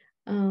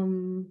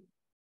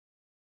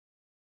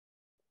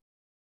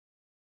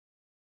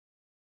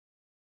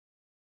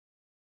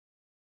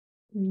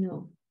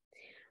 No.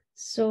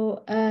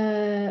 So,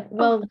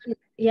 well,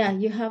 yeah,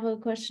 you have a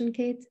question,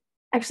 Kate?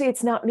 Actually,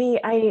 it's not me.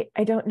 I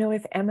don't know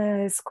if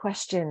Emma's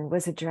question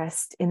was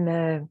addressed in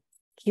the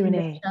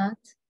Q&A.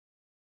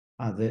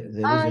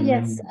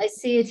 Yes, I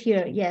see it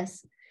here.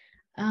 Yes.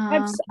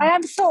 I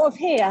am sort of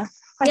here.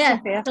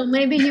 Yeah, so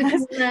maybe you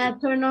can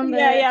turn on the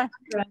camera.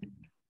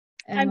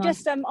 I'm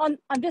just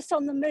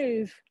on the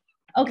move.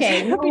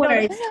 Okay, no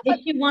worries.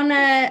 If you want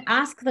to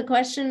ask the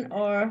question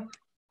or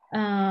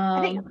I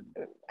think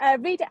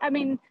read it. I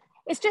mean,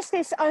 it's just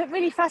this. I'm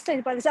really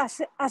fascinated by this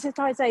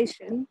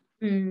assetization,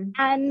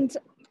 and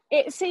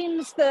it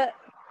seems that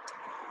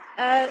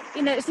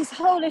it's this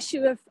whole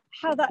issue of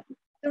how the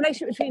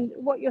relationship between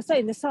what you're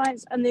saying, the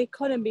science and the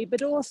economy,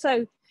 but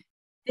also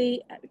to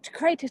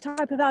create a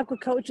type of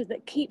agriculture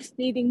that keeps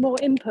needing more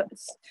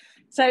inputs.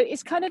 So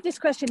it's kind of this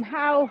question: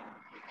 is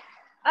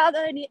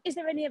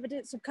there any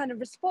evidence of kind of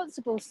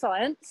responsible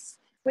science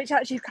which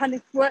actually kind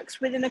of works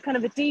within a kind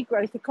of a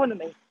degrowth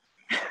economy?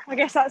 I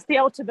guess that's the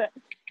ultimate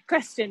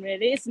question,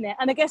 really, isn't it?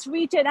 And I guess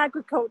regen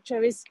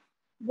agriculture is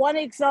one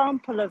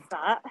example of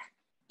that,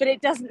 but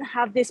it doesn't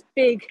have this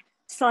big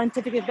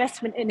scientific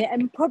investment in it,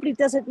 and probably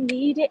doesn't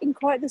need it in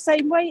quite the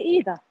same way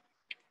either.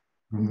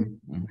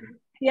 Mm-hmm.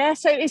 Yeah,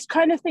 so it's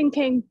kind of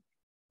thinking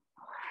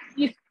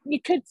you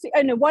could see,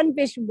 one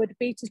vision would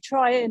be to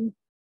try and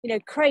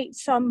create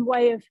some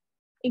way of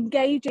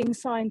engaging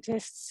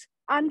scientists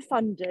and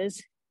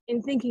funders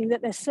in thinking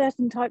that there's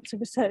certain types of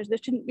research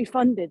that shouldn't be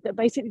funded, that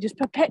basically just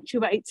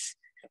perpetuates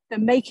the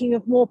making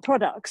of more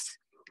products.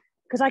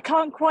 Because I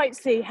can't quite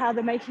see how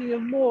the making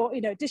of more,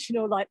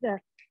 additional, like the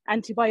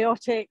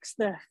antibiotics,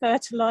 the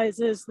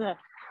fertilizers, the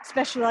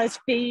specialized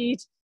feed,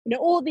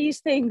 all these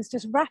things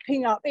just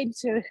wrapping up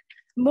into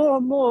more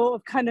and more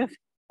of kind of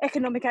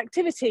economic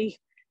activity,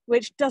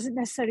 which doesn't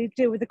necessarily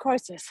deal with the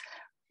crisis.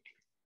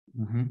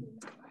 Mm-hmm.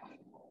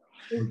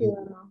 Thank you,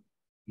 Emma.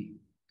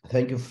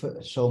 Thank you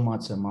so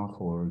much, Emma,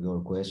 for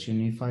your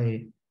question. If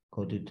I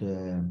got it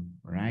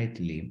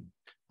rightly,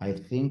 I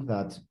think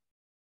that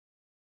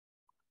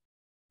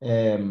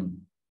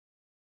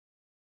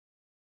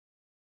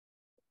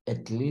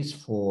at least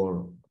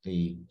for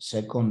the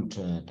second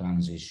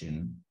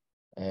transition,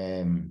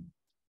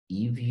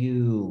 if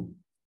you,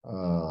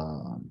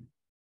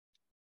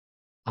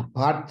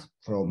 apart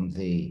from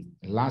the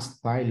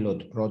last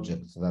pilot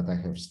project that I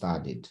have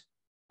studied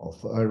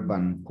of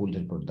urban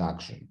poultry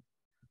production,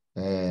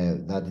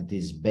 that it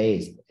is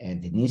based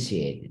and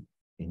initiated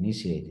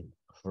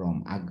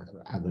from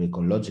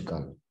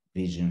agroecological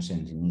visions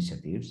and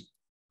initiatives,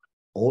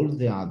 all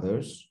the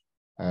others,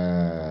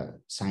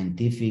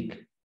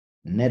 scientific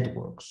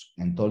networks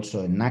and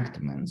also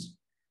enactments,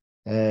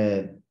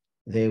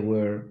 they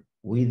were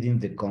within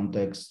the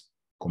context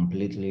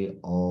completely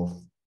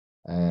of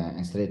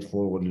and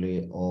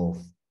straightforwardly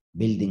of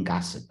building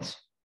assets,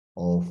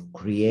 of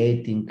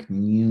creating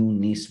new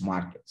niche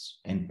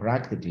markets. And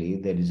practically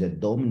there is a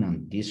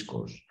dominant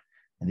discourse,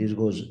 and this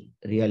was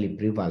really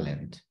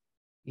prevalent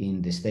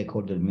in the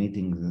stakeholder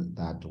meeting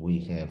that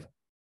we have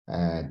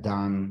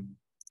done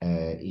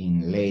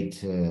in late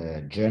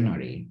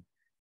January,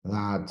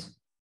 that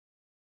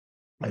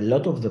a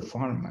lot of the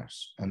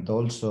farmers and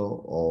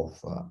also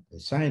of the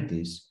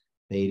scientists,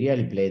 they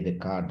really play the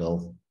card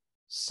of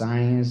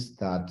science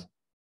that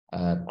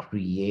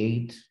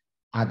create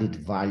added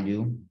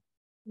value,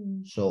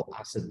 so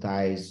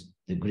assetize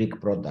the Greek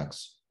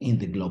products in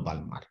the global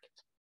market.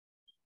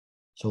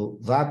 So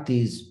that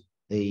is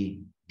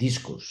the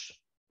discourse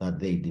that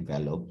they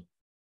developed,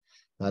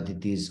 that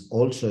it is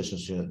also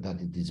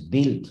that it is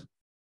built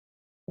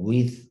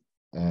with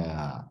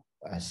a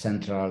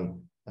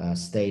central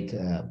state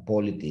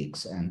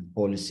politics and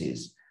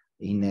policies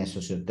in a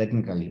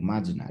sociotechnical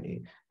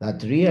imaginary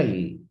that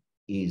really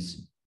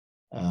is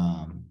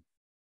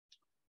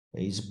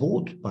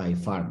bought by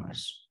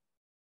farmers.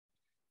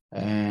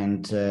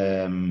 And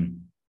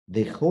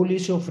the whole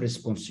issue of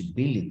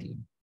responsibility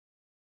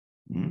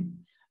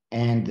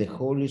and the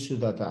whole issue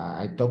that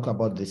I talk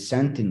about, the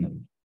sentinel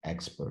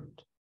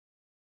expert,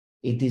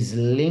 it is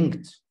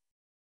linked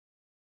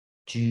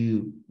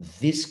to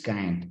this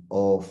kind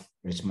of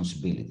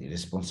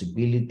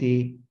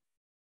responsibility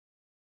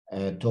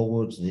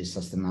towards the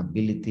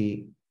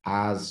sustainability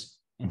as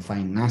in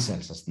financial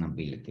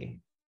sustainability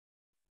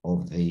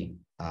of the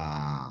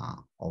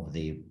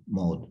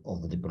mode,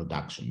 of the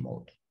production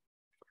mode.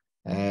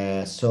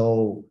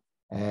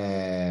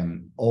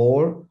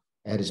 Or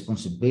a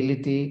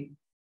responsibility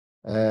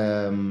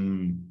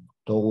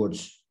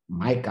towards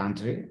my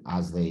country,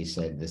 as they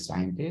said, the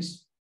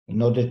scientists,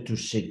 in order to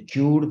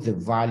secure the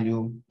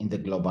value in the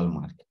global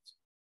market.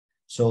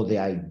 So the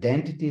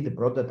identity, the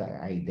product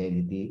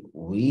identity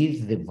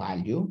with the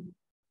value,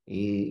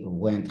 it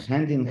went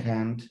hand in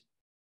hand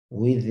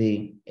with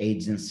the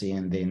agency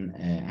and then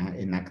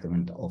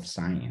enactment of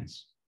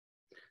science.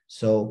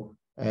 So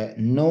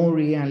no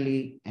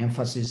really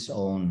emphasis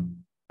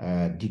on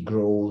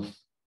degrowth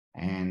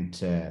and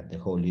the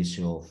whole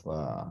issue of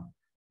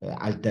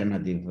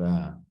alternative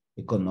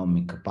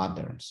economic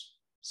patterns.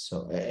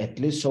 So at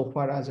least so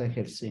far as I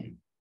have seen.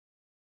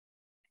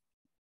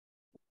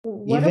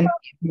 Even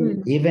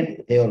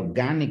the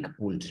organic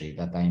poultry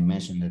that I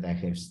mentioned, that I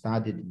have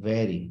studied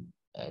very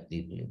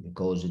deeply,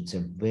 because it's a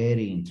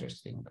very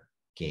interesting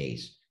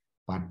case,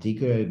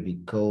 particularly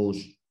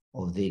because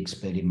of the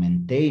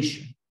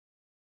experimentation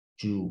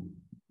to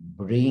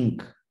bring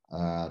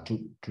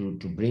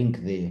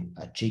the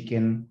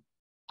chicken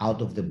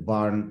out of the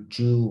barn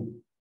to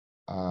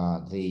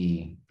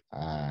the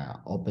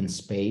open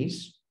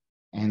space,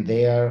 and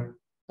there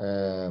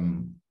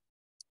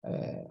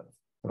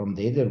from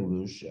the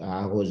interviews,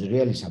 I was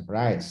really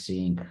surprised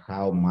seeing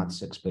how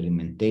much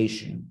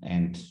experimentation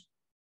and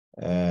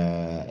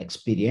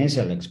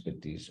experiential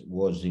expertise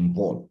was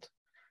involved,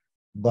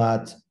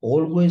 but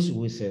always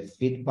with a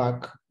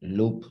feedback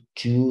loop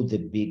to the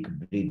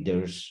big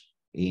breeders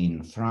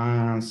in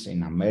France,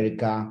 in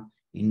America,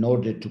 in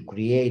order to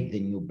create the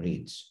new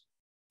breeds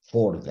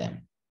for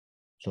them.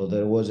 So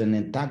there was an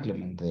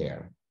entanglement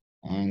there,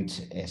 and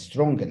a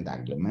strong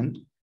entanglement.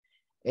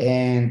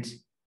 And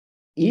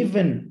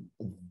even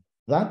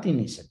that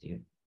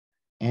initiative,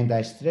 and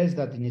I stress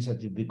that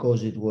initiative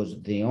because it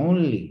was the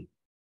only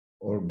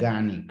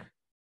organic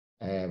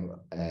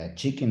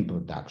chicken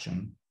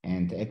production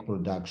and egg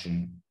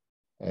production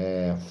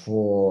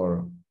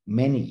for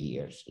many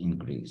years in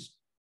Greece.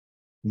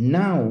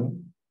 Now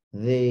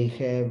they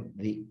have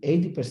the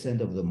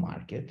 80% of the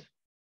market.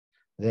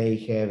 They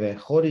have a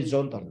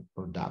horizontal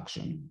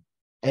production,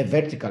 a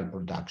vertical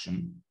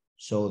production.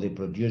 So they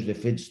produce the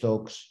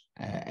feedstocks,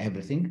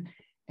 everything,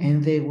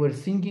 and they were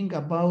thinking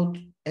about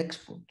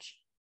exports.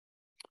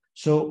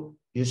 So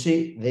you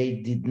see,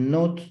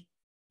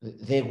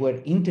 they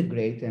were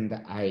integrated, and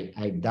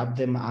I dubbed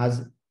them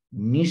as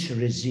niche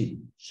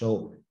regime.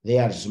 So they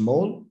are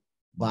small,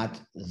 but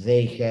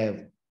they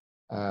have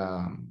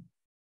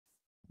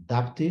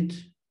adapted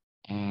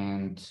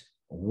and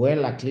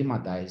well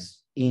acclimatized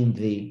in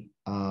the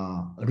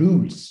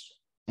rules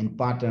and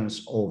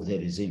patterns of the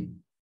regime.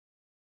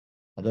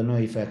 I don't know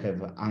if I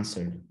have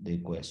answered the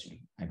question.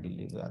 I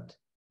believe that,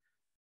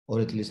 or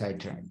at least I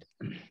tried.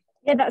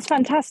 Yeah, that's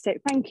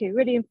fantastic. Thank you.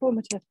 Really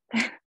informative.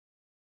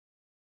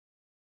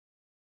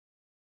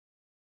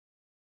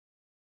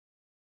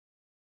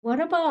 What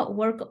about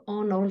work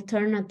on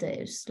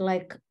alternatives,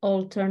 like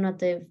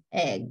alternative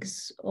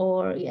eggs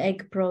or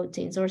egg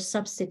proteins or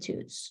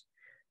substitutes?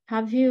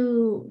 Have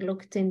you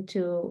looked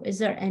into, is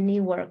there any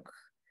work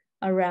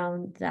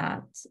around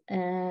that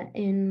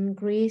in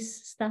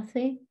Greece,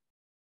 Stathis?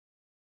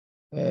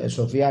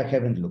 Sophia, I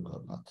haven't looked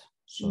at that.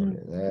 Sorry,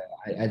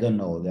 I don't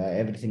know.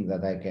 Everything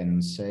that I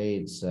can say,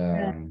 it's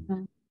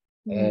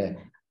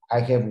I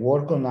have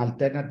worked on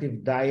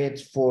alternative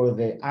diets for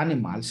the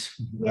animals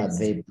that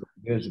they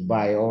produce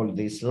by all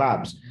these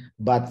labs,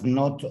 but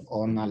not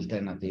on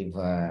alternative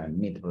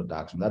meat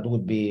production. That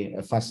would be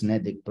a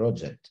fascinating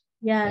project.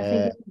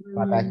 Yeah,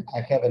 but I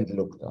haven't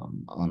looked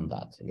on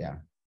that. Yeah.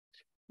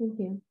 Thank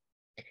you.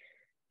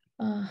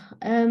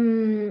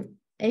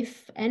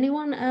 If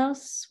anyone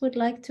else would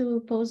like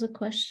to pose a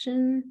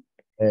question.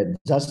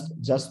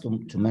 Just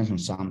to mention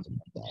something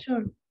like that.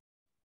 Sure.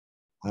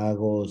 I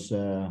was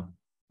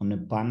on a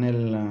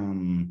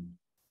panel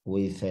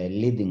with a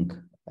leading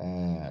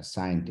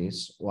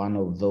scientist, one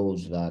of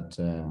those that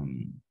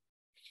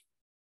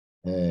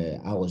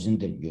I was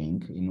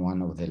interviewing in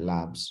one of the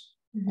labs,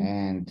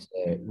 and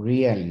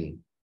really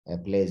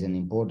plays an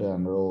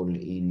important role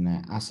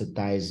in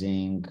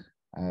assetizing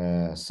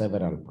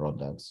several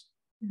products.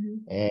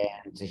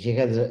 And he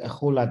has a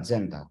whole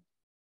agenda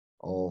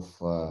of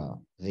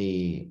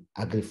the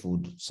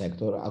agri-food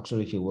sector.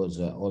 Actually, he was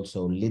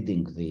also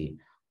leading the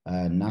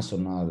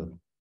National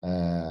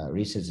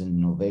Research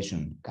and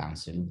Innovation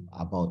Council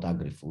about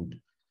agri-food.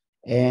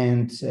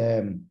 And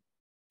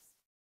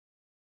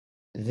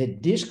the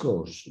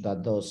discourse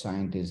that those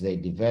scientists, they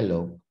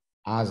develop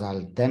as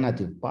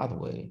alternative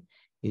pathway,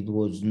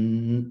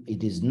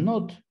 it is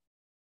not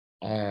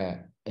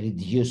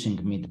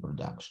reducing meat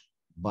production,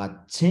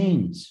 but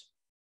change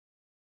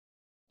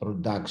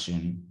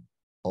production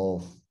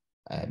of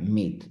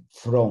meat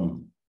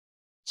from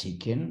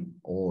chicken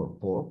or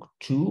pork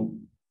to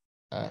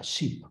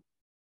sheep,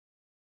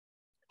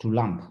 to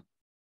lamb,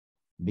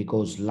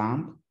 because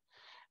lamb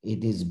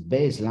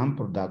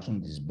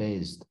production is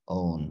based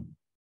on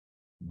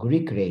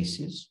Greek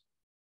races,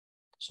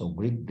 so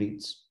Greek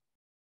breeds,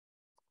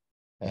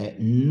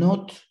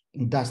 not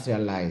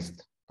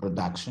industrialized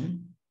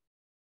production.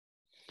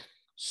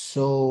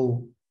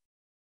 So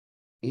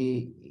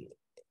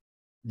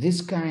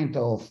this kind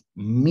of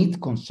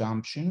meat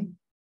consumption,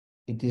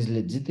 it is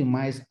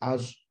legitimized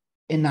as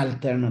an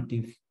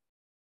alternative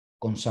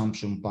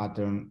consumption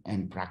pattern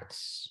and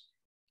practice,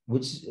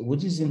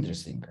 which is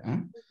interesting.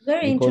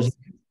 Very because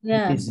interesting.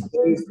 Yeah. It's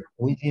based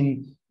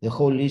within the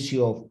whole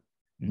issue of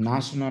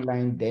national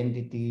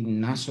identity,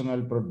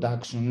 national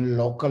production,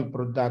 local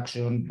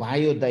production,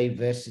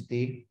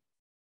 biodiversity,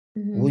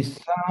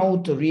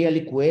 without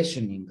really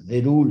questioning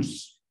the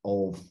rules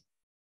of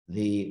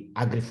the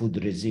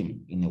agri-food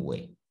regime in a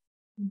way.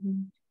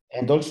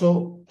 And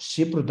also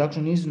sheep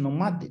production is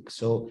nomadic.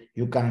 So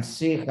you can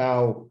see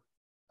how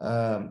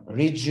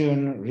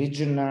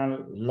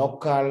regional,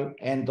 local,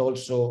 and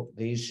also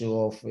the issue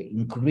of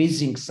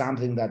increasing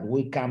something that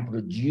we can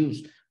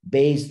produce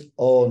based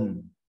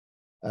on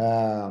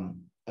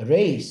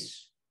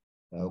race,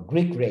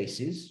 Greek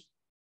races,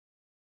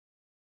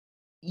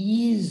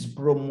 is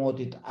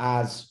promoted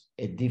as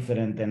a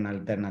different and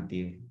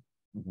alternative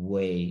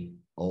way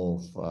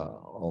of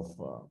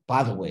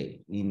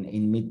pathway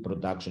in meat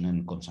production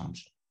and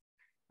consumption.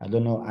 I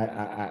don't know.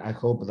 I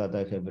hope that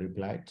I have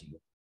replied to you.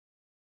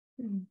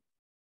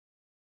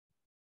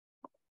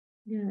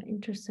 Yeah,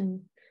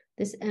 interesting.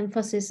 this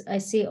emphasis I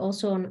see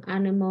also on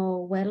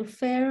animal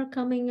welfare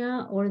coming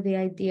out, or the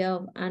idea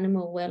of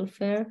animal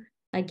welfare,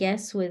 I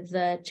guess, with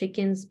the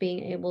chickens being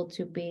able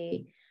to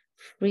be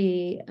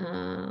freely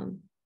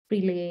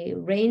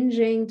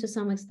ranging to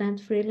some extent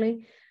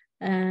freely.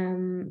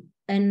 And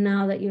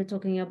now that you're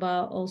talking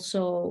about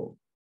also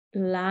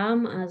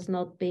lamb as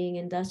not being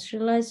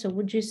industrialized, so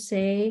would you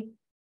say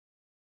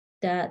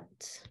that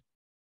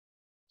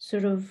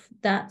sort of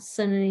that's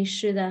an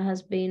issue that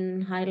has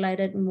been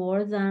highlighted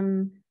more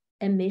than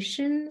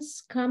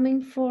emissions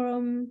coming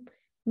from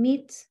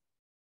meat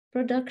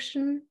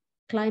production,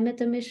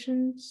 climate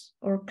emissions,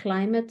 or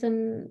climate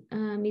and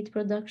meat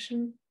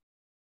production?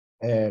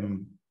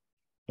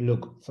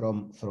 Look,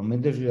 from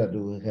interview that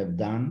we have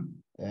done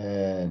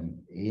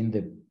in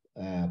the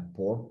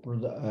pork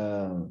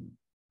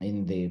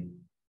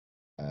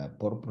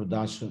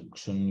production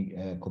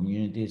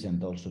communities,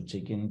 and also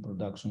chicken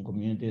production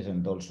communities,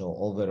 and also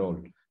overall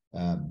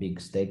big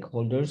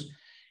stakeholders,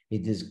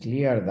 it is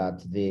clear that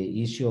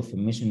the issue of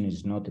emission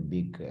is not a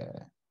big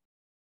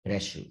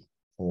pressure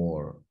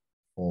for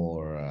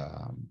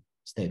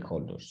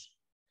stakeholders.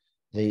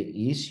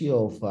 The issue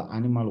of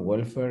animal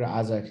welfare,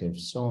 as I have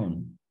shown,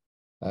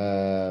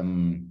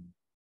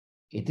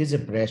 it is a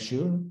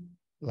pressure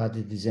that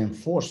it is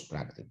enforced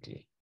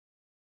practically.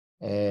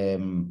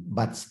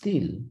 But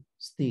still,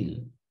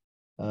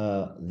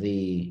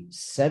 the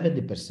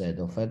 70%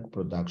 of egg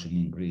production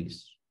in Greece,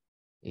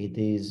 it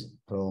is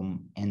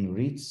from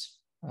enriched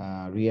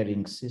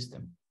rearing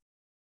system.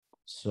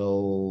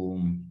 So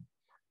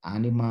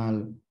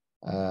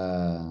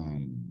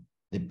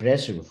the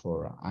pressure for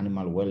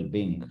animal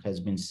well-being has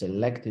been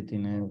selected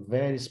in a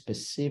very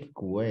specific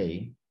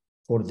way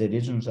for the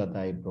reasons that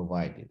I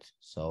provided.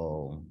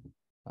 So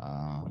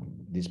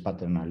this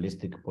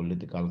paternalistic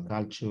political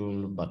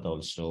culture, but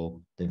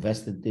also the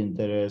vested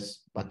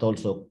interests, but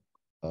also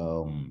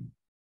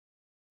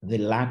the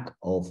lack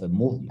of a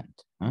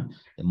movement.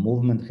 The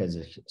movement has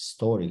a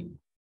story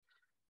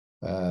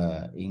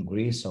in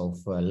Greece of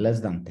less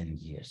than 10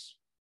 years,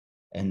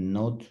 and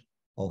not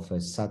of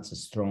such a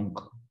strong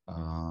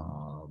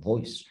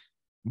voice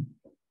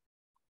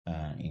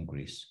in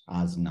Greece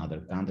as in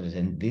other countries.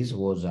 And this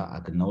was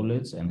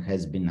acknowledged and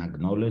has been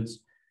acknowledged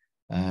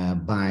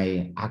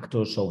by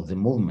actors of the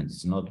movement.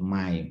 It's not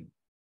my,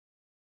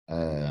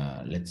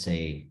 let's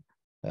say,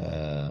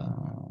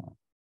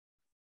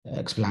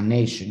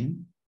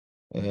 explanation.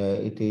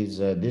 It is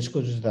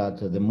discourses that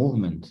the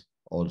movement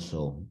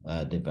also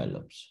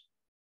develops.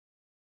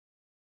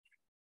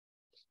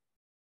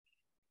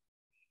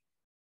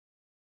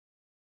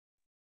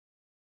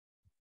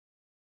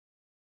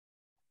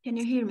 Can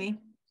you hear me?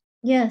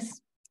 Yes.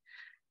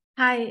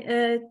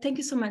 Hi, thank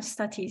you so much,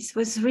 Stathis. It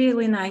was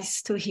really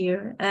nice to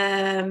hear.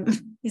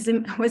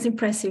 It was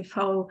impressive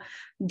how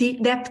deep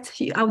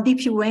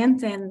you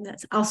went, and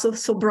also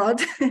so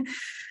broad.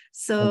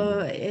 So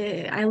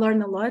I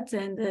learned a lot,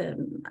 and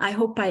I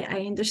hope I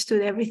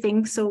understood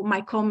everything. So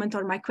my comment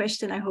or my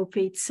question, I hope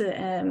it's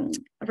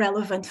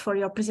relevant for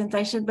your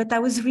presentation. But I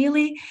was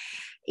really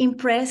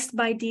impressed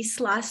by this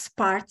last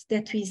part,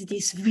 that is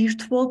this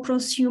virtual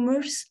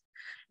consumers.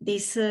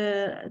 This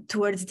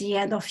towards the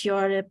end of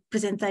your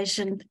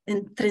presentation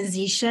and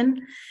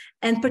transition,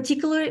 and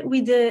particularly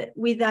with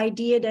the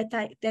idea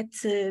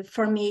that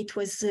for me it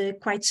was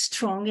quite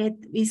strong. It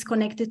is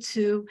connected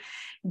to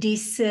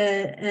this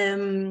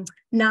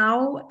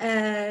now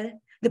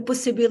the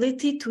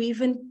possibility to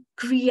even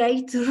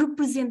create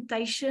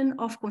representation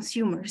of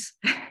consumers.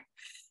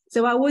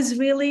 So I was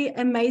really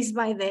amazed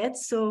by that.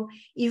 So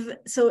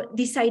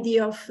this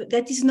idea of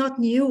that is not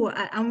new.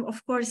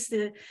 Of course,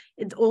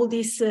 all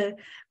this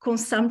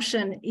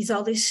consumption is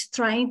always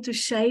trying to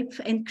shape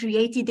and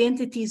create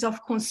identities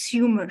of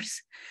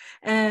consumers.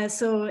 I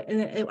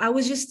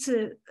was just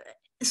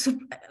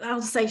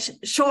I'll say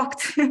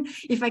shocked,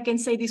 if I can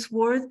say this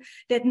word,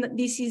 that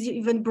this is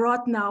even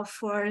brought now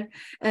for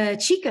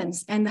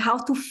chickens, and how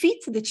to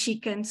fit the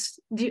chickens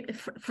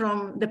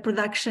from the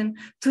production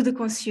to the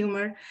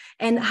consumer,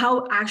 and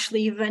how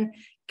actually even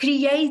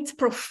create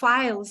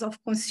profiles of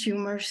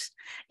consumers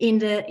in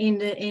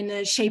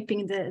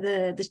shaping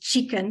the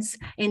chickens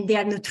and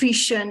their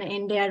nutrition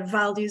and their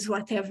values,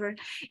 whatever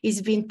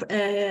is being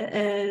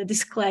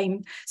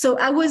disclaimed. So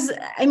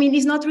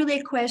it's not really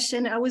a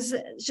question. I was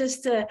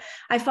just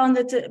I found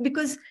that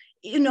because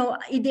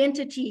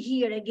identity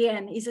here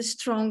again is a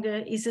strong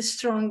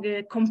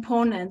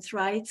component,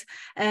 right?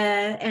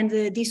 And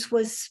this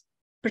was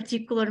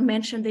particular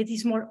mention that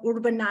is more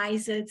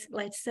urbanized,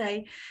 let's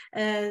say,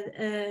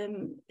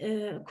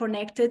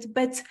 connected.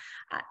 But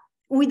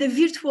with the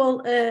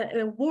virtual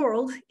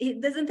world, it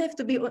doesn't have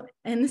to be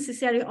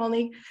necessarily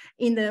only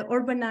in the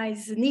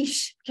urbanized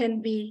niche,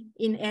 can be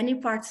in any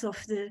parts of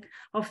the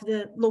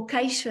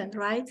location,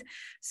 right?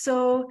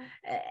 So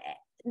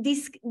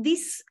this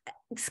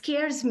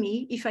scares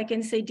me, if I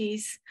can say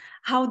this,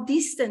 how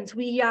distant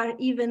we are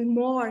even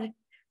more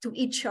to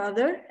each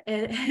other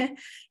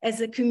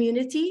as a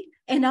community,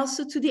 and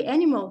also to the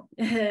animal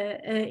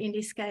in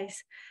this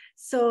case.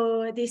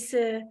 So this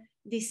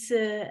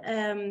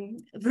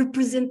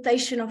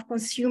representation of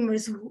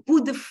consumers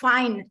who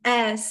define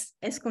us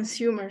as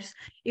consumers,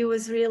 it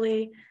was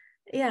really,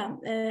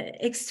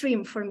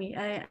 extreme for me.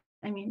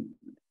 I mean,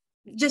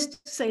 just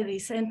to say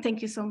this, and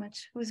thank you so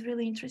much. It was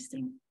really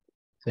interesting.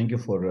 Thank you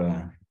for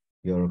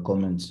your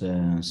comments,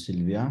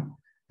 Sylvia.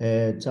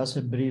 Just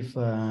a brief,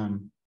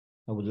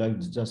 I would like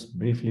to just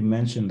briefly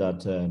mention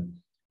that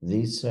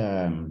this,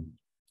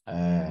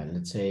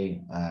 let's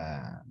say,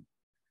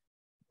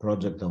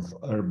 project of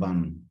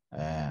urban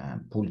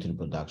poultry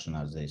production,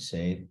 as they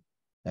say,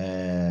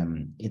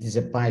 it is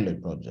a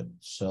pilot project.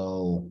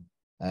 So,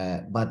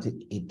 but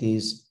it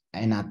is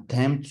an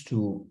attempt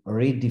to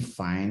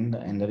redefine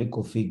and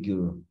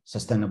reconfigure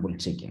sustainable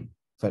chicken,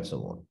 first of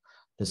all.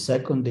 The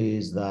second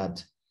is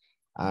that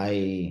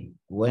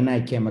when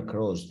I came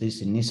across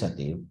this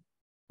initiative,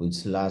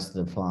 which lasts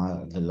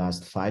the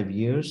last 5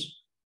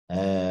 years,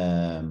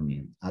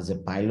 as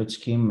a pilot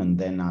scheme and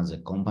then as a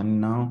company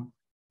now,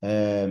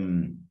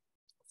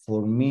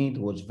 for me, it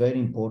was very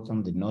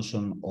important, the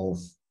notion of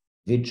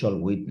virtual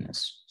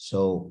witness.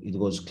 So it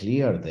was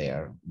clear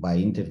there by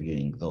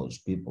interviewing those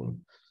people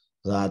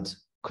that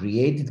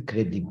created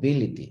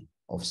credibility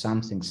of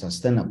something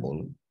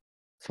sustainable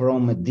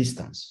from a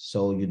distance.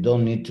 So you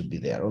don't need to be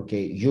there.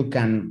 Okay, you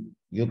can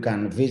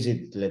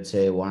visit, let's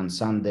say, one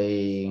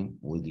Sunday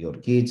with your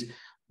kids,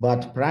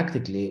 but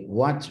practically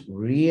what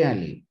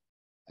really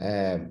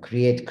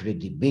create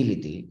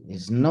credibility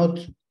is not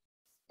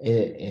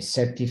a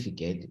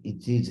certificate,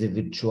 it is the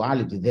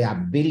virtuality, the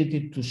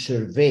ability to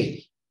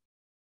survey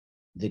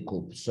the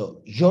coop.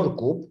 So your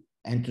coop,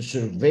 and to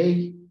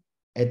survey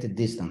at a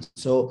distance.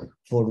 So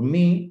for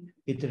me,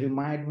 it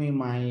reminded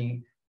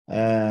me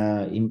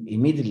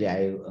immediately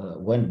I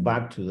went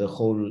back to the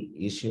whole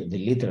issue, the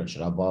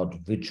literature about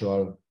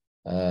virtual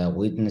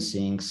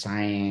witnessing,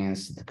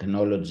 science,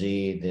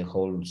 technology, the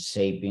whole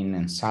shaping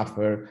and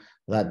suffer,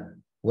 that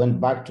went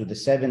back to the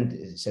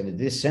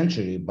 17th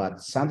century,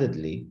 but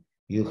suddenly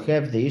you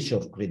have the issue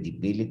of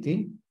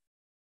credibility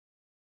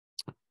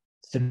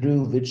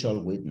through virtual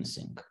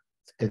witnessing,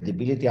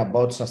 credibility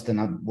about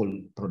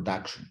sustainable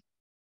production,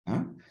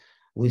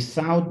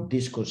 without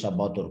discourse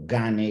about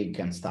organic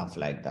and stuff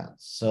like that.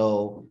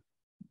 So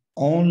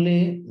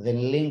only the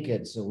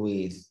linkage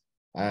with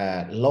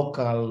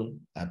local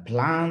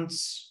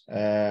plants,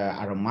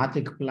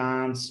 aromatic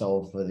plants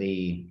of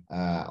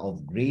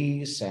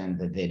Greece and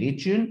the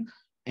region,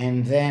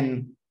 and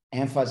then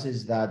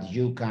emphasis that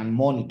you can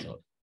monitor.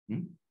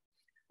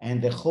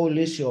 And the whole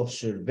issue of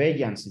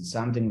surveillance is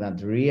something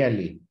that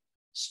really,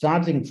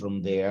 starting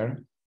from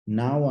there,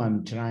 now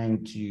I'm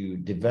trying to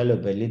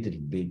develop a little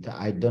bit.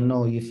 I don't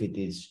know if it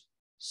is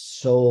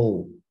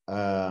so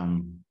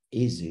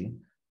easy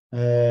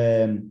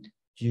to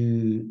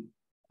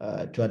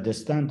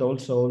understand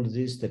also all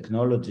these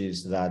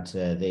technologies that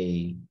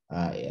they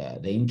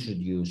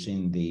introduce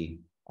in the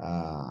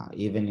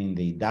even in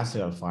the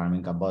industrial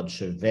farming about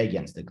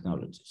surveillance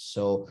technologies.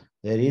 So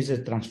there is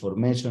a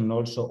transformation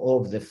also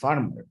of the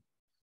farmer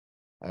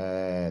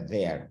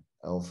there,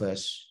 of a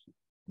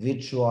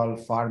virtual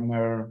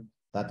farmer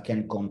that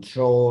can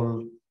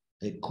control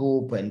the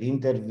coop and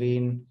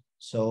intervene.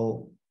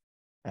 So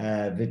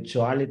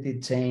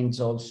virtuality changes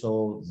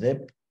also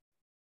the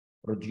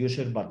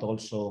producer, but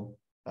also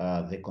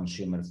the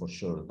consumer, for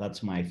sure.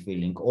 That's my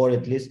feeling, or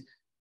at least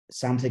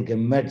something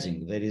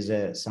emerging. There is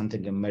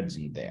something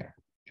emerging there.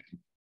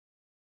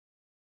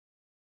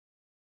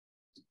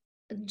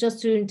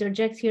 Just to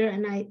interject here,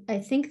 and I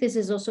think this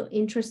is also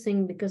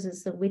interesting because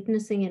it's the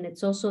witnessing, and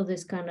it's also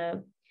this kind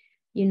of,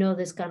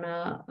 this kind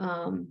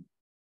of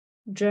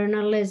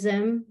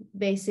journalism,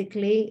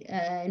 basically,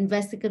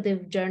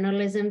 investigative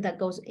journalism that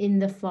goes in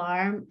the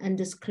farm and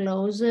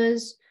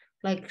discloses,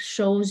 like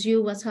shows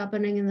you what's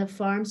happening in the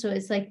farm. So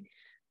it's like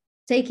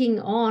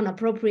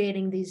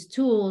appropriating these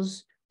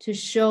tools to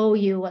show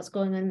you what's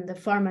going on in the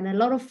farm. And a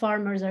lot of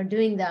farmers are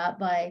doing that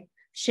by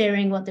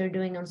sharing what they're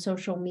doing on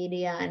social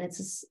media. And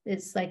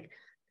it's like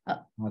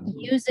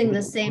using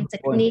the same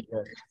techniques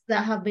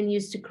that have been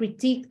used to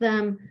critique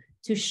them,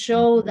 to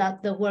show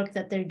that the work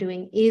that they're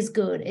doing is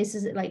good. It's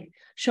like,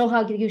 show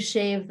how you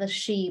shave the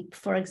sheep,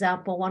 for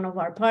example, one of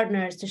our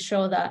partners, to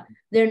show that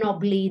they're not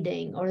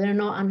bleeding or they're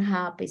not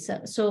unhappy.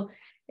 So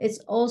it's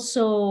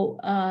also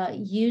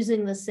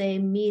using the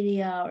same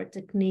media or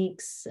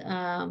techniques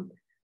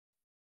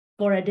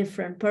for a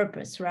different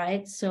purpose,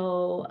 right?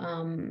 So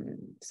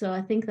so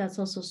I think that's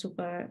also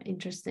super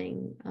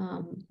interesting.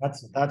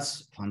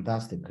 That's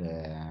fantastic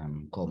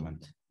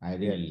comment. I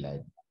really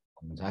like.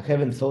 I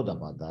haven't thought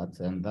about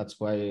that, and that's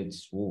why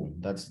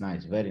that's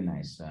nice, very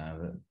nice.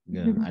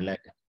 Yeah, I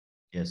like it.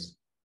 Yes.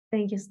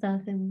 Thank you,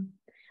 Stathis.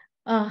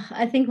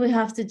 I think we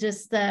have to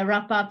just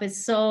wrap up.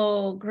 It's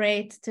so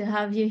great to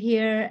have you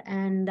here,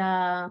 and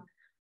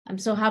I'm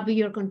so happy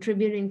you're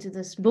contributing to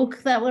this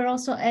book that we're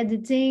also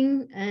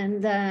editing.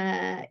 And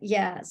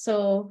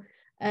so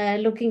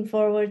looking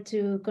forward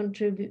to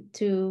contribute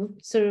to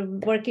sort of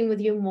working with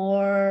you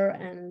more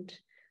and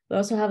We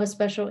also have a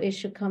special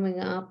issue coming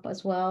up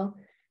as well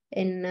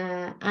in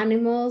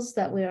animals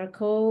that we are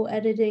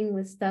co-editing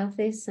with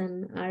Stathis and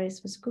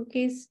Aris with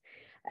cookies.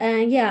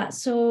 And yeah,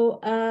 so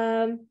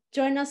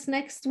join us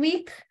next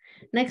week.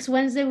 Next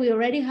Wednesday, we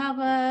already have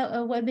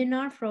a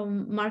webinar from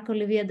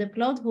Marc-Olivier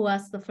Deplode, who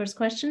asked the first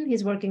question.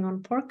 He's working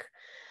on pork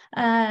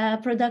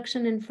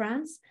production in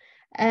France.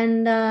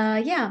 And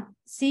yeah,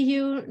 see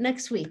you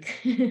next week.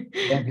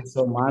 Thank you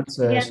so much,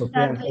 Yes,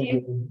 Sophia, and thank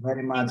you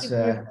very much,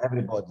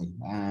 everybody.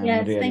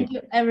 Yes, really... thank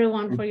you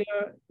everyone for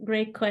your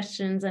great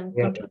questions and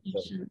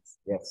contributions.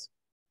 Yes.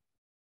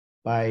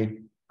 Bye.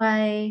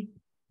 Bye.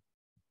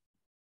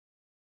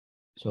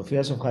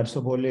 Σοφία, σε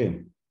ευχαριστώ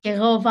πολύ. Και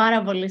εγώ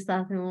πάρα πολύ,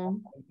 Στάθη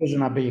μου. Ελπίζω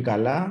να πήγε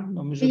καλά.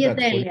 Νομίζω πήγε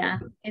ότι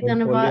τέλεια. Ήταν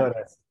πολύ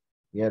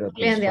ωραία.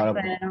 Πολύ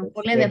ενδιαφέρον.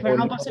 Πολύ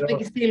ενδιαφέρον, όπως είπε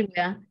και η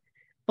Σίλβια.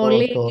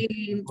 Πολύ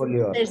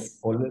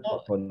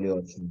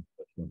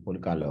πολύ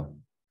καλό.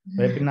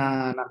 Πρέπει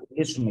να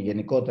μιλήσουμε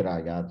γενικότερα,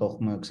 για το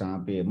έχουμε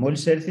ξαναπεί.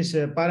 Μόλις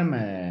έρθεις, πάρε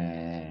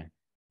με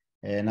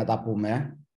να τα πούμε.